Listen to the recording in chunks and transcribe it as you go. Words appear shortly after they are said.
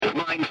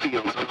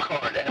Minefields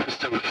Picard,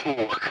 Episode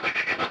 4.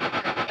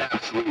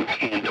 Absolute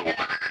Candle.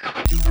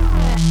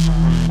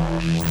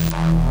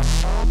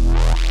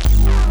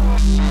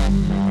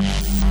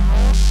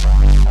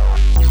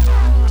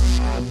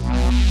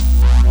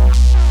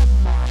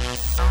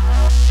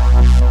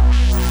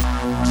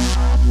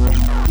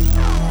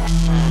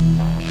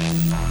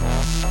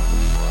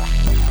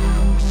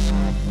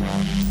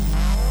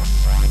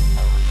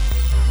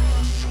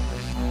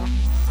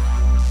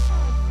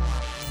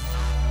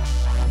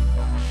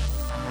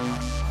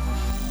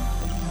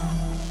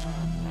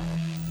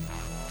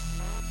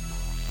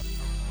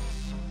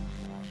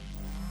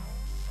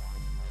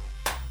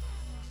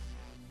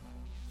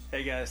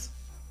 Hey guys,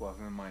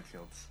 welcome to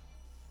Minefields.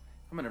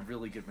 I'm in a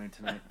really good mood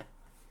tonight.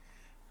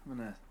 I'm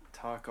gonna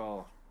talk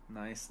all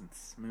nice and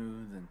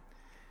smooth and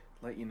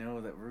let you know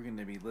that we're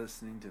gonna be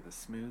listening to the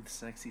smooth,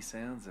 sexy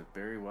sounds of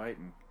Barry White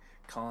and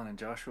Colin and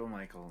Joshua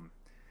Michael and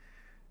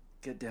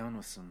get down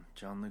with some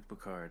Jean-Luc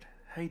Picard.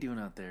 How you doing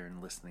out there in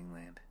listening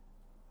land?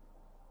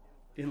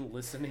 In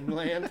listening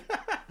land?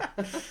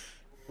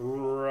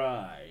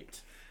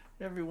 Right.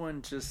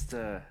 Everyone just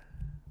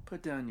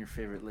put down your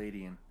favorite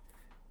lady and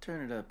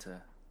turn it up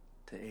to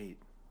 8.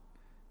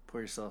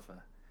 Pour yourself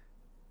a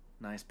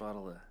nice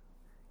bottle of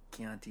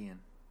Chianti and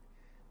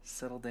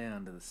settle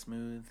down to the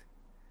smooth,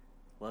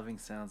 loving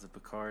sounds of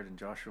Picard and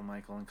Joshua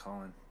Michael and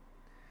Colin.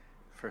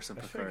 For some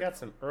I Picard. should have got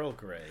some Earl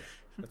Grey.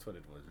 That's what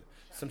it was.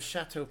 Some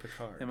Chateau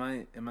Picard.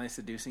 Am I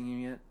seducing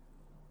you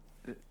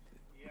yet?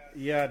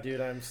 Yeah, dude,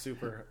 I'm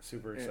super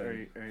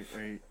excited.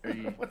 Are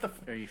you What the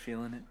are you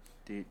feeling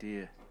it?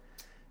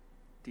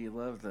 Do you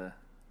love the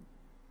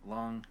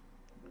long,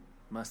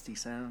 musty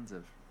sounds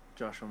of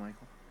Joshua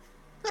Michael?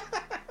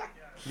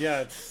 Yeah,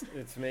 I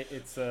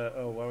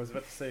was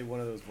about to say one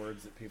of those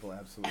words that people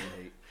absolutely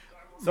hate.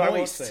 So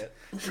Moist. I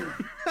won't say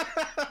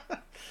it.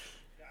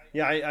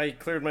 Yeah, I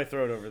cleared my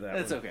throat over that.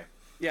 That's one. okay.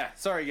 Yeah,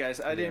 sorry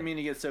guys. I didn't mean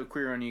to get so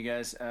queer on you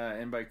guys.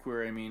 And by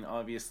queer, I mean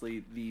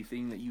obviously the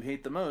thing that you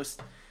hate the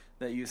most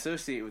that you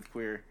associate with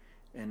queer,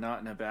 and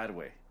not in a bad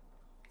way.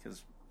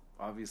 Because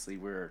obviously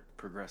we're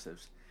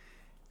progressives.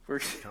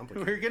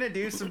 We're gonna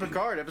do some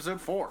Picard, episode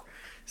 4.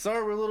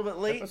 Sorry we're a little bit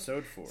late.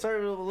 Episode 4. Sorry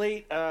we're a little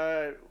late.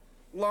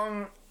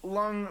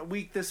 Long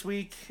week this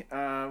week.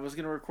 I was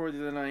gonna record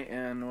the other night,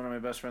 and one of my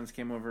best friends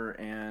came over,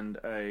 and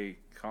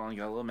Colin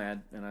got a little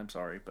mad, and I'm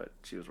sorry, but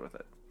she was worth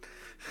it.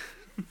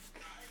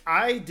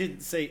 I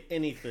didn't say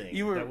anything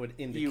You were- that would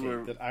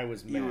indicate that I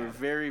was mad. You were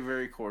very,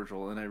 very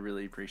cordial, and I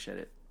really appreciate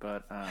it.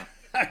 But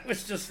I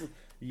was just,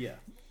 yeah.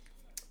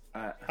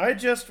 uh, I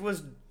just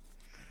was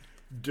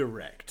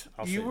direct.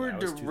 you were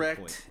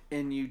direct,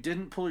 and you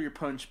didn't pull your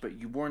punch, but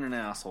you weren't an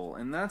asshole,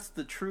 and that's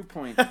the true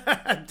point.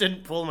 I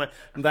didn't pull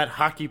that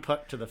hockey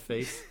puck to the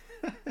face.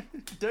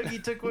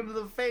 Dougie took one to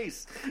the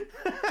face.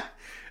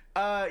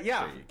 Yeah.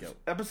 There you go.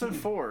 Episode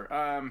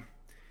 4.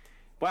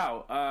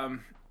 Wow.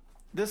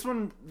 This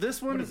one.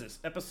 What is this?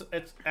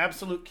 It's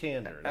Absolute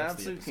Candor. That's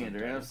the Absolute episode candor.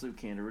 title. Absolute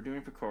candor. We're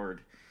doing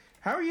Picard.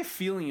 How are you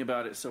feeling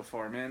about it so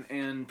far, man?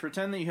 And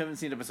pretend that you haven't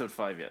seen episode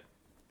 5 yet.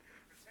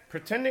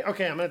 Pretending.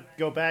 Okay, I'm gonna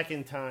go back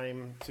in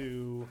time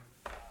to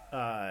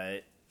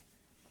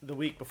the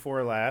week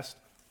before last,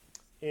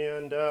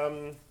 and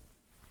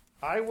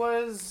I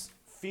was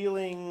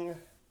feeling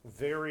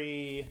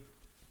very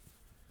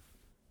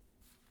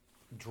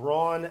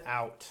drawn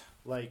out.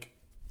 Like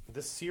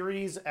the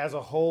series as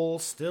a whole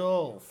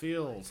still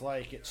feels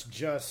like it's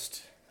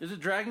just. Is it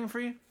dragging for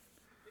you?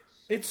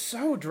 It's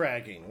so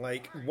dragging.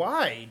 Like,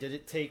 why did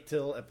it take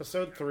till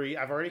episode 3?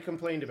 I've already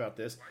complained about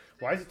this.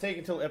 Why does it take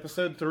until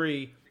episode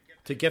 3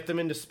 to get them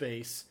into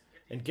space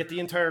and get the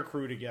entire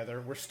crew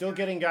together? We're still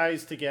getting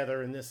guys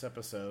together in this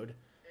episode.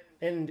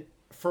 And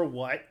for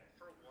what?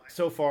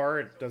 So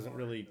far, it doesn't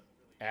really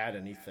add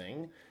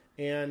anything.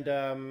 And,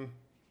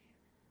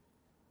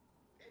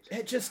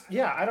 it just,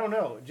 yeah, I don't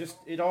know.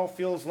 It all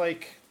feels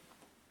like...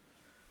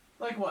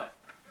 Like what?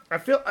 I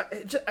feel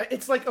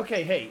it's like,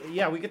 okay, hey,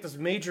 yeah, we get this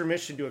major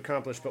mission to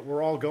accomplish, but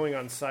we're all going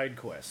on side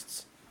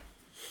quests.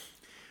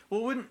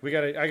 Well, I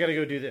gotta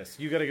go do this.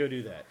 You gotta go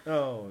do that.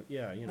 Oh,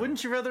 yeah, you know.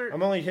 wouldn't you rather?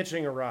 I'm only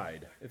hitching a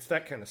ride. It's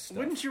that kind of stuff.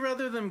 Wouldn't you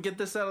rather them get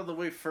this out of the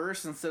way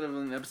first instead of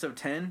in episode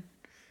 10?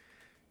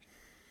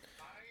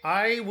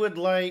 I would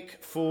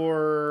like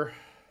for...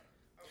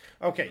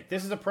 Okay,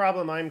 this is a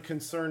problem I'm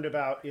concerned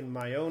about in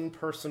my own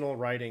personal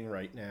writing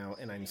right now,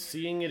 and I'm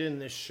seeing it in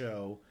this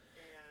show,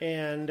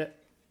 and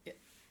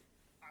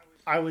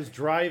I was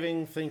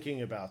driving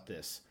thinking about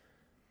this.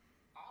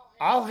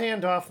 I'll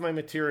hand off my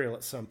material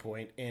at some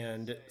point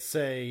and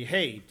say,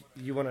 hey,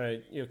 you want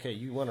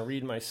to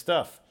read my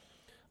stuff.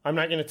 I'm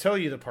not going to tell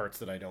you the parts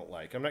that I don't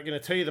like. I'm not going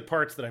to tell you the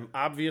parts that I'm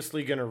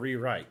obviously going to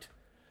rewrite.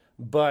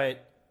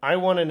 But I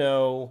want to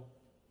know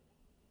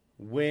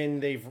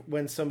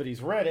when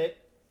somebody's read it,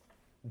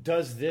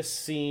 does this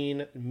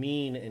scene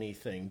mean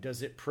anything?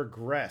 Does it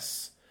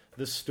progress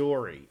the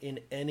story in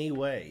any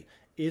way?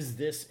 Is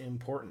this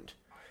important?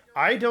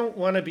 I don't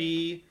want to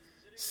be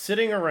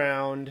sitting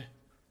around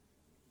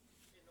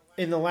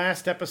in the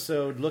last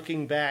episode,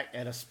 looking back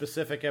at a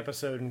specific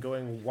episode and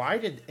going, why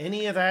did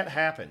any of that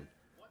happen?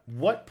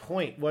 What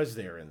point was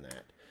there in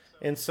that?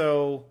 And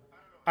so,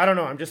 I don't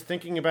know. I'm just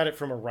thinking about it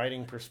from a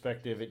writing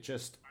perspective. It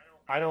just,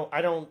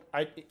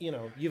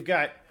 you've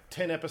got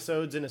 10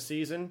 episodes in a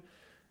season.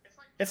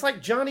 It's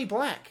like Johnny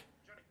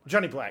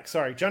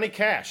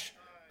Cash.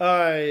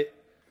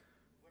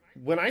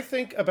 When I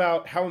think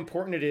about how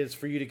important it is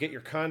for you to get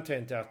your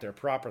content out there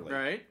properly,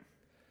 Right.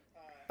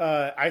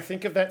 I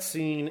think of that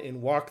scene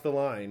in Walk the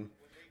Line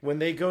when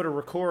they go to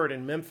record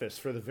in Memphis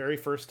for the very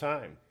first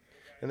time.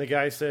 And the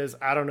guy says,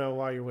 I don't know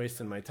why you're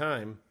wasting my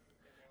time.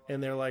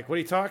 And they're like, what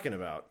are you talking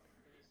about?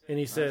 And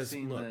he says,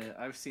 look.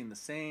 I've seen the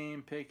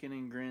same picking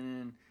and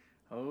grinning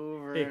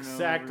over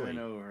Exactly. and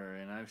over and over.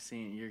 And I've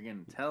seen, you're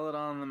going to tell it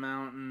on the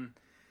mountain.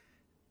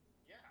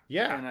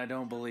 Yeah. And I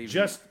don't believe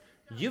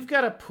you've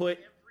got to put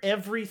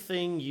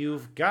everything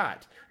you've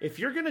got. If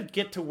you're going to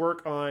get to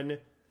work on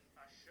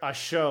a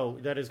show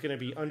that is going to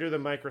be under the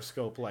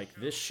microscope like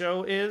this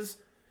show is,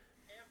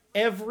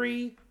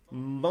 every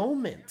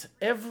moment,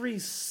 every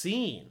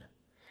scene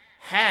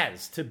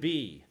has to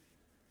be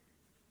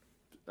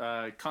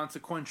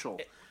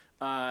consequential.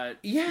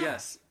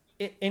 Yes,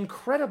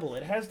 incredible.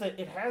 It has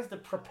to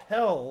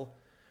propel.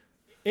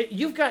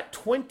 You've got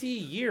 20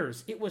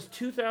 years. It was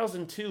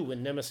 2002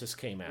 when Nemesis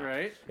came out.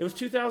 Right. It was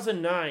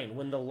 2009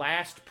 when the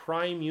last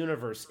Prime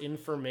Universe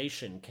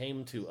information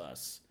came to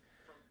us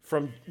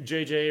from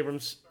J.J.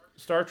 Abrams'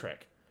 Star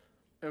Trek.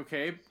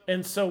 Okay.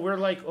 And so we're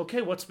like,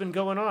 okay, what's been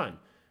going on?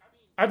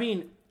 I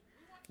mean,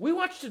 we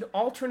watched an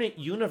alternate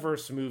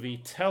universe movie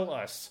tell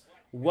us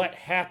what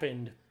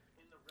happened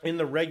in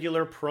the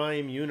regular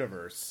Prime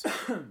universe.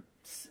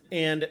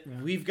 And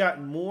we've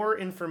got more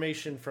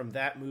information from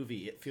that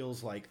movie, it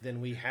feels like, than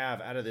we have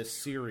out of this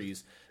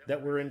series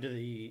that we're into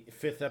the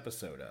 5th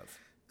episode of.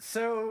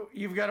 So,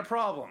 you've got a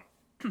problem.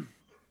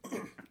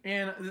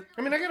 And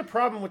I mean, I got a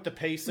problem with the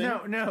pacing.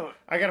 No.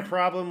 I got a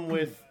problem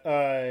with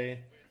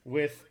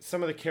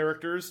some of the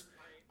characters.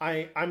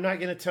 I'm not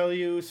going to tell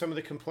you some of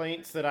the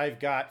complaints that I've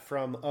got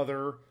from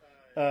other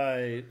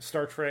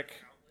Star Trek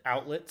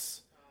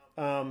outlets.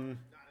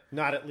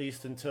 Not at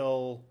least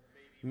until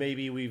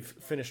maybe we've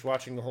finished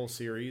watching the whole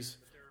series.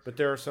 But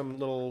there are some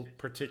little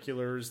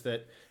particulars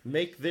that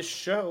make this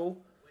show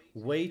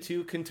way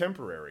too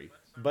contemporary.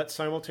 But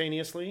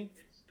simultaneously,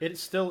 it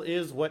still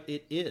is what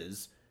it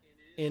is.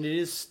 And it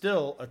is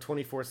still a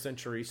 24th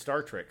century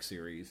Star Trek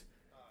series.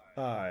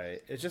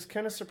 It's just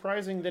kind of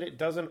surprising that it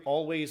doesn't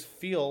always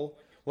feel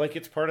like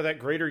it's part of that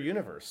greater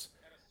universe.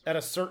 At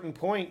a certain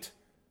point,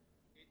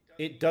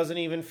 it doesn't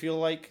even feel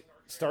like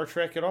Star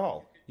Trek at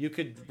all. You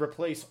could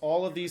replace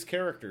all of these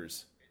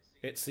characters,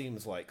 it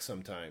seems like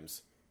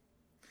sometimes.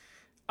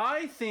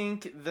 I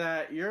think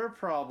that your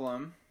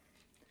problem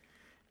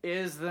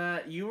is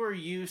that you are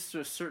used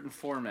to a certain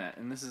format,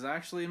 and this is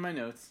actually in my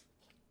notes.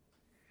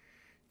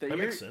 That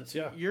makes sense,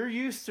 yeah. You're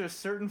used to a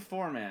certain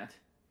format,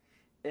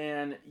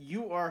 and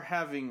you are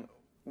having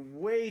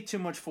way too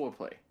much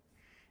foreplay.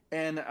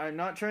 And I'm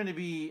not trying to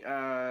be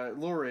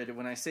lurid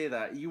when I say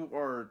that. You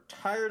are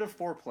tired of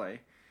foreplay,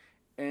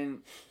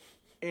 and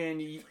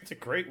it's a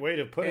great way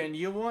to put it. And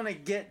you want to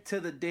get to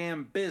the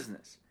damn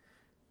business.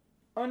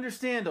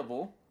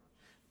 Understandable,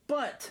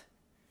 but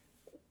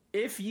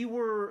if you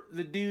were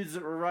the dudes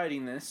that were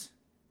writing this,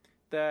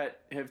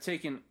 that have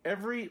taken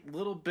every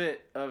little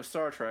bit of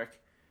Star Trek,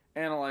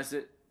 analyzed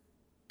it,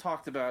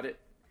 talked about it,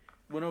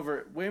 went over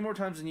it way more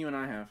times than you and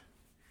I have,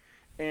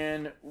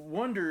 and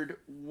wondered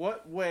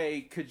what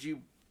way could you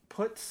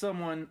put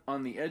someone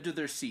on the edge of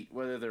their seat,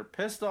 whether they're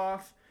pissed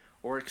off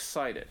or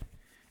excited,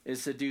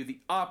 is to do the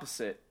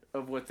opposite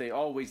of what they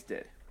always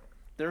did.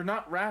 They're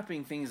not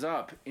wrapping things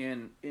up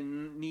in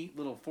neat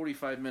little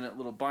 45-minute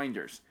little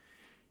binders,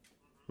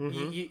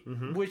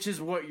 which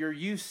is what you're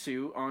used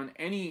to on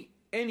any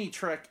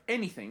Trek,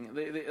 anything,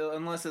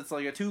 unless it's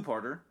like a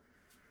 2-parter,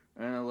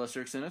 and unless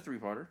they're extended a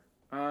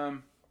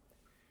 3-parter.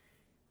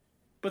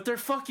 But they're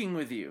fucking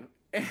with you.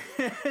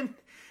 And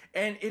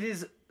it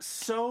is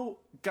so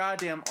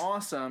goddamn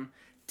awesome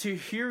to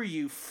hear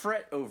you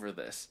fret over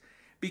this,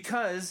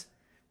 because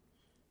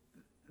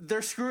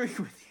they're screwing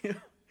with you.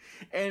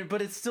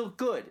 But it's still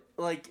good.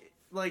 Like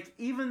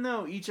even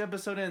though each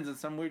episode ends in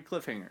some weird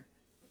cliffhanger,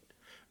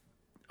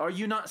 are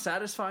you not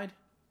satisfied?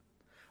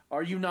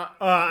 Are you not?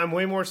 I'm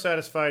way more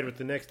satisfied with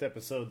the next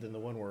episode than the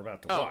one we're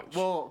about to watch.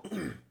 Well,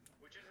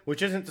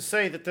 which isn't to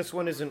say that this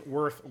one isn't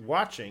worth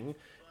watching,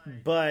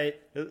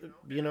 but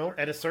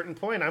at a certain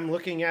point, I'm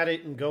looking at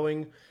it and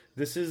going,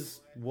 "This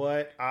is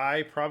what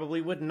I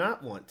probably would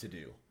not want to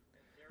do."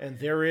 And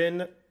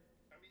therein,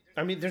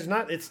 I mean, there's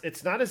not.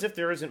 It's not as if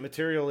there isn't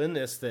material in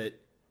this that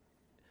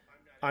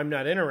I'm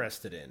not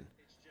interested in.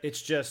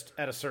 It's just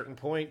at a certain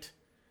point.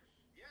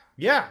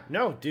 Yeah,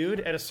 no,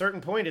 dude. At a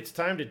certain point, it's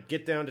time to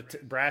get down to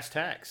brass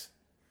tacks.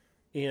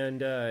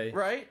 And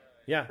right?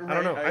 Yeah, right, I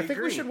don't know. I think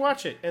agree. we should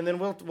watch it, and then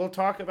we'll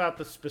talk about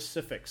the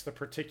specifics, the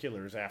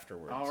particulars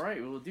afterwards. All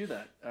right, we'll do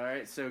that. All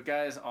right, so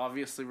guys,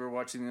 obviously we're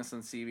watching this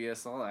on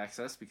CBS All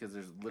Access because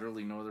there's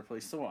literally no other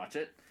place to watch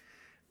it.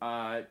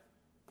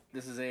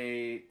 This is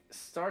a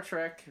Star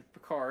Trek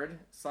Picard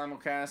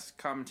simulcast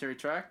commentary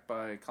track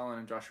by Colin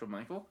and Joshua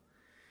Michael.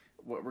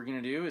 What we're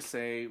going to do is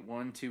say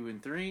 1, 2,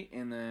 and 3,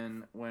 and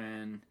then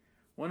when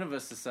one of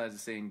us decides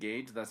to say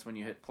engage, that's when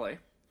you hit play.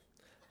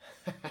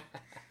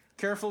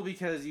 Careful,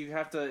 because you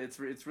have to.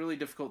 It's really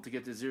difficult to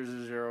get to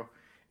 000,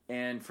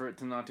 and for it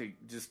to not to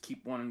just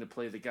keep wanting to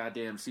play the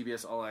goddamn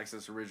CBS All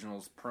Access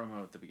Originals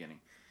promo at the beginning.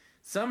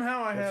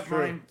 Somehow I have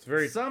mine. It's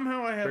very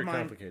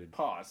complicated.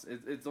 Pause.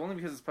 It's only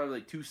because it's probably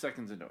like 2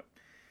 seconds into it.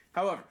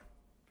 However,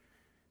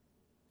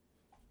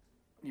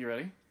 you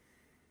ready?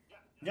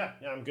 Yeah,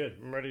 I'm good.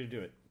 I'm ready to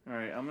do it. All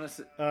right, I'm gonna.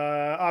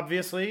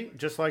 Obviously,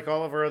 just like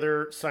all of our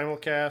other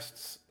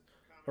simulcasts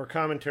or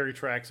commentary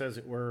tracks, as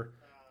it were.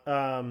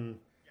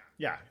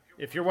 Yeah,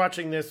 if you're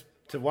watching this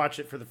to watch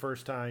it for the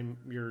first time,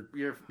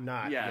 you're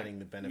not getting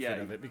the benefit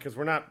of it because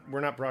we're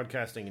not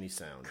broadcasting any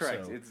sound.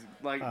 Correct. So, It's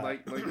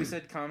like we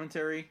said,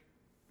 commentary,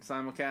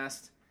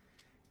 simulcast.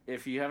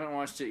 If you haven't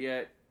watched it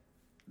yet,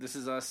 this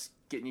is us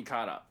getting you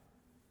caught up,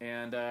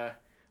 and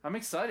I'm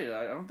excited.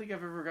 I don't think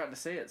I've ever gotten to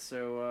say it.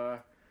 So,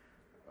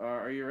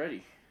 are you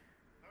ready?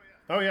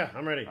 Oh yeah,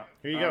 I'm ready.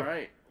 Here you go. All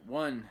right,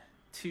 1,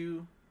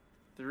 2,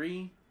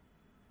 3,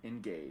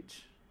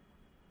 engage.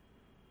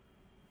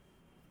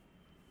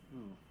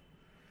 Ooh,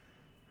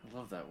 I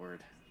love that word.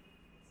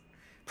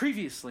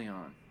 Previously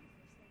on.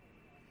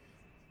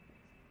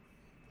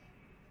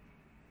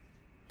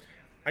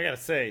 I gotta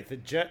say, the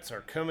jets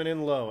are coming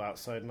in low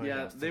outside my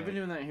house. Yeah, they've been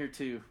doing that here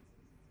too.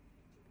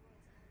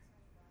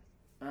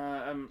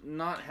 I'm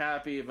not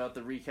happy about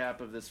the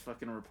recap of this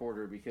fucking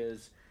reporter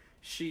because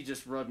she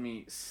just rubbed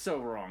me so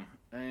wrong.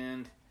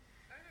 And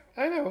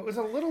I know, it was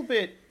a little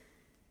bit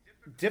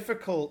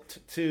difficult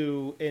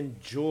to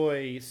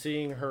enjoy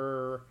seeing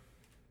her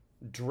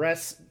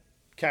dress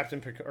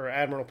Captain Picard, or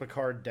Admiral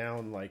Picard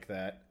down like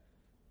that.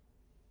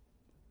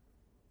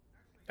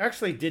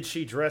 Actually, did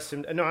she dress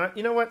him? No,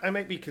 you know what? I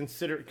might be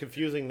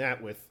confusing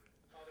that with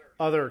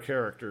other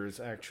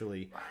characters,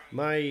 actually.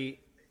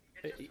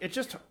 It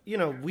just,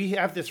 we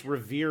have this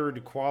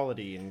revered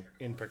quality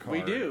in Picard.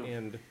 We do.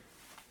 And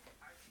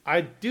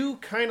I do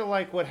kind of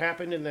like what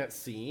happened in that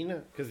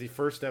scene, because the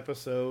first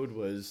episode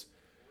was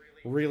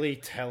really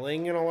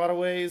telling in a lot of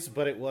ways,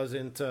 but it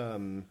wasn't,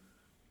 it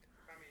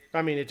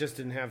just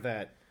didn't have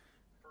that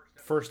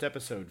first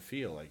episode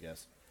feel, I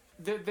guess.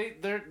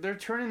 They're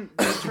turning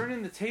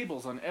the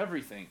tables on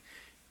everything.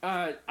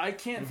 I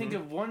can't think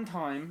of one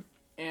time,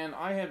 and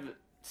I have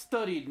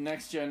studied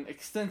Next Gen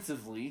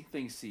extensively,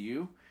 thanks to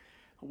you,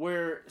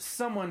 where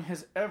someone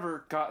has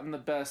ever gotten the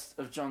best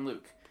of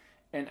Jean-Luc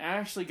and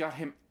actually got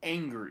him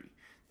angry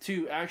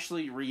to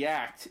actually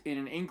react in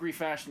an angry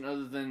fashion,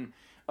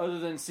 other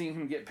than seeing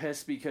him get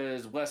pissed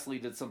because Wesley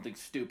did something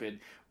stupid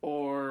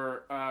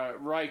or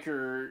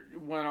Riker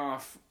went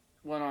off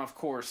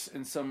course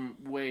in some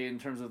way in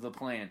terms of the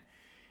plan.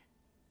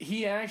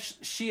 She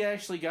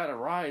actually got a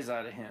rise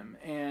out of him,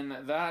 and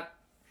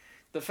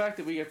the fact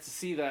that we get to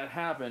see that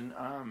happen,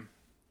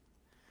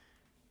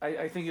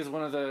 I think is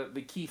one of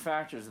the key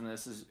factors in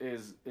this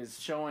is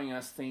showing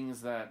us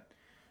things that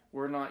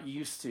we're not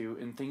used to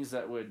and things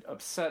that would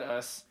upset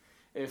us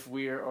if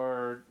we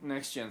are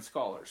next gen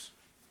scholars.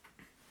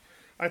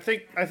 I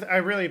think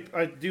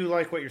I do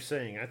like what you're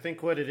saying. I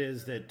think what it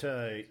is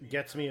that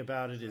gets me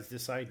about it is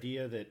this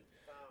idea that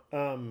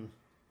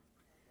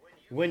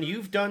when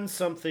you've done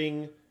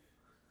something,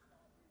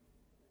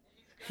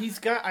 he's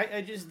got.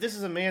 This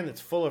is a man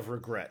that's full of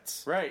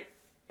regrets, right?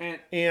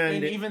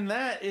 And even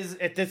that is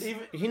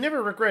he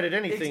never regretted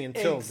anything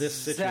until this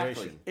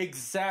situation.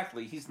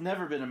 Exactly, he's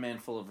never been a man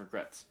full of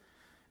regrets,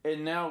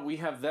 and now we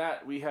have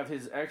that. We have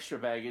his extra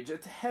baggage.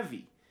 It's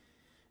heavy.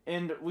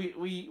 And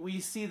we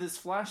see this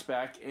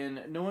flashback,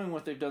 and knowing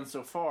what they've done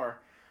so far,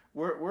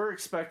 we're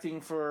expecting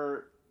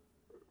for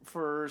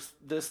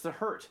this to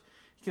hurt,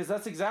 because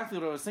that's exactly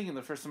what I was thinking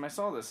the first time I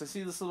saw this. I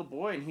see this little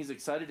boy, and he's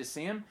excited to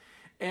see him,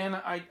 and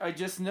I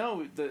just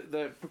know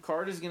that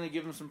Picard is going to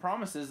give him some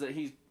promises that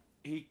he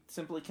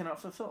simply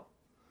cannot fulfill,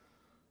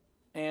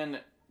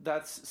 and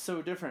that's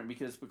so different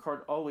because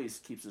Picard always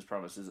keeps his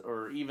promises,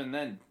 or even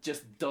then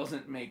just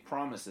doesn't make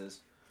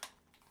promises.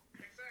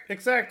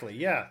 Exactly.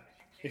 Yeah.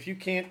 If you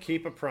can't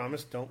keep a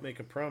promise, don't make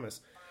a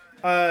promise.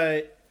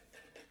 I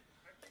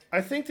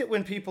think that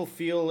when people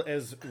feel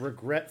as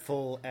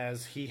regretful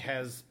as he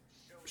has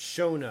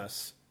shown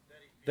us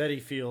that he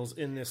feels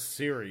in this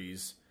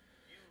series,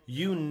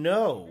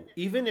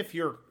 even if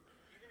you're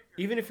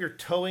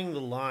towing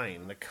the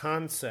line, the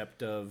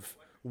concept of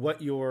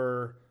what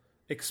you're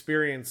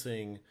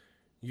experiencing,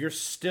 you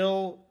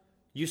still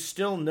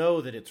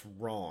know that it's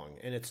wrong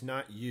and it's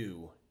not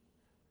you.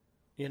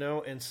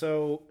 And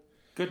so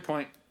good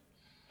point.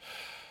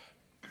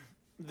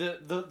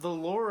 The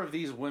lore of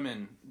these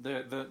women,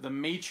 the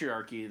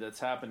matriarchy that's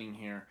happening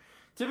here.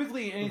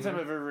 Typically, anytime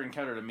I've ever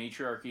encountered a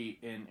matriarchy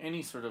in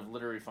any sort of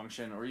literary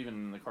function, or even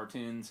in the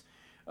cartoons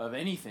of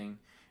anything,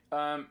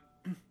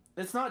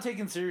 it's not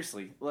taken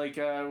seriously. Like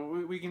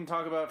we can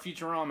talk about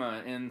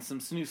Futurama and some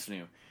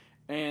snoo,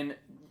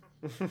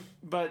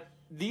 but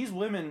these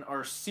women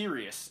are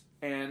serious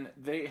and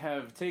they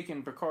have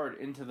taken Picard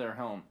into their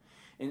home,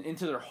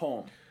 into their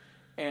home,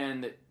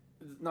 and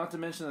not to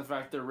mention the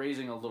fact they're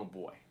raising a little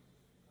boy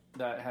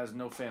that has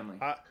no family.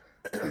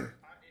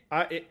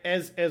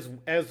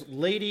 As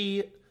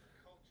lady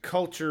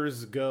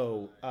cultures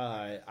go,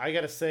 I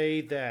gotta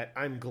say that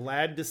I'm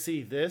glad to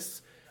see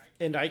this,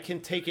 and I can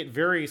take it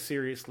very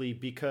seriously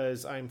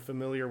because I'm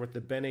familiar with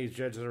the Bene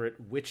Gesserit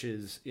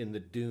witches in the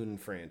Dune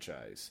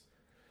franchise.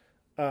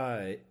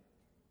 I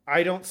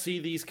don't see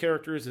these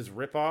characters as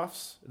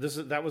ripoffs.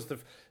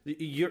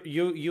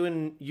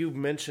 You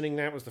mentioning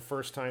that was the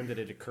first time that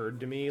it occurred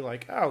to me.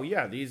 Like, oh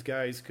yeah, these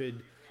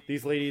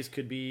ladies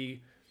could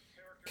be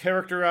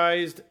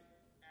characterized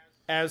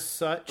as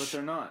such, but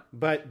they're not.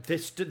 But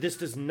this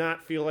does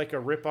not feel like a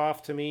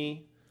ripoff to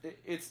me.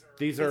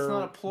 These are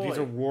not a ploy. These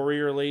are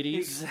warrior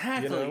ladies,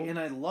 exactly, you know? And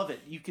I love it.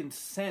 You can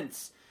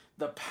sense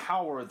the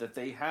power that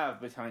they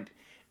have behind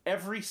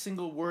every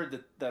single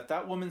word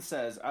that woman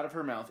says out of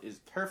her mouth is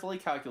carefully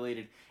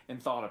calculated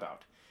and thought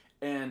about.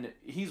 And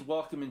he's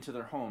welcome into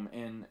their home,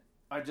 and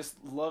I just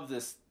love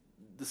the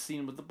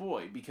scene with the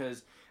boy,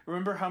 because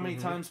remember how many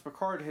times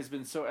Picard has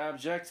been so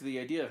abject to the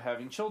idea of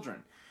having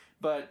children,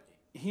 but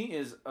he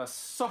is a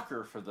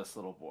sucker for this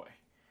little boy.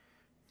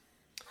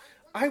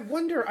 I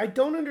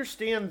don't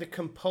understand the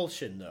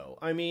compulsion, though.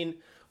 I mean,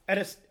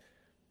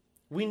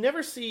 we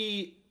never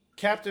see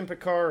Captain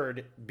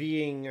Picard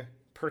being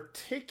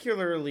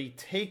particularly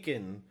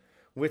taken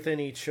with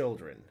any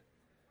children,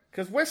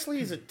 because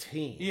Wesley's a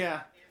teen.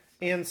 Yeah.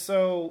 And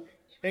so,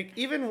 like,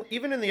 even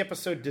in the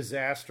episode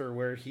Disaster,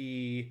 where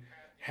he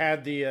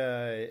had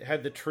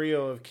the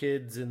trio of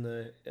kids in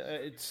the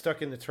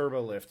stuck in the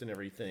turbo lift and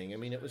everything, I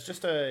mean, it was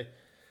just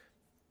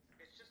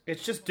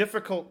it's just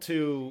difficult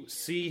to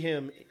see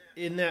him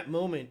in that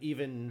moment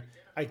even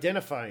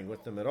identifying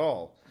with them at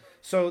all.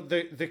 So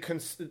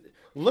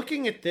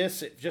looking at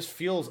this, it just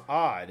feels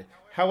odd.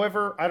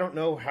 However, I don't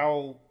know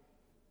how.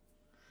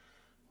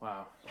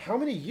 Wow. How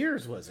many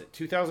years was it?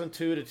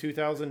 2002 to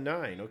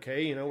 2009.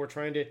 Okay, we're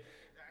trying to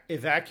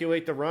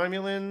evacuate the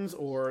Romulans,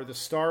 or the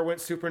star went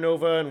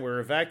supernova and we're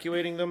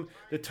evacuating them.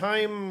 The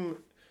time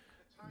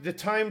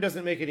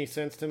doesn't make any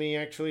sense to me,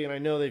 actually, and I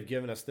know they've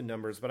given us the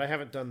numbers, but I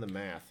haven't done the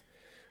math.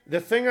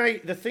 The thing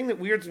that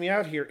weirds me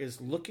out here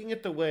is looking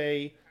at the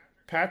way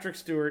Patrick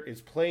Stewart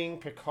is playing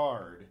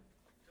Picard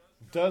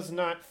does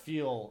not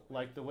feel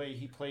like the way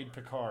he played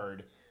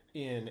Picard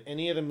in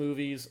any of the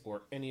movies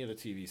or any of the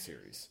TV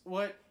series.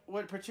 What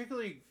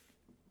particularly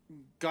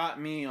got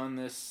me on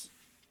this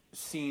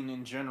scene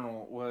in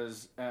general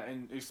was,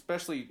 and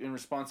especially in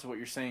response to what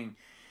you're saying,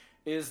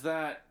 is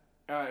that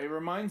it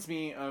reminds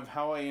me of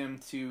how I am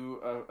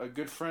to a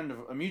good friend,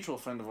 a mutual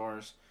friend of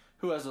ours,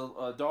 who has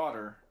a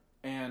daughter,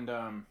 and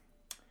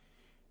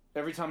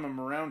every time I'm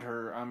around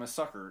her, I'm a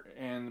sucker.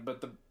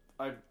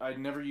 I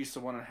never used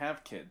to want to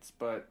have kids,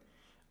 but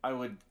I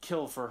would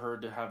kill for her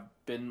to have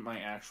been my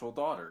actual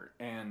daughter.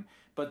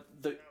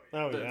 The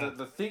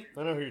thing,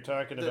 I know who you're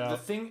talking about. The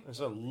thing, it's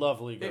a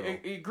lovely girl.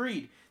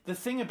 Agreed. The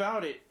thing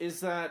about it is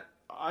that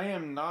I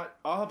am not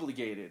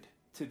obligated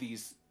to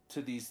this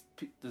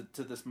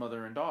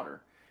mother and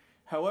daughter.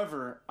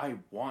 However, I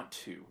want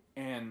to,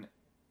 and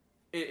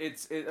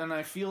and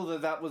I feel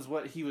that was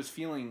what he was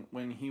feeling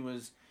when he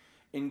was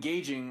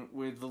engaging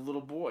with the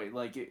little boy.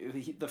 Like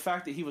the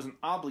fact that he wasn't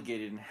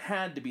obligated and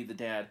had to be the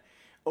dad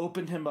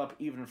opened him up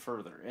even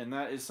further, and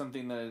that is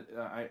something that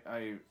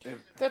I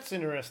that's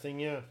interesting.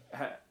 Yeah,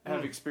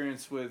 have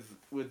experienced with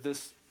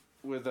this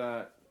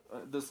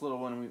little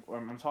one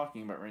I'm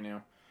talking about right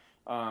now.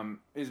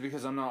 Is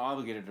because I'm not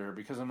obligated to her.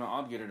 Because I'm not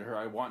obligated to her,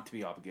 I want to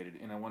be obligated,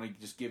 and I want to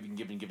just give and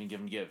give and give and give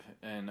and give.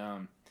 And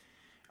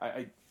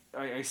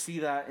I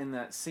see that in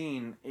that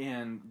scene,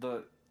 and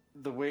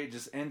the way it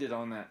just ended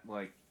on that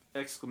like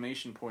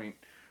exclamation point,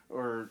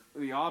 or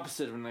the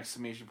opposite of an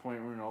exclamation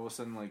point, when all of a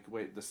sudden like,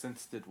 wait, the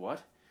synths did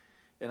what?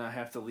 And I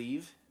have to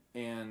leave,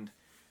 and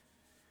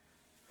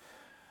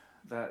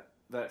that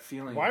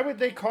feeling. Why would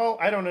they call?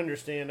 I don't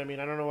understand. I mean,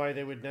 I don't know why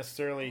they would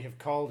necessarily have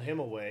called him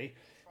away.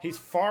 He's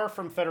far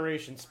from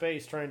Federation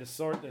space trying to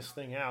sort this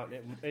thing out.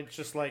 It's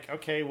just like,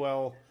 okay,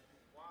 well,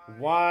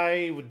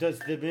 why does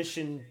the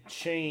mission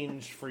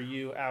change for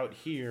you out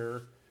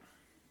here?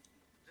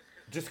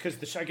 Just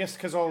because I guess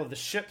because all of the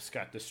ships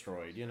got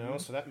destroyed,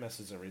 so that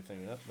messes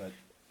everything up. But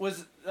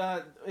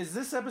is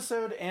this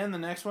episode and the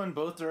next one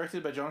both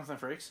directed by Jonathan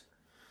Frakes?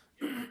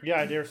 Yeah,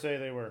 I dare say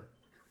they were.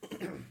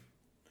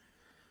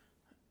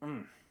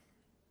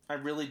 I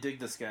really dig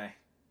this guy.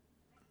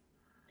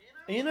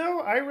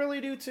 I really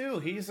do too.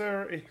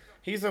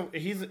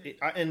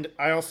 And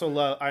I also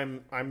love.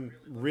 I'm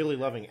really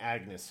loving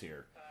Agnes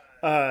here.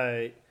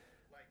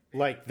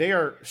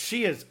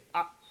 She is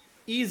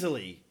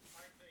easily,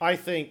 I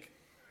think,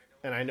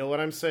 and I know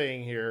what I'm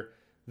saying here,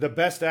 the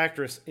best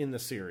actress in the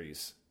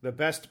series, the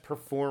best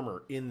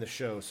performer in the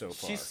show so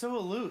far. She's so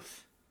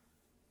aloof.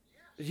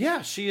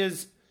 Yeah, she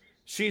is.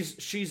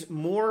 She's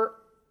more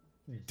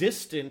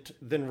distant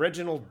than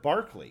Reginald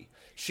Barclay.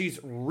 She's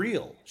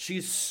real.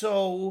 She's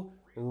so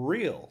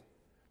real.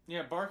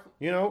 Yeah, Barkley.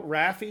 You know,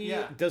 Raffi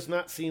Yeah. does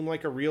not seem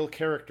like a real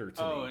character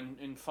to Oh, me.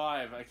 in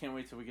 5, I can't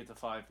wait till we get to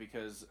 5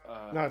 because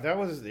No, that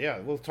was, yeah,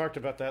 we'll talk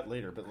about that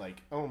later, but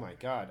like, oh my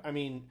god. I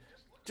mean,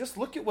 just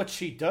look at what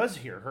she does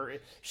here.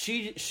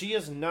 She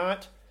is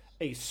not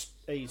a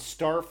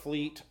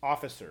Starfleet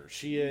officer.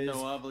 She is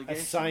No a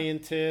obligation.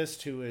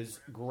 scientist who is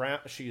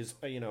she is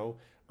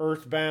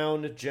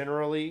earthbound,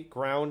 generally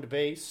ground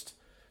based,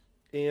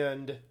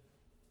 and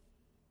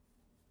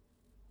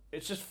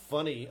it's just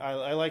funny.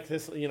 I like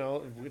this.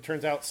 It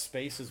turns out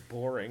space is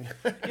boring.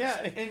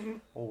 yeah,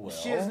 and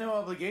she has no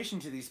obligation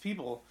to these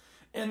people.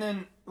 And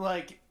then,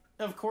 like,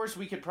 of course,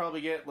 we could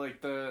probably get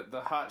like the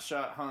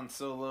hotshot Han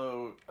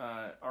Solo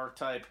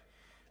archetype,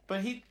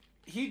 but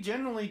he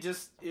generally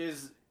just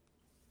is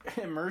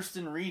immersed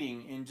in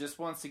reading and just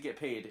wants to get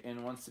paid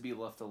and wants to be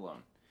left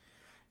alone.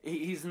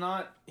 He's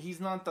not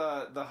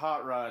the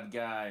hot rod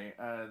guy.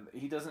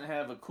 He doesn't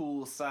have a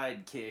cool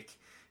sidekick.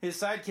 His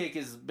sidekick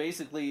is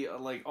basically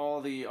like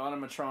all the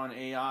automatron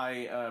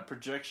AI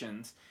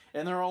projections,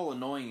 and they're all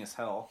annoying as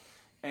hell.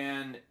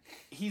 And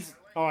he's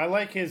I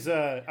like his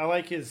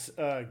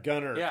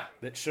gunner Yeah.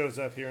 that shows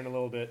up here in a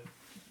little bit.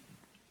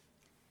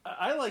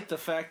 I like the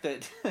fact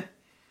that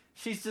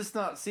she's just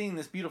not seeing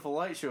this beautiful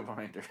light show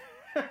behind her.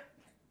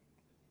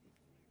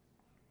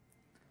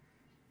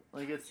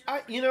 Like it's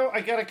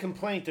I got a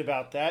complaint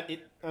about that.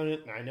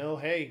 I know.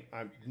 Hey,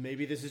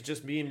 maybe this is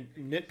just me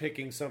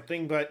nitpicking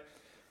something, but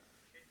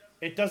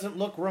it doesn't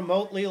look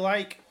remotely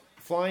like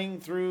flying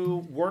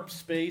through warp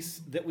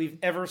space that we've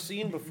ever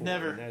seen before.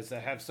 Never. And does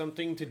that have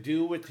something to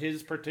do with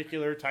his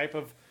particular type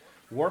of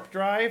warp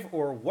drive,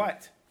 or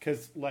what?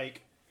 Because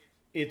like,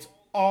 it's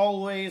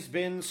always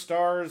been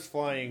stars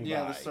flying by.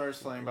 Yeah, the stars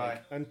flying by.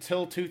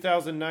 Until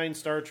 2009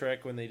 Star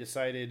Trek, when they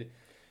decided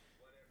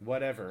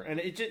whatever. And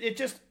it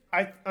just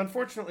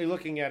unfortunately,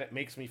 looking at it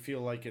makes me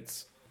feel like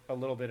it's a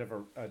little bit of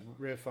a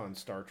riff on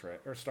Star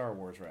Trek, or Star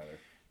Wars rather.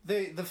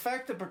 The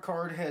fact that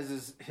Picard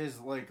has his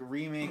like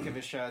remake of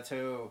his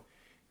chateau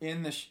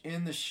in the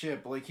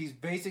ship, like he's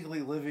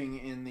basically living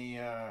in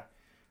the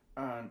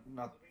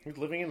He's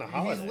living in the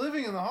holodeck. he's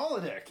living in the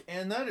holodeck,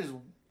 and that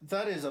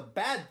is a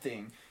bad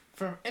thing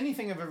from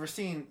anything I've ever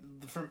seen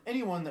from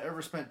anyone that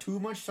ever spent too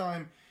much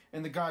time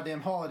in the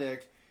goddamn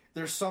holodeck.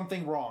 There's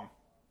something wrong.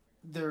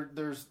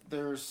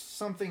 There's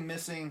something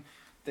missing.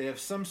 They have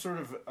some sort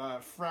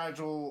of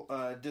fragile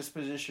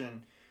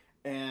disposition,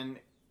 and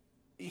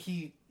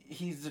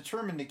he's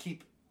determined to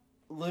keep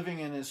living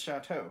in his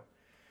chateau.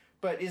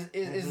 But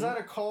is that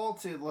a call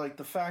to like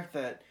the fact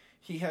that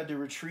he had to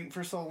retreat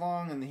for so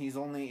long and he's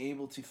only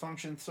able to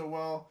function so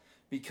well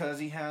because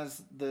he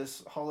has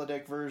this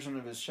holodeck version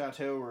of his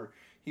chateau where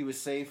he was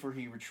safe, where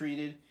he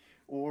retreated?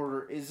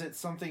 Or is it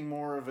something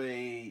more of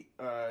a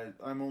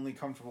I'm only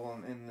comfortable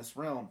in this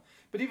realm?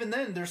 But even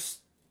then, there's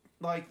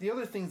like the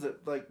other things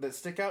that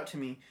stick out to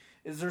me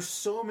is there's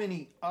so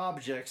many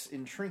objects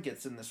and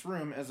trinkets in this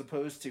room as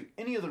opposed to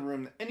any other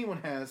room that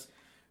anyone has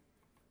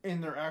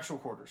in their actual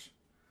quarters.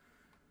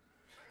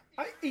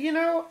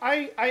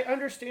 I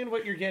understand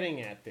what you're getting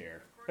at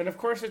there. And of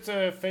course it's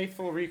a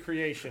faithful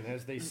recreation,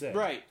 as they say.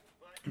 Right.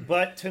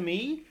 But to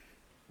me,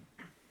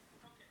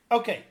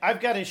 okay, I've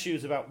got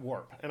issues about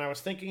warp. And I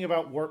was thinking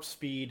about warp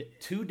speed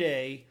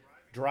today,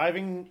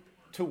 driving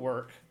to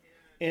work.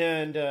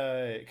 And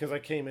because I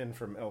came in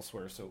from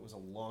elsewhere, so it was a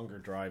longer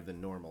drive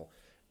than normal.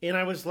 And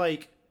I was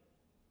like,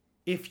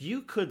 if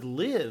you could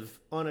live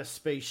on a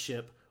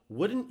spaceship,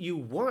 wouldn't you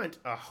want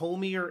a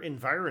homier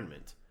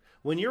environment?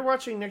 When you're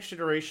watching Next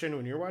Generation,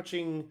 when you watch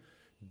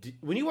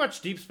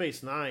Deep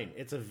Space Nine,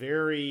 it's a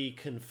very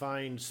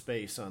confined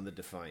space on the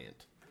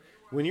Defiant.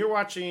 When you're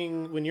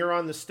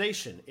on the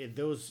station,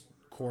 those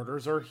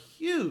quarters are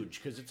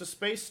huge because it's a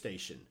space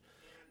station.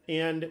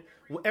 And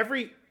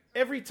every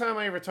time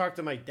I ever talked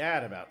to my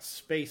dad about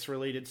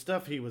space-related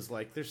stuff, he was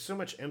like, there's so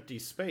much empty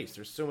space.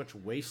 There's so much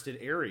wasted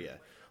area.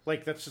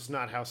 Like, that's just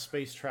not how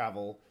space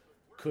travel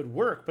could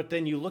work. But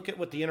then you look at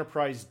what the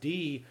Enterprise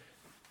D...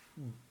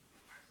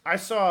 I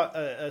saw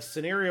a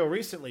scenario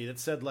recently that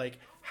said, like,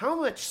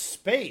 how much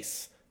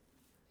space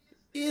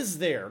is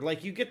there?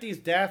 Like, you get these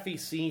daffy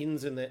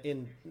scenes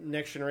in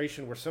Next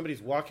Generation where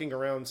somebody's walking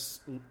around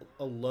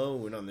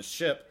alone on the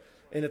ship,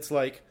 and it's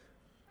like,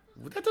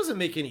 that doesn't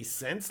make any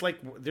sense. Like,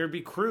 there'd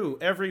be crew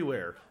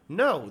everywhere.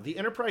 No, the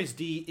Enterprise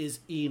D is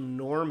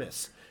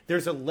enormous.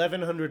 There's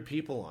 1,100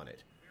 people on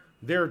it.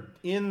 They're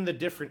in the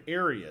different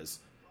areas.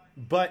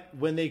 But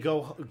when they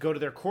go to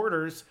their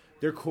quarters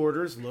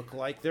look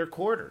like their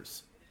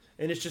quarters.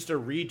 And it's just a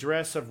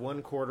redress of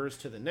one quarters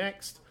to the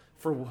next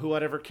for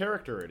whatever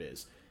character it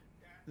is.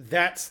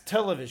 That's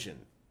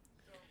television.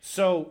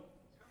 So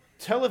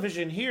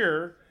television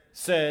here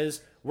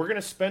says, we're going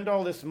to spend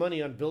all this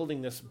money on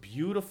building this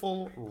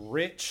beautiful,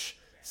 rich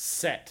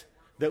set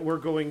that we're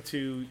going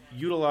to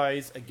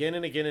utilize again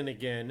and again and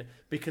again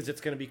because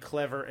it's going to be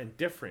clever and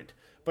different.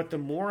 But the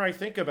more I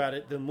think about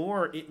it, the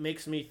more it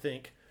makes me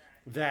think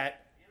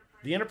that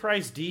the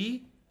Enterprise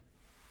D...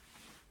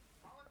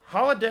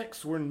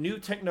 holodecks were new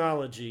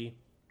technology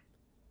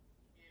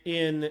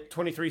in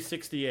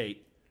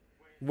 2368,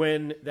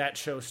 when that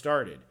show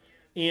started.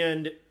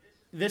 And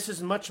this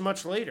is much,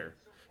 much later.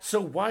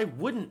 So why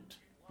wouldn't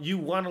you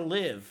want to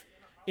live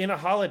in a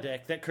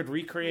holodeck that could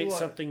recreate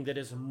something that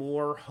is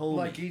more homey?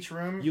 Like each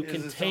room you is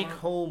can its take own,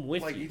 home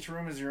with like you. each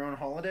room is your own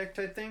holodeck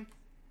type thing?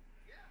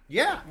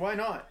 Yeah. Why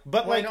not?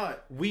 But Why like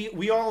not?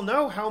 we all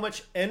know how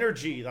much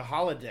energy the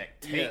holodeck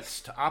takes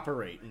Yes. to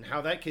operate and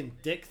how that can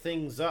dick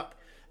things up.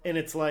 And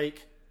it's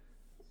like,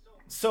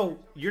 so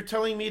you're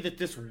telling me that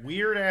this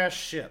weird ass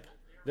ship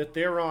that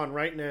they're on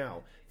right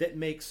now that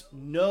makes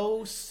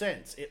no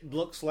sense. It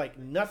looks like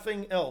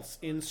nothing else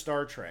in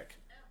Star Trek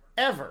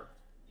ever.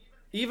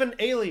 Even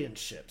alien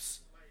ships.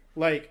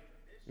 Like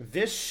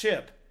this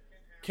ship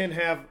can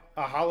have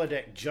a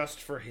holodeck just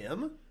for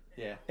him?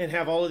 Yeah. And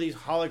have all of these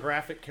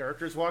holographic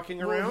characters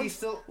walking around. he's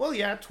still- Well,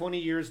 yeah, 20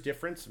 years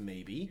difference,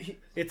 maybe.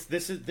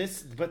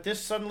 But this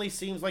suddenly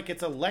seems like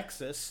it's a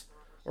Lexus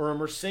or a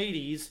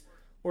Mercedes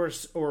or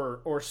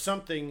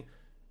something,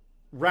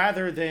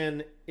 rather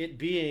than it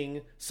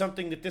being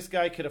something that this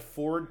guy could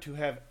afford to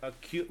have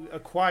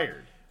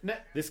acquired. Now,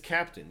 This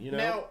captain, you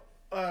know.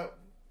 now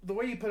the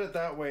way you put it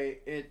that way,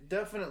 it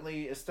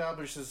definitely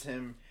establishes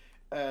him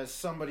as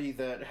somebody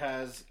that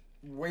has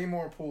way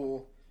more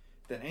pull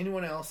than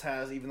anyone else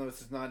has, even though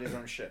this is not his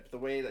own ship. The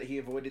way that he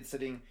avoided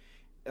sitting,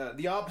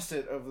 the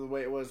opposite of the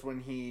way it was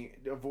when he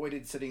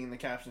avoided sitting in the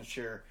captain's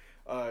chair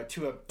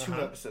two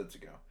episodes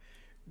ago.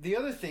 The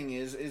other thing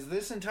is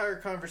this entire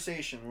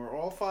conversation where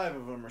all five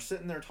of them are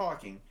sitting there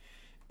talking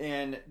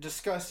and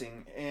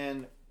discussing,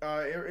 and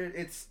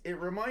it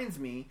reminds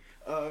me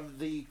of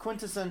the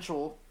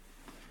quintessential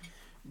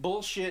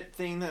bullshit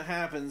thing that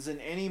happens in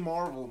any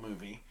Marvel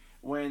movie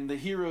when the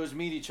heroes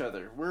meet each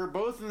other. We're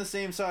both on the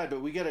same side,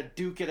 but we gotta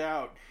duke it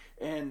out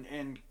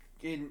and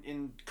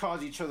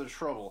cause each other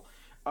trouble.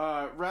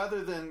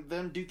 Rather than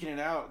them duking it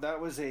out, that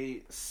was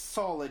a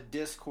solid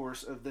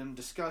discourse of them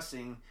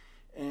discussing,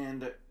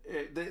 and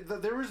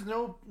there was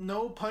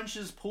no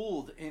punches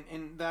pulled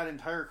in that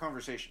entire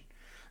conversation.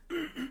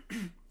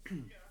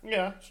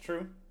 Yeah, it's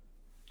true.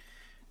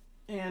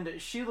 And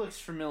she looks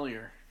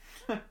familiar.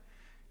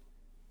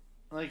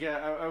 Like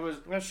I was.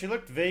 Well, she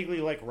looked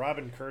vaguely like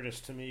Robin Curtis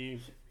to me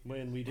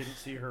when we didn't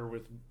see her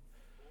with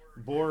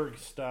Borg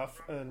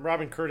stuff. And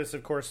Robin Curtis,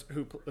 of course,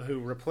 who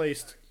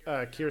replaced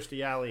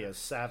Kirstie Alley as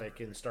Saavik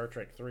in Star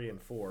Trek 3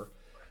 and 4.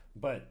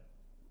 But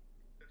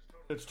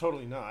it's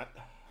totally not.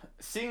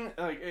 Seeing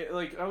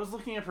like I was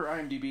looking up her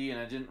IMDb and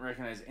I didn't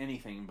recognize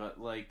anything, but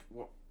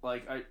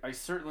I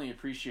certainly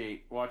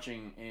appreciate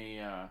watching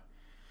a.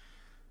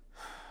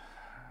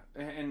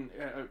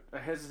 I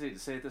hesitate to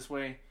say it this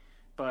way,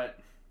 but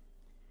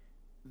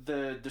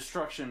the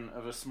destruction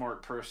of a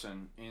smart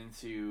person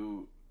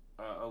into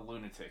a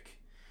lunatic,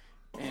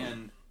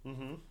 and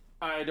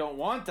I don't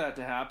want that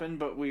to happen,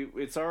 but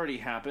it's already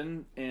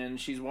happened, and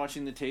she's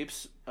watching the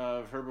tapes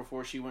of her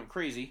before she went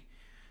crazy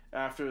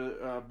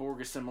after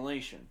Borg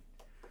assimilation,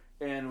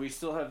 and we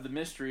still have the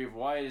mystery of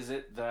why is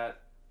it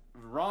that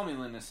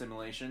Romulan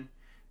assimilation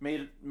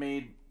made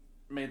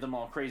them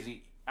all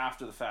crazy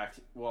after the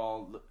fact,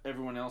 while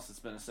everyone else that's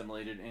been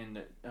assimilated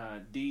and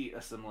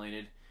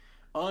de-assimilated,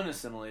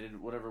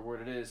 unassimilated, whatever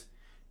word it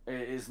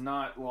is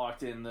not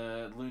locked in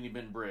the loony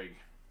bin brig.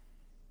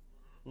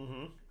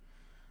 Mm-hmm.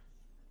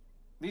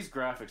 These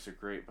graphics are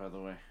great, by the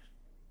way.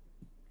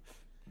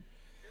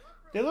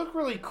 They look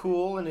really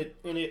cool, and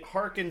it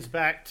harkens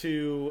back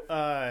to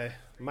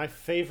my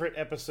favorite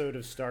episode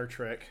of Star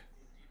Trek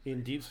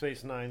in Deep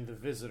Space Nine, The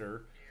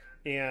Visitor,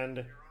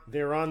 and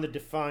they're on the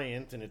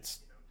Defiant, and it's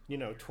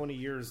 20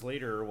 years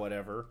later or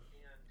whatever,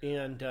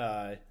 and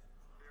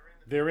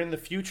they're in the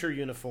future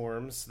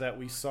uniforms that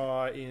we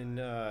saw in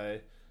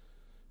the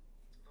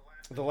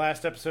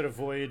last episode of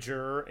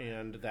Voyager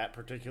and that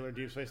particular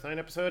Deep Space Nine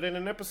episode, and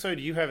an episode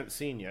you haven't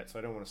seen yet, so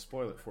I don't want to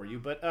spoil it for you,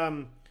 but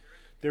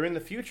they're in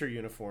the future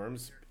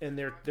uniforms, and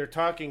they're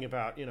talking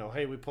about,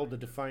 hey, we pulled the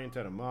Defiant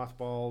out of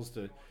mothballs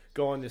to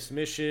go on this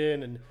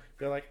mission, and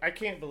they're like, I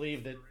can't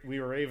believe that we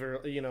were able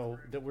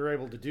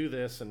to do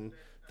this, and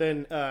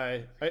then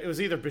it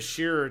was either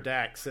Bashir or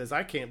Dax says,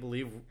 I can't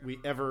believe we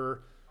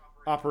ever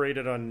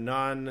operated on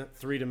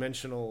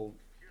non-three-dimensional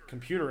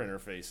computer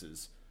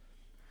interfaces.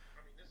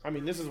 I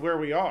mean, this is where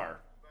we are,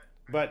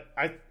 but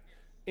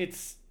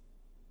it's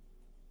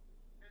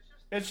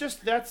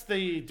just that's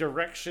the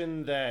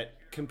direction that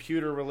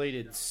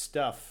computer-related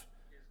stuff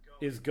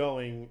is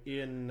going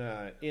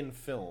in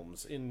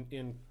films,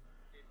 in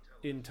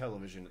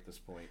television at this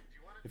point.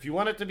 If you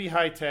want it to be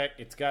high-tech,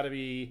 it's got to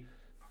be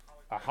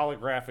a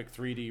holographic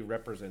 3D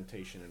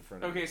representation in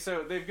front of you. Okay,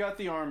 so they've got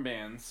the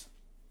armbands.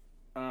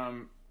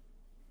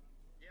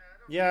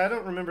 Yeah, I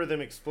don't remember them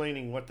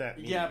explaining what that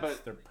means. Yeah,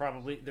 but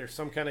they're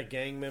some kind of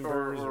gang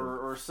members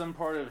or some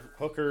part of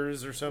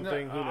hookers or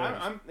something. No, Who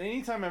knows?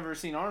 Anytime I've ever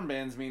seen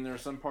armbands, mean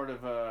there's some part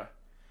of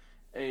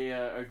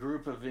a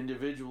group of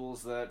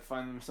individuals that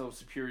find themselves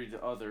superior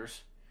to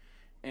others.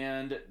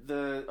 And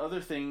the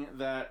other thing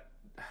that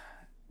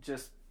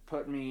just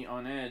put me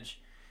on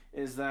edge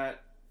is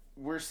that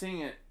we're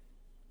seeing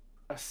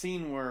a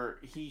scene where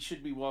he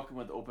should be welcomed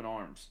with open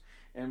arms.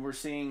 and we're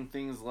seeing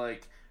things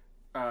like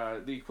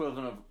the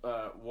equivalent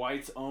of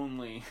whites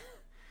only,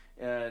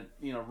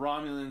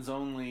 Romulans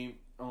only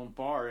own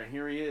bar, and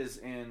here he is,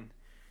 and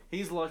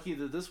he's lucky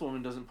that this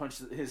woman doesn't punch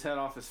his head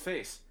off his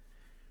face.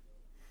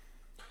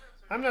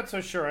 I'm not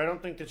so sure. I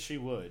don't think that she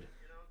would.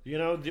 You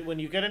know, when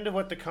you get into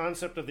what the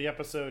concept of the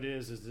episode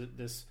is that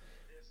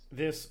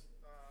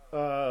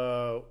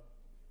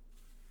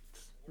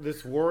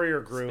this warrior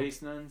group,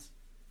 Space nuns.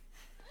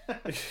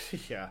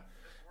 yeah,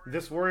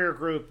 this warrior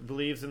group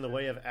believes in the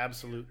way of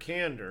absolute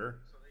candor,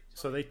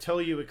 so they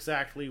tell you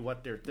exactly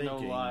what they're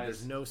thinking. No lies.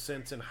 There's no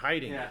sense in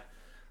hiding Yeah.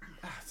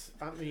 it.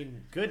 I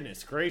mean,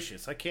 goodness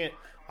gracious, I can't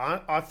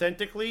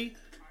authentically.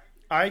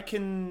 I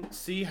can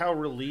see how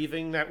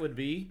relieving that would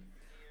be,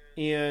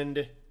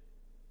 and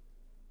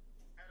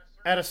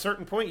at a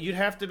certain point, you'd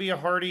have to be a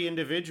hardy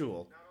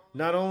individual.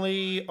 Not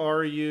only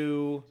are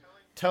you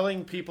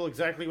telling people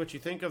exactly what you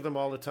think of them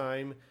all the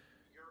time,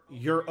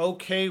 you're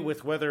okay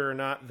with whether or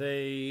not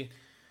they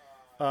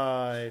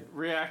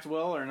react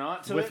well or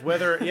not to with it.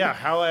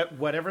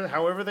 whether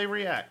however they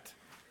react,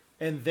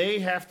 and they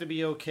have to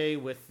be okay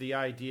with the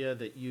idea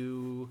that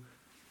you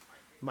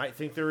might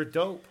think they're a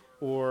dope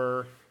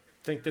or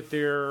think that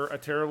they're a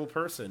terrible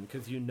person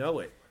because you know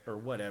it or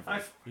whatever.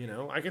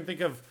 I can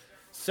think of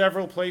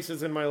several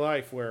places in my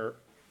life where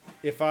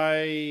if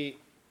I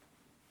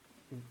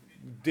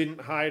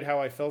didn't hide how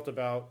I felt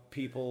about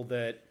people,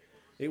 that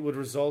it would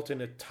result in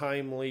a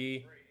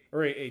timely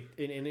or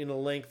in a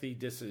lengthy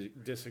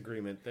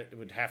disagreement that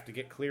would have to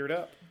get cleared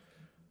up.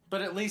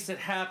 But at least it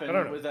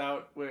happened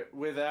without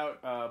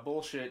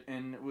bullshit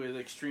and with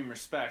extreme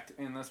respect,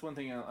 and that's one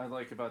thing I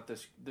like about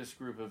this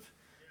group of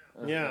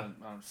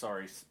I'm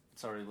sorry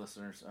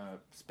listeners,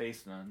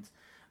 space nuns.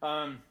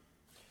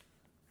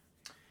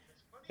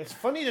 It's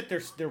funny that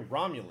they're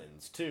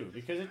Romulans too,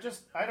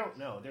 because I don't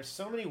know. There's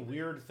so many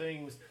weird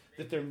things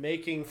that they're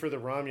making for the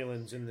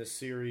Romulans in this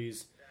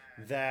series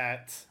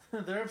that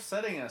They're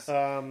upsetting us.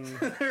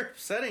 They're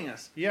upsetting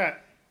us. Yeah.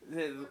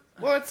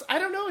 Well, I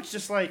don't know. It's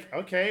just like,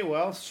 okay,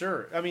 well,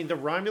 sure. I mean, the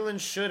Romulans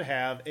should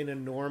have an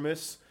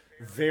enormous,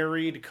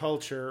 varied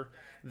culture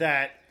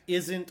that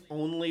isn't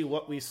only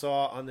what we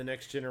saw on The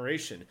Next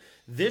Generation.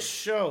 This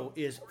show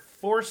is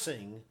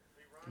forcing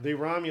the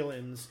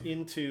Romulans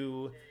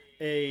into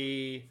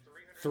a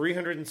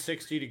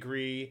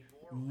 360-degree,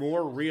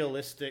 more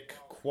realistic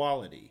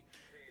quality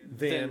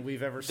than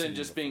we've ever seen. Than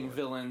just before. being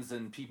villains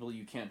and people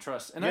you can't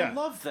trust. And Yeah. I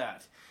love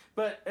that.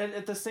 But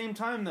at the same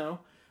time, though,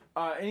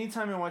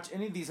 anytime I watch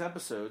any of these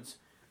episodes,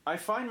 I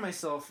find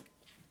myself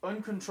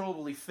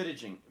uncontrollably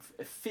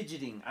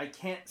fidgeting. I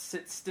can't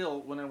sit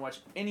still when I watch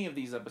any of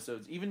these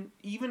episodes. Even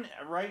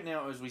right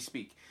now as we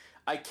speak,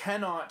 I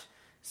cannot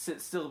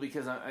sit still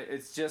because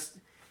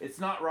it's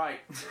not right.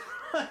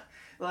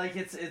 Like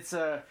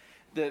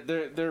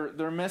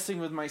they're messing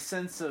with my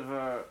sense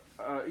of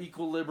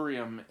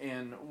equilibrium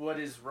and what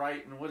is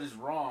right and what is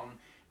wrong,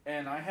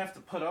 and I have to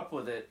put up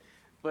with it.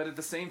 But at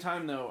the same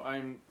time, though,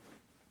 I'm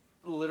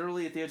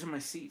literally at the edge of my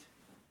seat.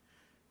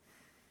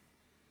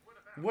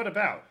 What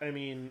about? I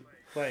mean,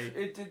 like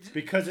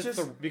because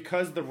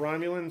the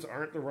Romulans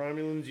aren't the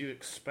Romulans you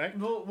expect.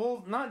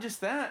 Well, not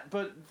just that,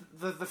 but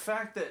the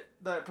fact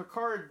that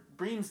Picard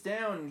beams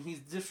down and he's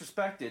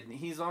disrespected.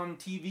 He's on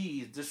TV,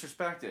 he's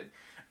disrespected.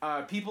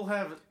 People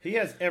have... He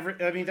has every...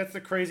 I mean, that's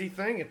the crazy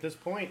thing at this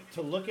point.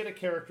 To look at a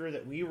character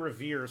that we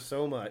revere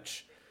so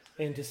much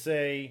and to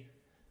say...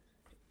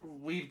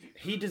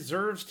 He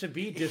deserves to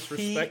be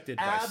disrespected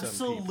by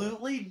some people. He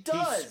absolutely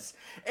does.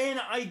 And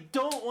I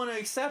don't want to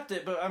accept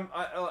it, but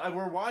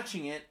we're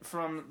watching it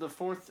from the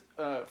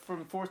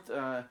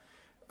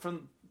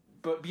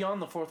but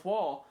beyond the fourth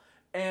wall.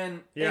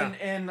 And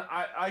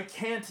I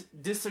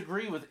can't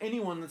disagree with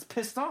anyone that's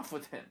pissed off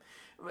with him.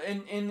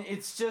 And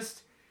it's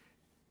just...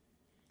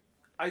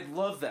 I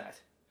love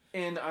that,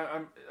 and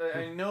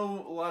I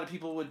know a lot of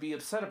people would be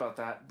upset about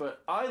that,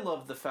 but I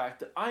love the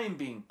fact that I am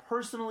being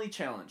personally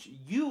challenged.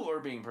 You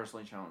are being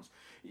personally challenged.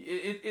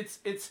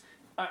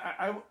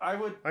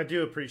 I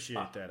do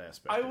appreciate that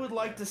aspect. I would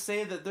like to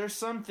say that there's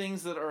some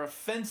things that are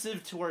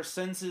offensive to our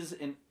senses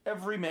in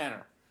every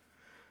manner.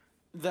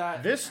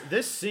 That this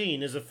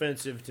scene is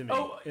offensive to me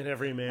in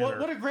every manner.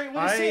 What a great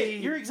way to say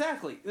it. You're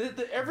exactly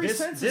every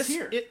sense is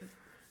here.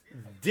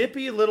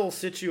 Dippy little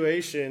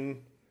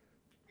situation.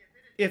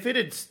 If it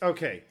had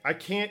okay, I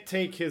can't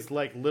take his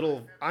like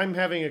little "I'm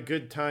having a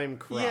good time"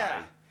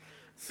 cry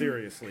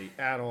seriously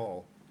at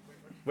all.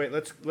 Wait,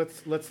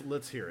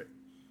 let's hear it.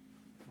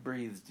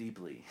 Breathe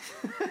deeply.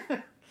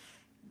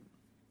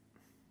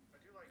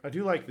 I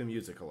do like the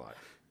music a lot.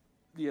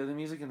 Yeah, the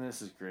music in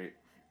this is great.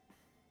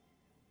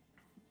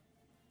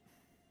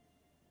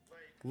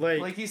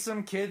 Like he's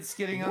some kid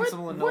skidding on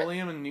some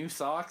linoleum and new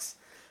socks.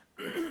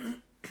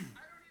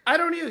 I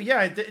don't know.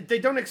 Yeah, they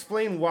don't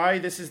explain why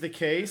this is the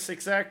case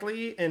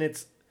exactly, and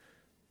it's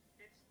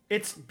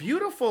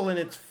beautiful and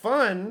it's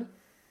fun,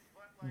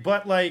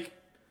 but like,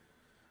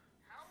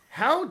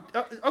 how?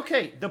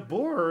 Okay, the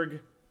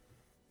Borg.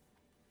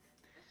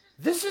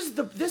 This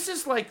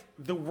is like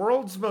the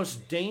world's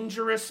most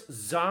dangerous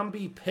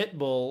zombie pit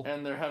bull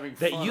And they're having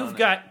that fun you've on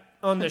got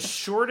on the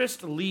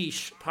shortest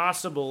leash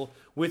possible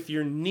with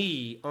your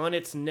knee on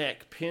its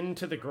neck pinned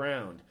to the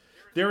ground.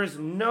 There is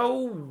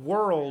no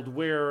world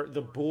where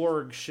the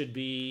Borg should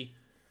be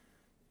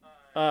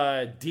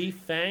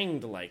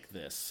defanged like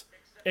this,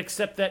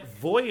 except that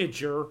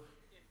Voyager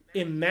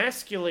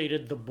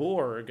emasculated the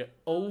Borg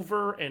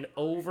over and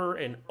over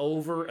and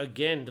over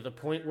again to the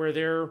point where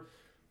they're...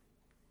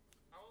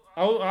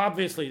 Oh,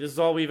 obviously, this is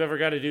all we've ever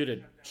got to do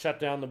to shut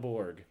down the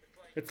Borg.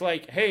 It's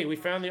like, hey, we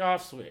found the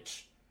off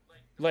switch.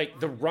 Like,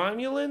 the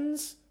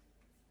Romulans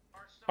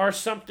are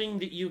something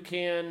that you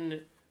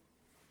can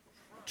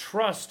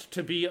trust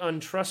to be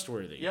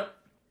untrustworthy. Yep.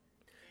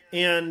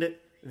 And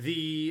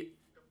the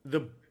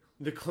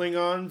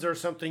Klingons are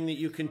something that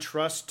you can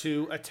trust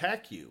to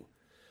attack you.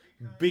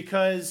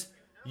 Because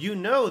you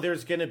know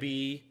there's going to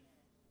be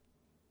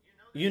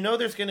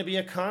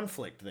a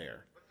conflict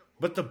there.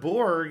 But the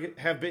Borg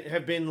have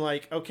been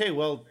like, okay,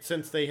 well,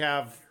 since they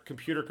have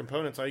computer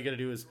components, all you got to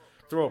do is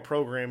throw a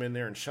program in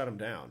there and shut them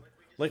down.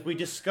 Like, we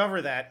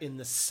discover that in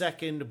the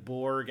second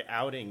Borg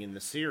outing in the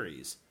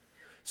series.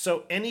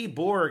 So any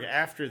Borg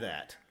after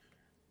that,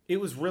 it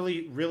was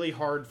really, really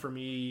hard for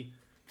me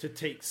to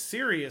take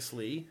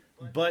seriously,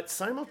 but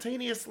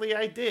simultaneously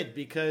I did,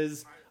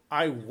 because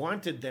I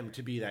wanted them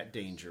to be that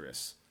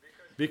dangerous.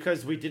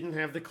 Because we didn't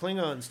have the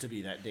Klingons to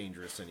be that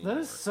dangerous anymore.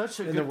 That is such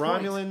a and good the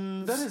point.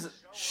 Romulans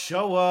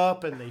show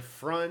up and they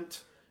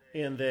front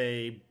and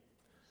they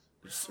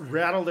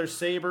rattle their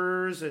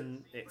sabers,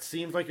 and it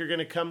seems like you're going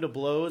to come to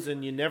blows,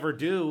 and you never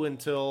do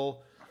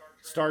until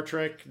Star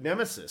Trek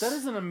Nemesis. That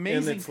is an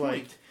amazing it's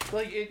point.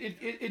 Like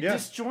it Yeah.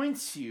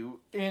 disjoints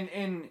you,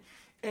 and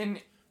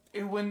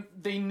when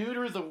they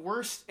neuter the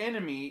worst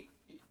enemy,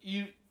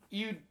 you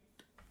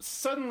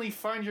suddenly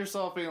find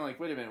yourself being like,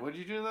 wait a minute, what did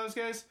you do to those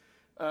guys?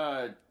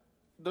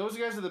 Those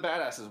guys are the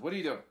badasses. What are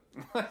you doing?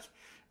 Like,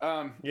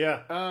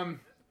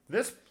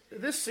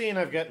 This scene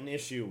I've got an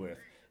issue with.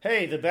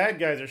 Hey, the bad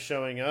guys are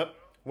showing up.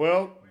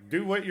 Well,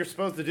 do what you're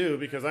supposed to do,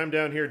 because I'm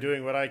down here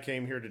doing what I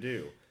came here to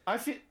do. I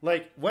feel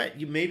Like, what?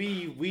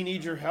 Maybe we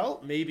need your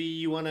help? Maybe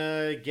you want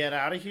to get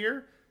out of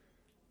here?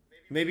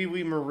 Maybe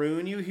we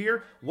maroon you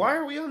here? Why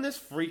are we on this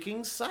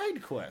freaking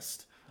side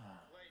quest?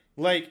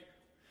 Like,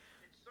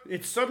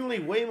 it's suddenly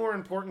way more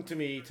important to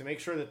me to make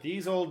sure that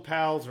these old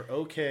pals are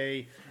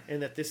okay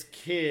and that this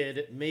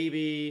kid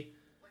maybe...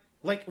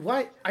 Like,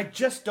 why? I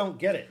just don't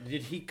get it.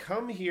 Did he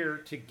come here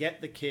to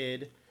get the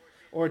kid,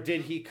 or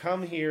did he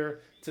come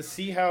here to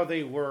see how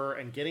they were,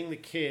 and getting the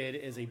kid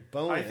is a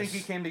bonus? I think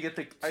he came to get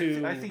the.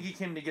 I think he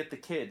came to get the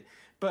kid.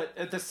 But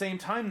at the same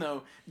time,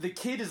 though, the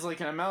kid is like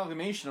an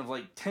amalgamation of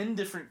like 10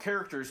 different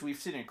characters we've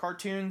seen in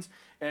cartoons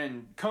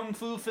and kung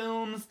fu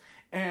films,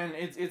 and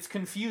it's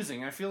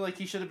confusing. I feel like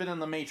he should have been in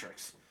The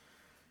Matrix.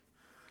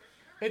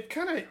 It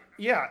kind of,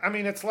 yeah. I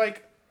mean, it's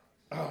like,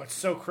 oh, it's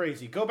so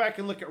crazy. Go back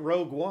and look at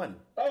Rogue One.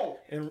 Oh,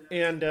 and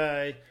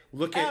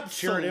look at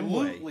Chirrut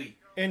Imwe. absolutely.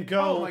 And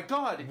go, Oh my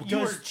God, you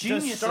are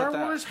genius Does Star at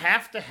that. Wars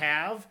have to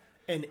have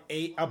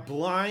a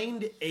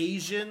blind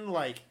Asian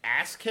like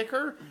ass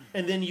kicker?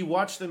 And then you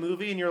watch the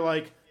movie and you're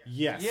like,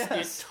 yes,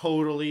 Yes. it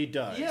totally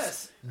does.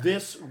 Yes.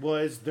 This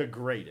was the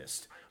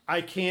greatest.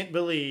 I can't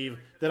believe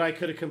that I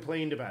could have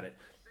complained about it.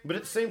 But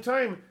at the same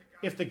time,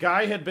 if the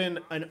guy had been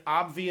an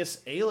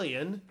obvious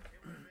alien,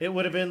 it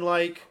would have been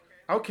like,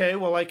 okay,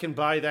 well, I can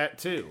buy that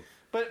too.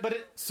 But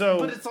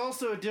it's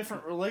also a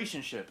different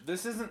relationship.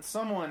 This isn't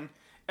someone.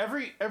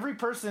 Every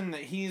person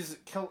that he's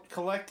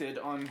collected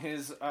on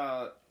his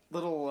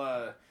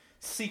little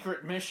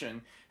secret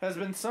mission has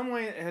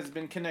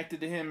been connected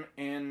to him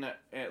in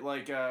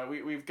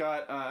we've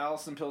got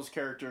Alison Pill's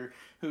character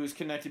who's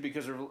connected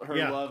because of her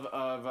love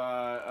of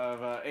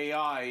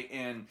AI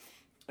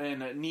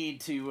and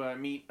need to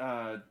meet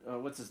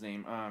what's his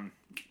name,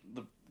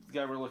 the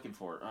guy we're looking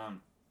for.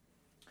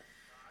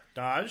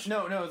 Dodge?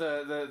 No,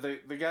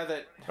 the guy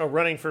that... Oh,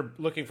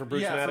 looking for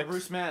Bruce Maddox? for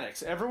Bruce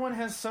Maddox. Everyone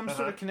has some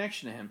sort of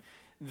connection to him.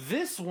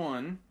 This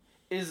one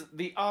is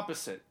the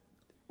opposite,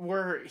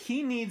 where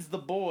he needs the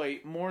boy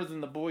more than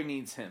the boy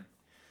needs him.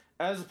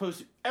 As opposed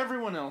to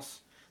everyone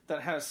else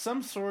that has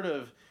some sort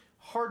of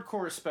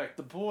hardcore respect,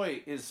 the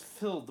boy is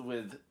filled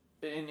with,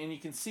 and you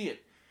can see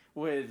it,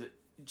 with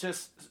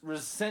just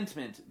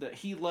resentment that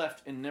he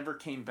left and never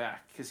came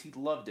back because he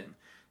loved him.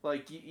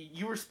 Like,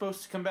 you were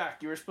supposed to come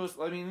back. You were supposed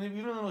to, I mean,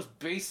 even in the most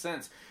base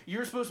sense, you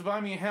were supposed to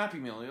buy me a Happy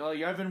Meal.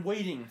 Like, I've been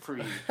waiting for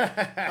you.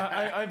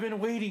 I've been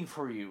waiting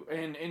for you.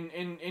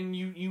 And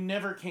you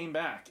never came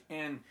back.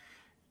 And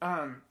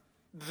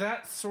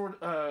that sort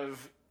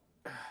of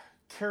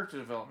character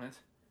development,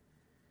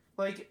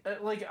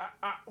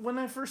 when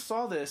I first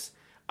saw this,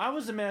 I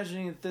was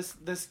imagining that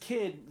this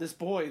kid, this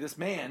boy, this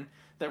man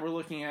that we're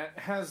looking at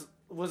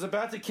was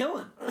about to kill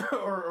him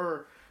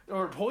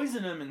or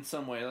poison him in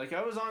some way. Like,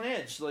 I was on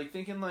edge, like,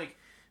 thinking, like,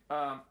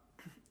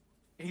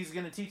 he's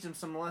going to teach him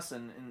some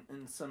lesson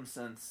in some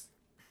sense.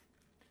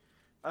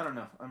 I don't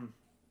know.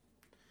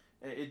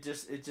 It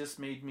just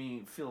made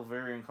me feel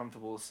very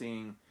uncomfortable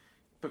seeing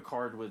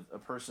Picard with a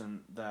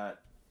person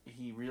that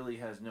he really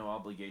has no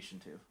obligation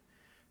to,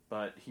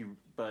 but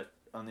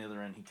on the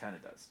other end he kind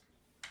of does.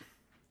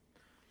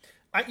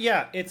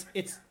 Yeah, it's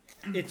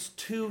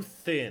too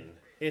thin.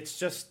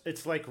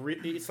 It's like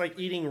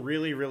eating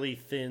really, really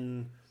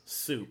thin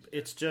soup.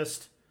 It's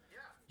just,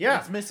 yeah,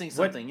 It's missing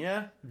something.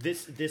 Yeah.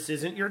 This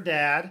isn't your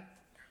dad.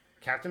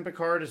 Captain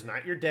Picard is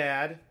not your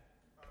dad.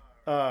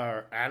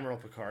 Admiral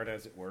Picard,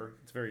 as it were.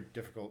 It's very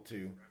difficult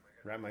to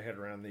wrap my head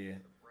around the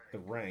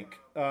rank.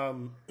 I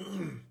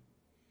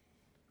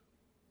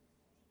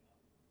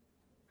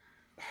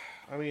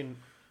mean,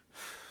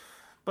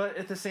 But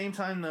at the same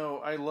time, though,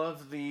 I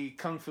love the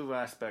kung fu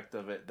aspect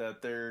of it,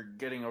 that they're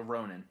getting a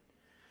Ronin.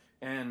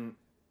 And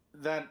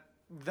the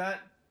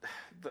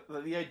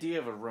idea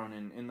of a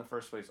Ronin in the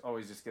first place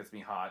always just gets me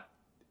hot.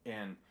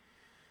 And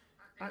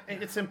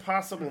it's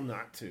impossible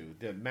not to.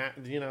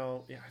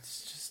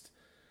 It's just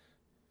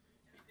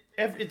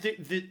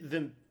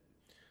the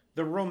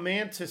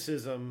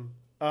romanticism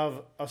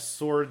of a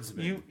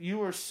swordsman.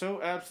 You are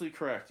so absolutely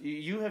correct.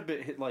 You have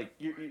been hit like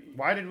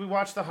Why did we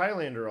watch The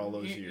Highlander all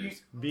those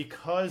years?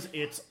 Because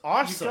it's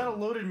awesome. You've got a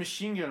loaded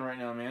machine gun right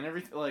now, man.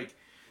 Everything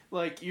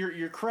like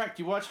you're correct.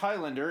 You watch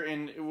Highlander,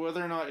 and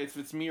whether or not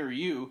it's me or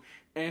you,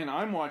 and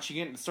I'm watching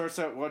it, and it starts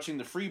out watching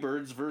the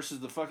Freebirds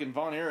versus the fucking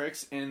Von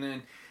Erichs,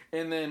 and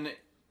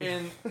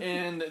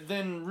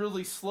then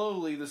really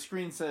slowly the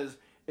screen says,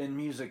 "And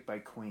music by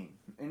Queen,"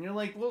 and you're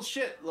like, "Well,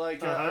 shit!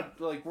 Like,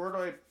 like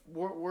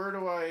where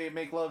do I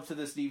make love to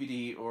this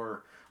DVD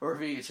or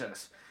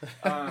VHS?"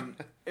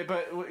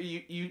 But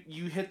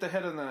you hit the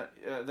head on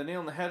the nail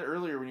on the head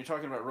earlier when you're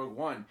talking about Rogue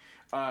One.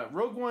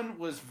 Rogue One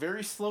was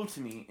very slow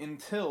to me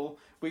until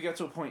we got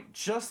to a point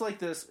just like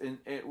this,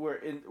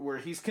 where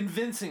he's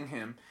convincing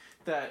him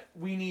that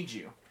we need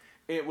you,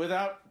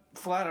 without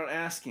flat out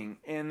asking.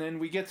 And then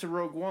we get to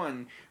Rogue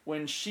One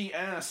when she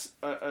asks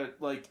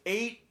like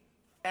 8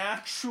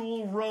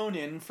 actual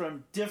Ronin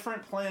from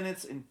different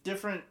planets and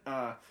different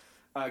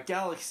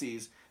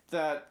galaxies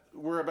that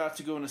we're about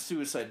to go on a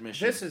suicide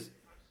mission.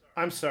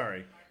 I'm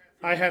sorry,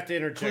 I have to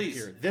interject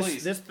here.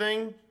 This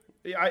thing,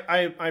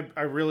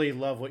 I really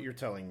love what you're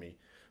telling me,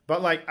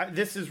 but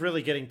this is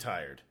really getting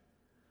tired.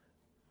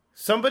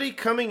 Somebody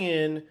coming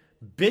in,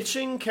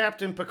 bitching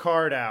Captain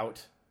Picard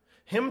out,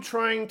 him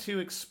trying to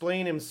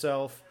explain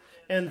himself,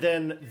 and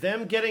then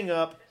them getting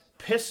up,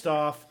 pissed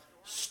off,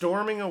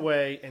 storming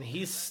away, and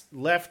he's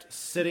left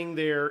sitting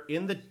there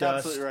in the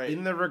dust, right.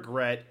 in the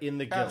regret, in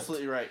the guilt.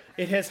 Absolutely right.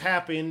 It has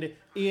happened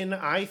in,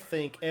 I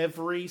think,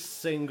 every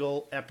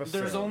single episode.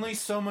 There's only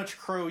so much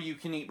crow you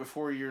can eat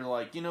before you're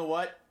like, you know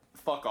what?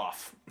 Fuck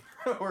off.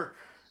 Or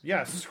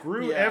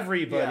screw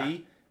everybody. Yeah.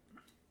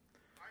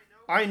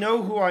 I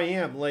know who I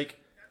am. Like,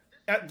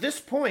 at this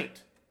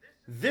point,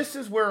 this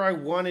is where I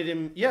wanted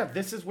him. Yeah,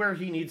 this is where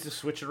he needs to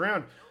switch it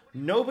around.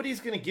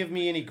 Nobody's going to give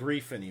me any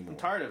grief anymore. I'm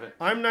tired of it.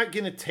 I'm not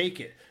going to take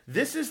it.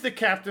 This is the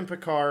Captain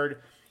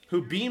Picard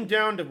who beamed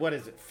down to,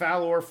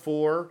 Falor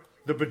 4,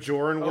 the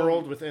Bajoran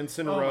world with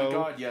Ensign Ro. Oh my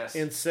God, yes.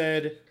 And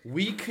said,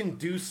 we can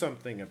do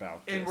something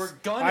about this. And we're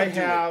going to I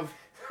have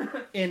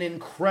an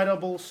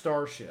incredible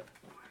starship.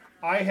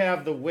 I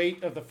have the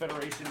weight of the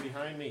Federation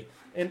behind me.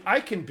 And I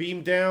can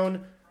beam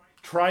down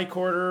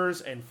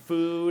tricorders and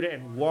food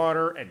and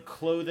water and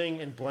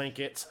clothing and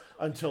blankets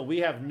until we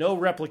have no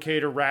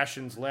replicator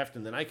rations left,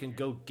 and then I can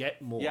go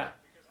get more. Yeah.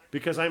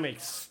 Because I'm a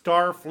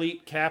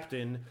Starfleet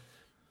captain.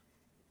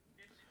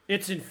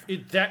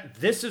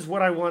 This is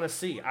what I want to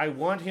see. I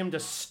want him to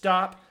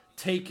stop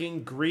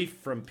taking grief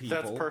from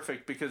people. That's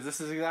perfect, because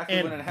this is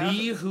exactly when it happens. And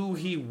be who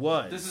he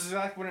was. This is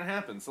exactly when it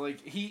happens.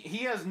 Like, he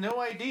has no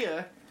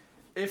idea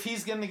if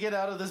he's going to get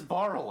out of this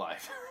bar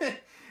alive.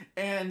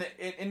 And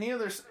in any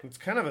other... It's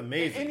kind of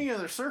amazing. In any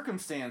other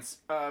circumstance,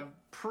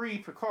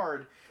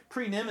 pre-Picard,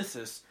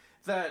 pre-Nemesis,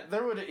 that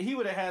he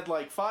would have had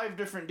like 5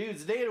 different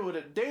dudes. Data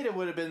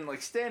would have been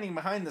like standing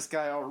behind this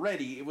guy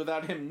already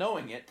without him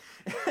knowing it,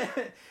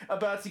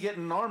 about to get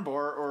an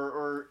armbar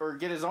or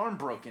get his arm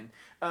broken.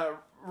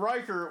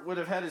 Riker would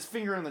have had his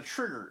finger on the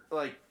trigger,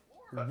 like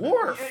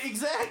Worf.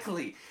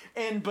 Exactly.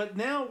 But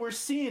now we're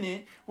seeing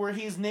it where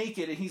he's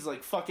naked and he's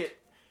like, "Fuck it."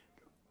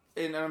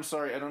 And I'm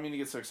sorry, I don't mean to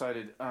get so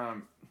excited.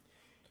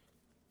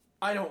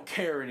 I don't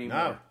care anymore.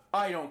 No.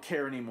 I don't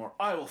care anymore.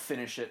 I will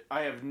finish it.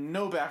 I have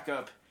no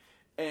backup,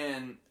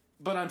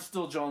 but I'm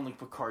still Jean-Luc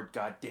Picard.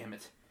 God damn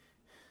it!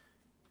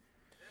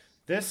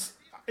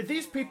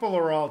 These people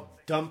are all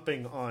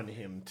dumping on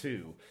him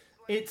too.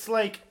 It's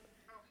like,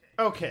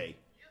 okay,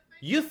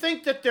 you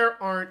think that there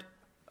aren't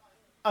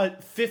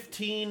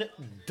 15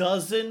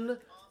 dozen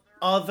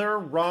other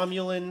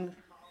Romulan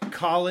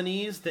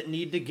colonies that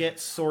need to get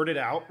sorted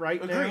out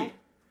right now? Agreed.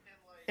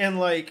 And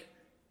like,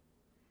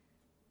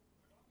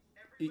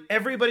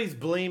 everybody's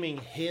blaming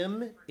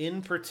him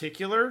in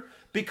particular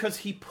because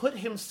he put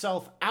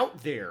himself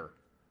out there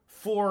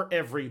for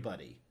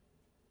everybody.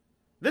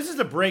 This is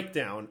a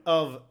breakdown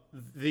of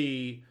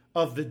the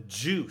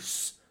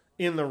juice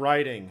in the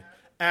writing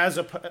as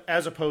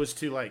opposed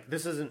to, like,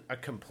 this isn't a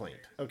complaint.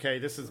 Okay,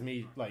 this is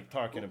me like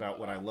talking about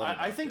what I love.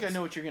 I think I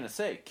know what you're going to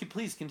say.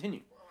 Please continue.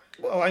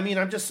 Well, I mean,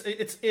 I'm just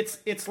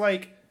it's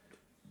like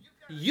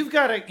you've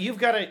got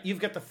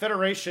the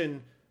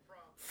Federation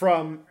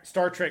from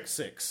Star Trek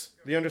VI,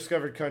 The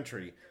Undiscovered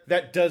Country,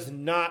 that does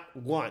not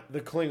want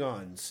the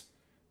Klingons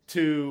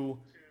to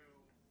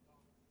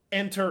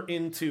enter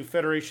into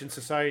Federation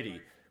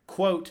society.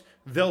 Quote,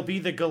 they'll be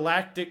the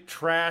galactic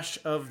trash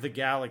of the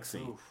galaxy.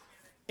 Oof.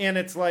 And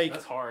it's like,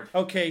 That's hard.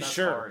 Okay, That's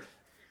sure. hard.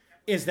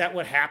 Is that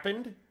what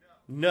happened?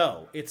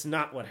 No, it's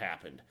not what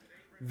happened.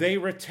 They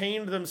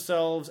retained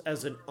themselves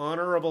as an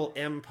honorable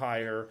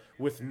empire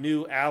with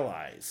new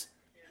allies,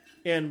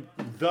 and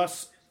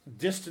thus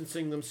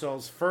distancing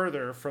themselves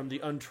further from the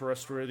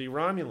untrustworthy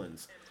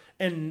Romulans.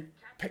 And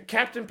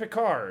Captain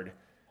Picard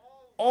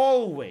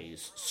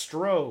always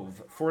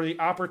strove for the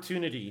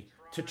opportunity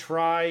to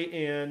try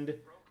and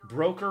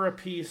broker a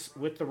peace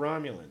with the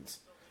Romulans.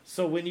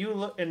 So when you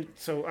look, and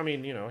so, I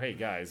mean, hey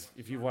guys,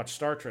 if you watch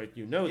Star Trek,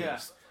 you know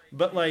this.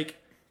 But like,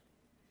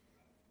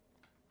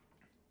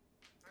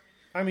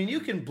 I mean, you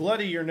can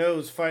bloody your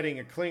nose fighting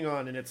a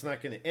Klingon and it's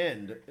not going to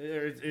end.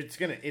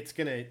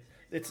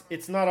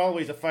 It's not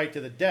always a fight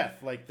to the death.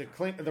 Like the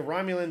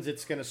Romulans,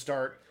 it's going to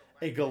start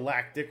a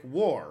galactic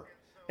war.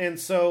 And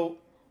so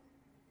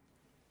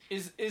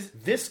Is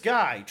this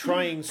guy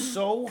trying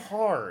so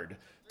hard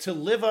to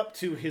live up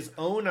to his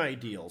own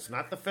ideals,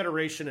 not the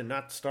Federation and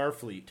not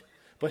Starfleet,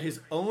 but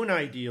his own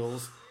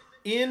ideals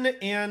in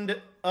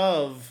and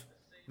of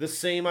the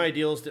same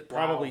ideals that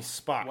probably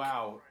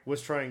Spock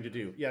was trying to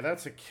do. Yeah,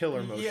 that's a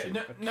killer motion.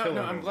 Yeah, no,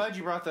 I'm glad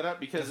you brought that up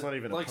because That's not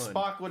even a like pun.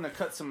 Spock wouldn't have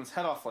cut someone's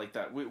head off like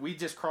that. We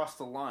just crossed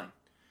the line.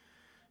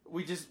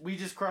 We just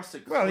crossed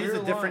a Well, clear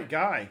he's a different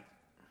line. guy.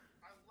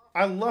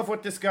 I love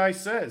what this guy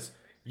says.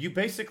 You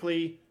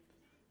basically,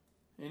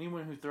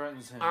 Anyone who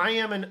threatens him, I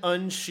am an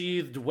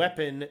unsheathed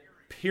weapon,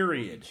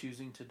 period.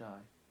 choosing to die.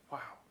 Wow.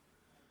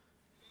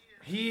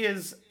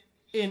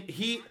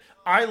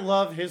 I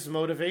love his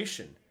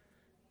motivation.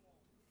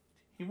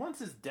 He wants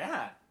his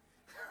dad.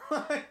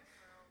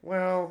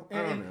 Well, I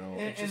And- don't know.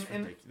 and- It's just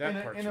and- ridiculous.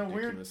 That part's in a weird-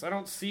 ridiculous. I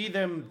don't see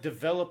them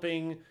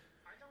developing.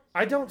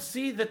 I don't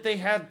see that they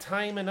had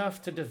time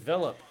enough to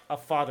develop a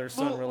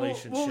father-son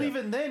relationship. Well,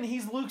 even then,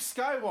 he's Luke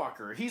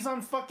Skywalker. He's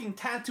on fucking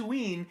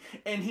Tatooine,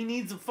 and he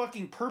needs a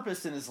fucking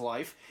purpose in his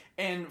life.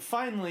 And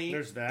finally,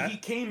 There's that. he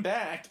came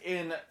back,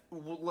 and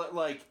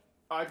like,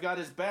 I've got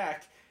his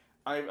back.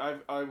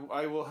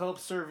 I will help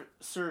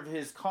serve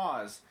his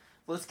cause.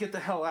 Let's get the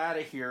hell out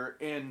of here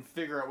and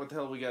figure out what the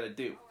hell we got to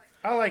do.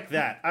 I like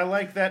that. I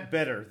like that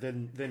better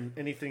than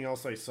anything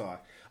else I saw.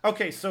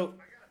 Okay, so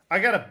I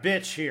got a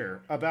bitch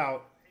here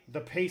about the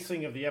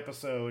pacing of the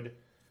episode.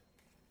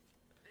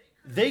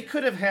 They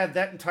could have had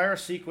that entire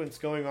sequence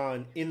going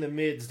on in the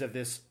midst of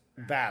this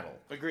battle.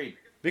 Agreed.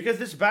 Because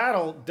this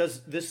battle the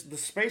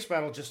space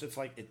battle it's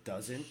like it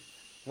doesn't.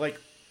 Like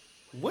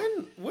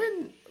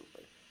when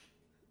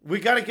we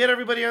got to get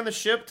everybody on the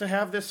ship to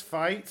have this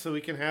fight so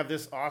we can have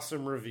this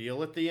awesome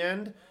reveal at the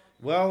end.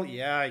 Well,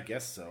 yeah, I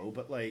guess so,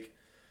 but like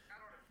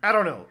I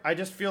don't know. I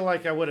just feel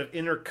like I would have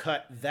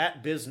intercut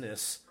that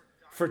business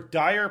for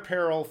dire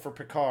peril for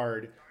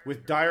Picard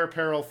with dire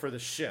peril for the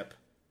ship.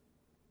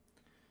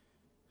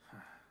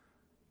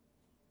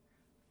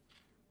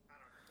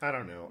 I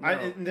don't know.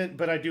 No.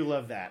 But I do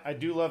love that. I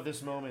do love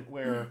this moment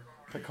where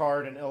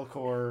Picard and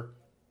Elcor,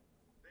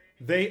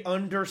 they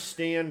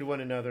understand one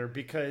another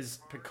because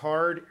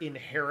Picard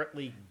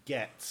inherently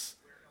gets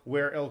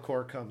where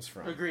Elcor comes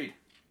from. Agreed.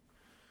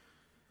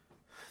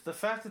 The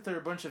fact that they're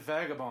a bunch of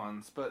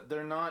vagabonds, but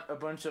they're not a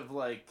bunch of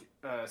like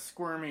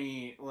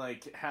squirmy,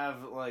 like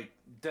have like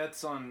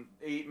debts on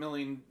 8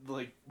 million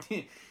like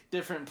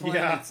different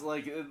planets.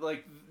 Yeah.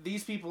 Like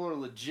these people are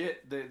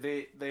legit.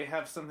 They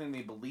have something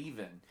they believe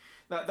in.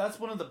 That's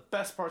one of the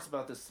best parts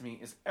about this to me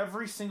is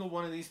every single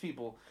one of these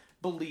people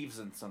believes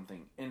in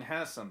something and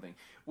has something.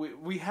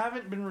 We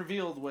haven't been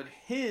revealed what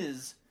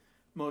his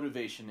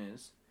motivation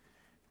is.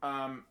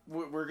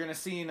 We're gonna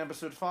see in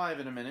episode 5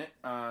 in a minute.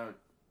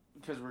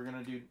 Because we're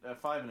gonna do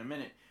 5 in a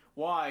minute.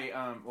 Why?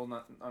 Well,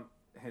 not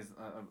his.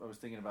 I was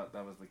thinking about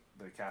that was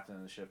the captain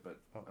of the ship, but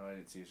I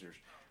didn't see his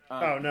search.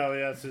 Oh no,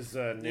 that's his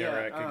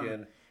Narek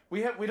again.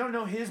 We don't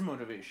know his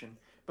motivation,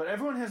 but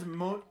everyone has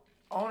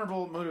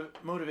honorable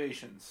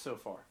motivations so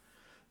far.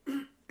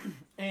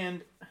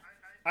 And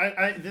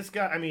this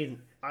guy. I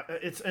mean,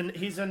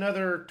 he's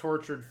another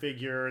tortured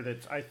figure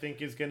that I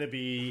think is going to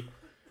be.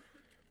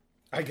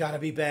 I gotta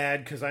be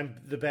bad because I'm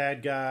the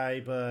bad guy,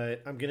 but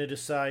I'm gonna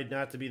decide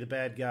not to be the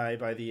bad guy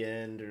by the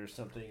end or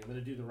something. I'm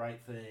gonna do the right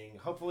thing.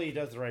 Hopefully, he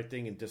does the right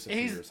thing and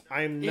disappears.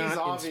 I'm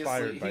not inspired by this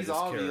character. He's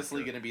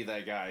obviously gonna be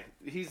that guy.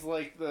 He's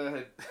like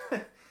the.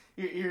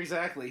 You're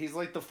exactly. He's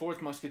like the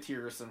fourth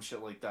musketeer or some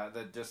shit like that.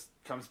 That just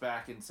comes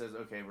back and says,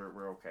 "Okay,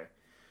 we're okay."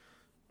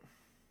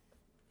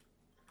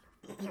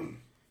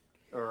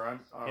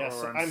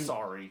 I'm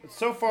sorry.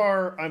 So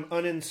far, I'm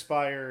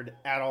uninspired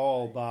at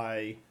all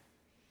by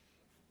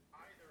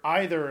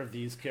either of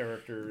these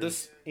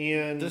characters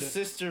and the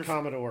sister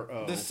Commodore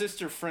O. The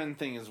sister friend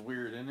thing is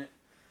weird, isn't it?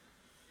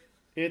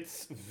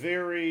 It's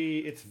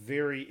very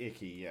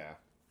icky, yeah.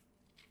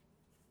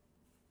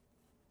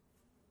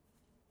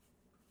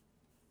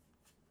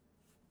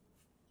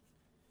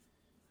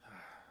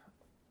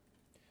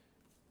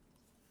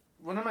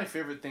 one of my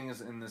favorite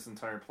things in this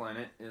entire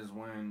planet is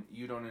when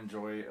you don't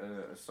enjoy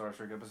a Star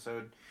Trek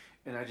episode,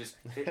 and I just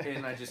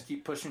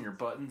keep pushing your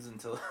buttons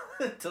until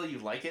until you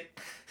like it,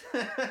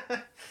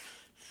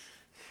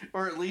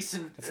 or at least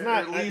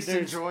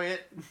enjoy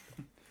it.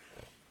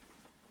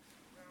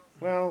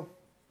 Well,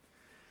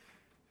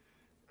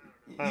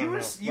 You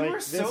were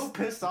so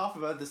pissed off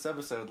about this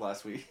episode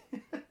last week.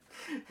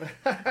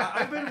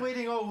 I've been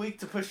waiting all week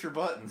to push your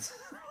buttons.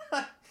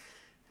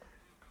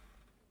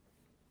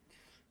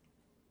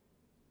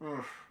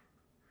 Ugh.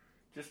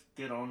 Just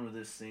get on with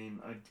this scene.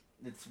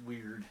 It's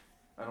weird.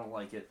 I don't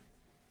like it.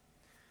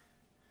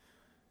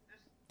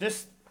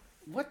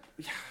 What?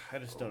 I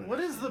just don't know. What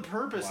is the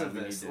purpose of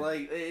this?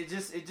 Like, it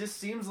just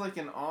seems like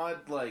an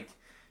odd, like,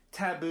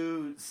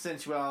 taboo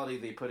sensuality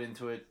they put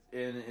into it,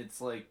 and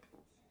it's like,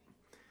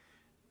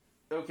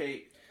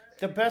 okay.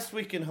 The best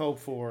we can hope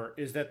for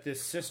is that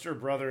this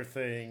sister-brother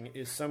thing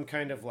is some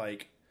kind of,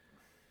 like,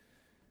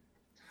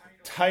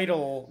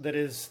 title that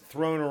is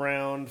thrown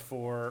around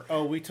for,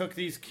 oh, we took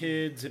these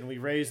kids and we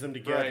raised them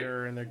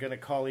together, and they're going to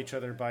call each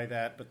other by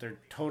that, but they're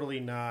totally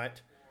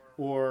not.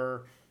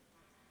 Or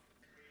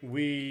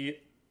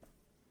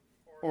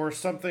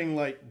something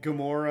like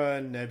Gamora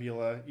and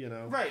Nebula, you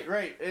know.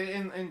 Right.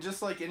 And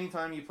just like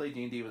anytime you play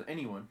D&D with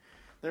anyone,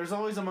 there's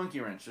always a monkey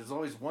wrench. There's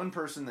always one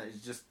person that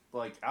is just,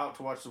 like, out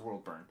to watch the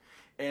world burn.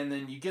 And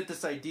then you get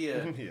this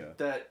idea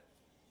that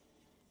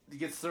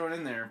gets thrown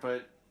in there,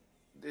 but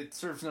it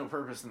serves no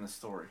purpose in the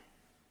story.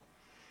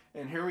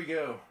 And here we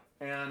go.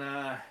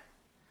 And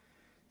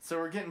so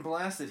we're getting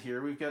blasted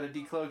here. We've got a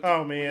decloaked.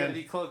 Oh man,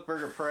 we've got a decloaked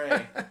bird of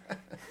prey.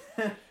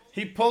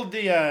 He pulled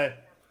the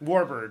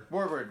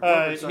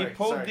Warbird.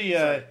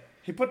 Sorry.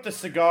 He put the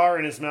cigar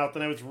in his mouth,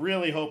 and I was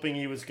really hoping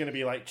he was going to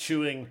be like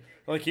chewing,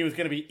 like he was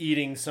going to be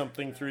eating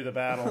something through the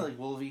battle. Like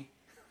Wolvie.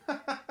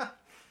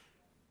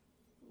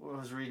 I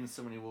was reading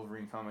so many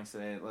Wolverine comics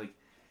today. Like,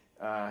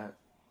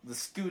 the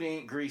scoot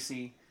ain't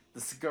greasy,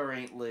 the cigar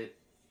ain't lit,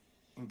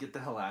 and get the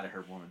hell out of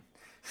here, woman.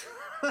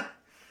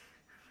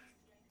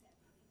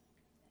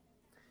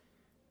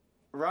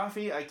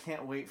 Rafi, I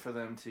can't wait for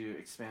them to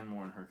expand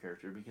more on her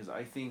character, because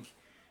I think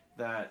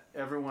that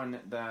everyone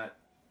that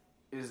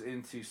is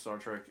into Star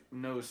Trek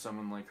knows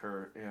someone like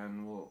her,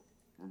 and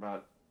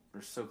we're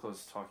so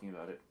close to talking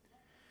about it.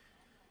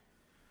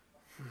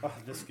 Oh,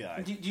 this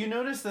guy. Do you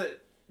notice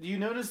that? Do you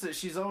notice that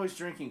she's always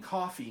drinking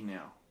coffee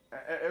now?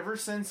 Ever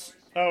since...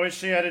 Oh, is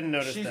she? I didn't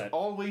notice she's that. She's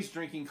always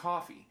drinking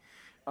coffee.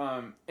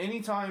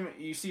 Anytime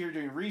you see her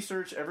doing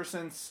research, ever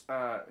since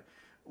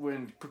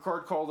when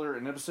Picard called her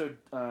in episode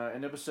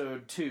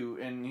 2,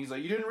 and he's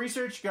like, "You doing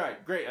research?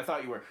 Great, I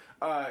thought you were.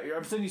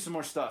 I'm sending you some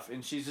more stuff,"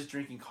 and she's just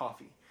drinking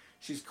coffee.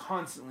 She's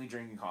constantly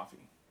drinking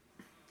coffee.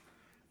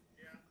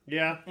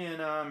 Yeah.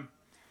 And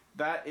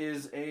that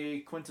is a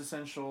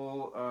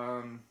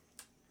quintessential...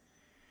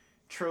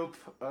 trope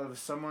of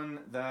someone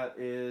that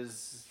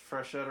is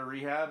fresh out of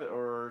rehab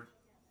or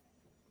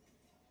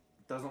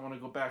doesn't want to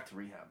go back to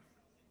rehab.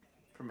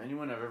 From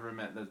anyone I've ever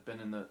met that's been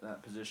in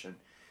that position,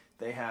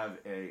 they have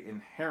a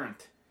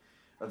inherent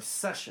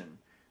obsession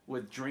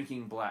with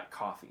drinking black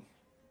coffee.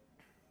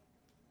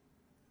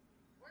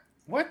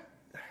 What?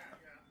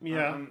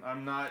 Yeah.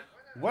 I'm not.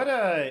 What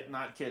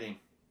Not kidding.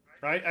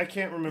 I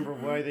can't remember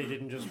why they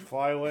didn't just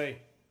fly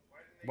away.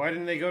 Why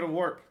didn't they go to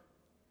warp?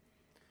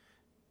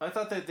 I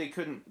thought that they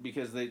couldn't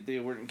because they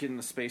weren't getting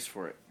the space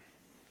for it.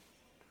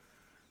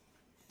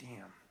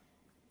 Damn.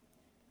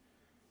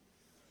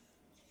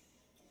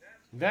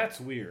 That's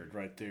weird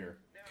right there.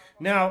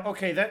 Now,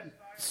 okay, that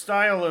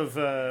style of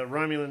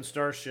Romulan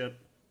starship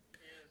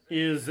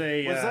is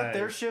a... Was that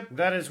their ship?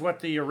 That is what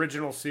the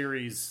original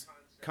series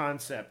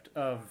concept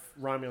of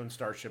Romulan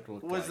starship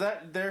looked like. Was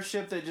that their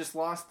ship that just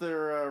lost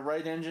their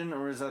right engine,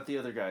 or is that the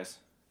other guys?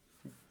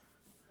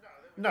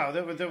 No,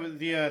 that was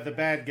the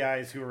bad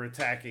guys who were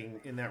attacking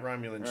in that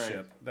Romulan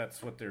ship.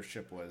 That's what their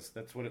ship was.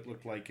 That's what it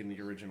looked like in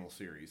the original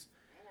series.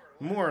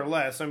 More or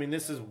less. I mean,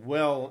 this is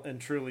well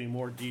and truly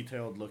more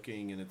detailed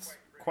looking, and it's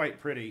quite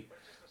pretty.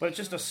 But it's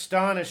just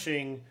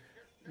astonishing.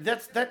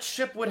 That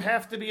ship would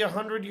have to be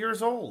 100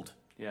 years old.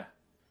 Yeah.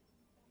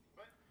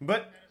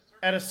 But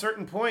at a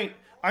certain point,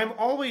 I'm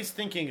always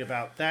thinking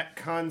about that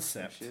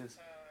concept.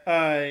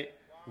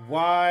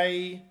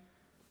 Why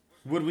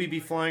would we be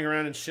flying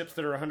around in ships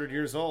that are 100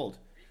 years old?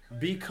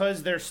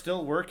 Because they're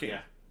still working.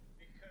 Yeah.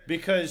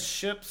 Because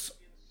ships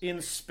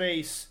in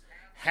space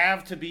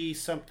have to be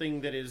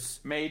something that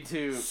is made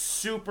to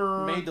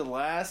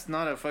last,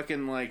 not a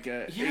fucking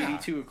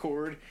 82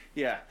 Accord.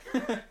 Yeah.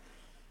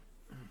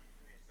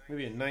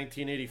 Maybe a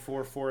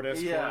 1984 Ford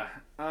Escort. Yeah.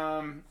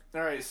 All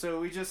right, so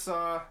we just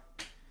saw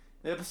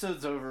the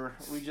episode's over.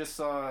 We just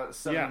saw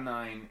 7 and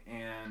 9,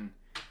 and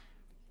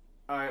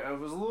I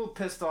was a little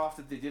pissed off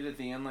that they did it at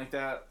the end like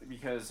that,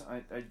 because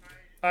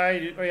I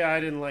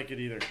didn't like it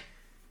either.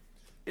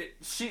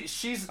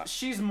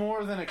 She's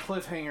more than a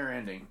cliffhanger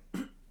ending.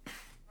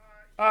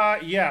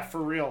 Yeah,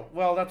 for real.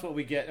 Well, that's what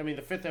we get. I mean,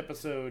 the 5th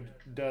episode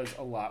does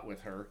a lot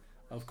with her,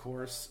 of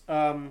course.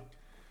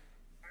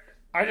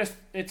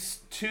 It's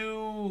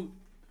too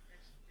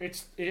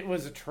It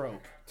was a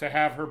trope to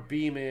have her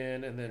beam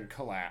in and then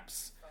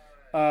collapse.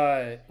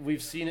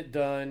 We've seen it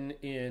done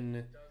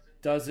in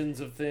dozens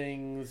of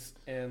things,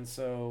 and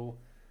so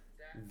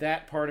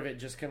that part of it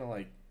just kind of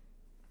like,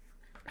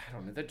 I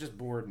don't know, that just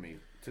bored me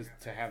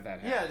to have that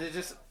happen. Yeah, they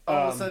just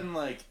all of a sudden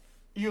like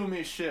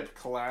Yuumi's ship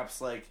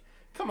collapse. Like,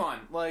 come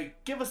on,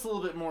 like give us a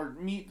little bit more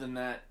meat than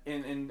that.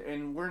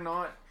 And we're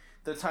not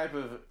the type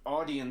of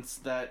audience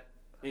that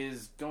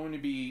is going to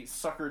be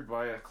suckered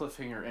by a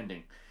cliffhanger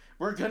ending.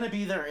 We're gonna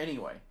be there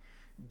anyway.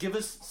 Give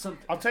us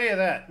something. I'll tell you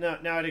that.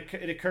 Now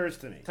it occurs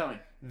to me. Tell me.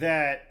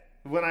 That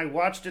when I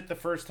watched it the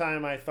first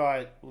time, I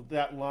thought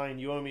that line,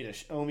 "You owe me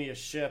a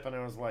ship," and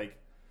I was like,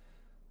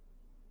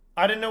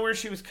 I didn't know where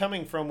she was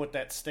coming from with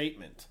that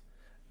statement.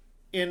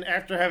 And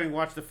after having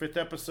watched the 5th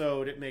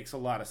episode, it makes a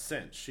lot of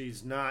sense.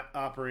 She's not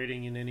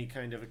operating in any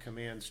kind of a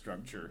command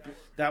structure.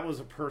 That was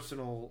a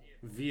personal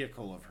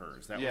vehicle of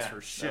hers. That was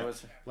her ship,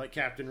 like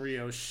Captain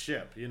Rio's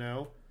ship, you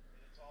know.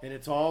 And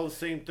it's all the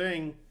same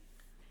thing.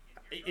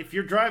 If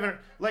you're driving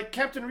like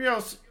Captain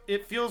Rios,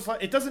 it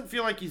doesn't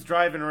feel like he's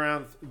driving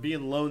around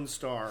being Lone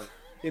Star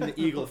in the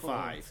Eagle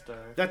 5.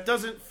 That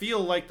doesn't feel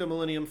like the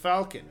Millennium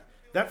Falcon.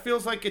 That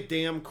feels like a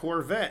damn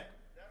Corvette.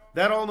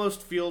 That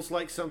almost feels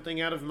like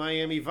something out of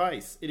Miami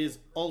Vice. It is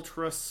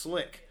ultra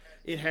slick.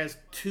 It has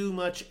too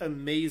much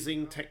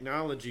amazing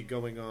technology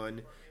going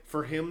on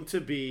for him to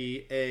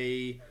be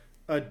a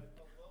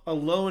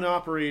lone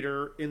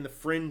operator in the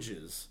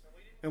fringes.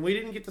 And we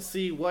didn't get to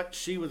see what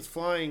she was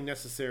flying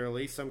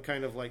necessarily, some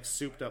kind of like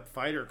souped up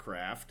fighter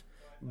craft.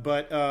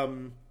 But,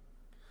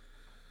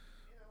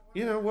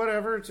 you know,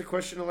 whatever. It's a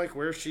question of like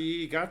where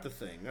she got the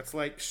thing. That's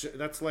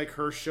like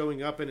her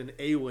showing up in an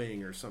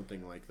A-wing or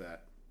something like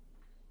that.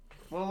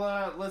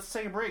 Well, let's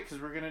take a break because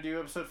we're gonna do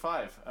episode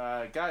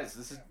 5. Guys,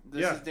 this is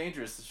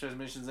dangerous. The show's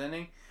mission's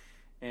ending,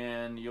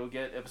 and you'll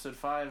get episode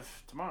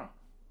 5 tomorrow.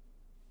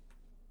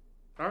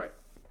 All right.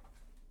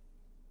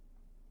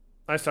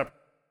 I stopped.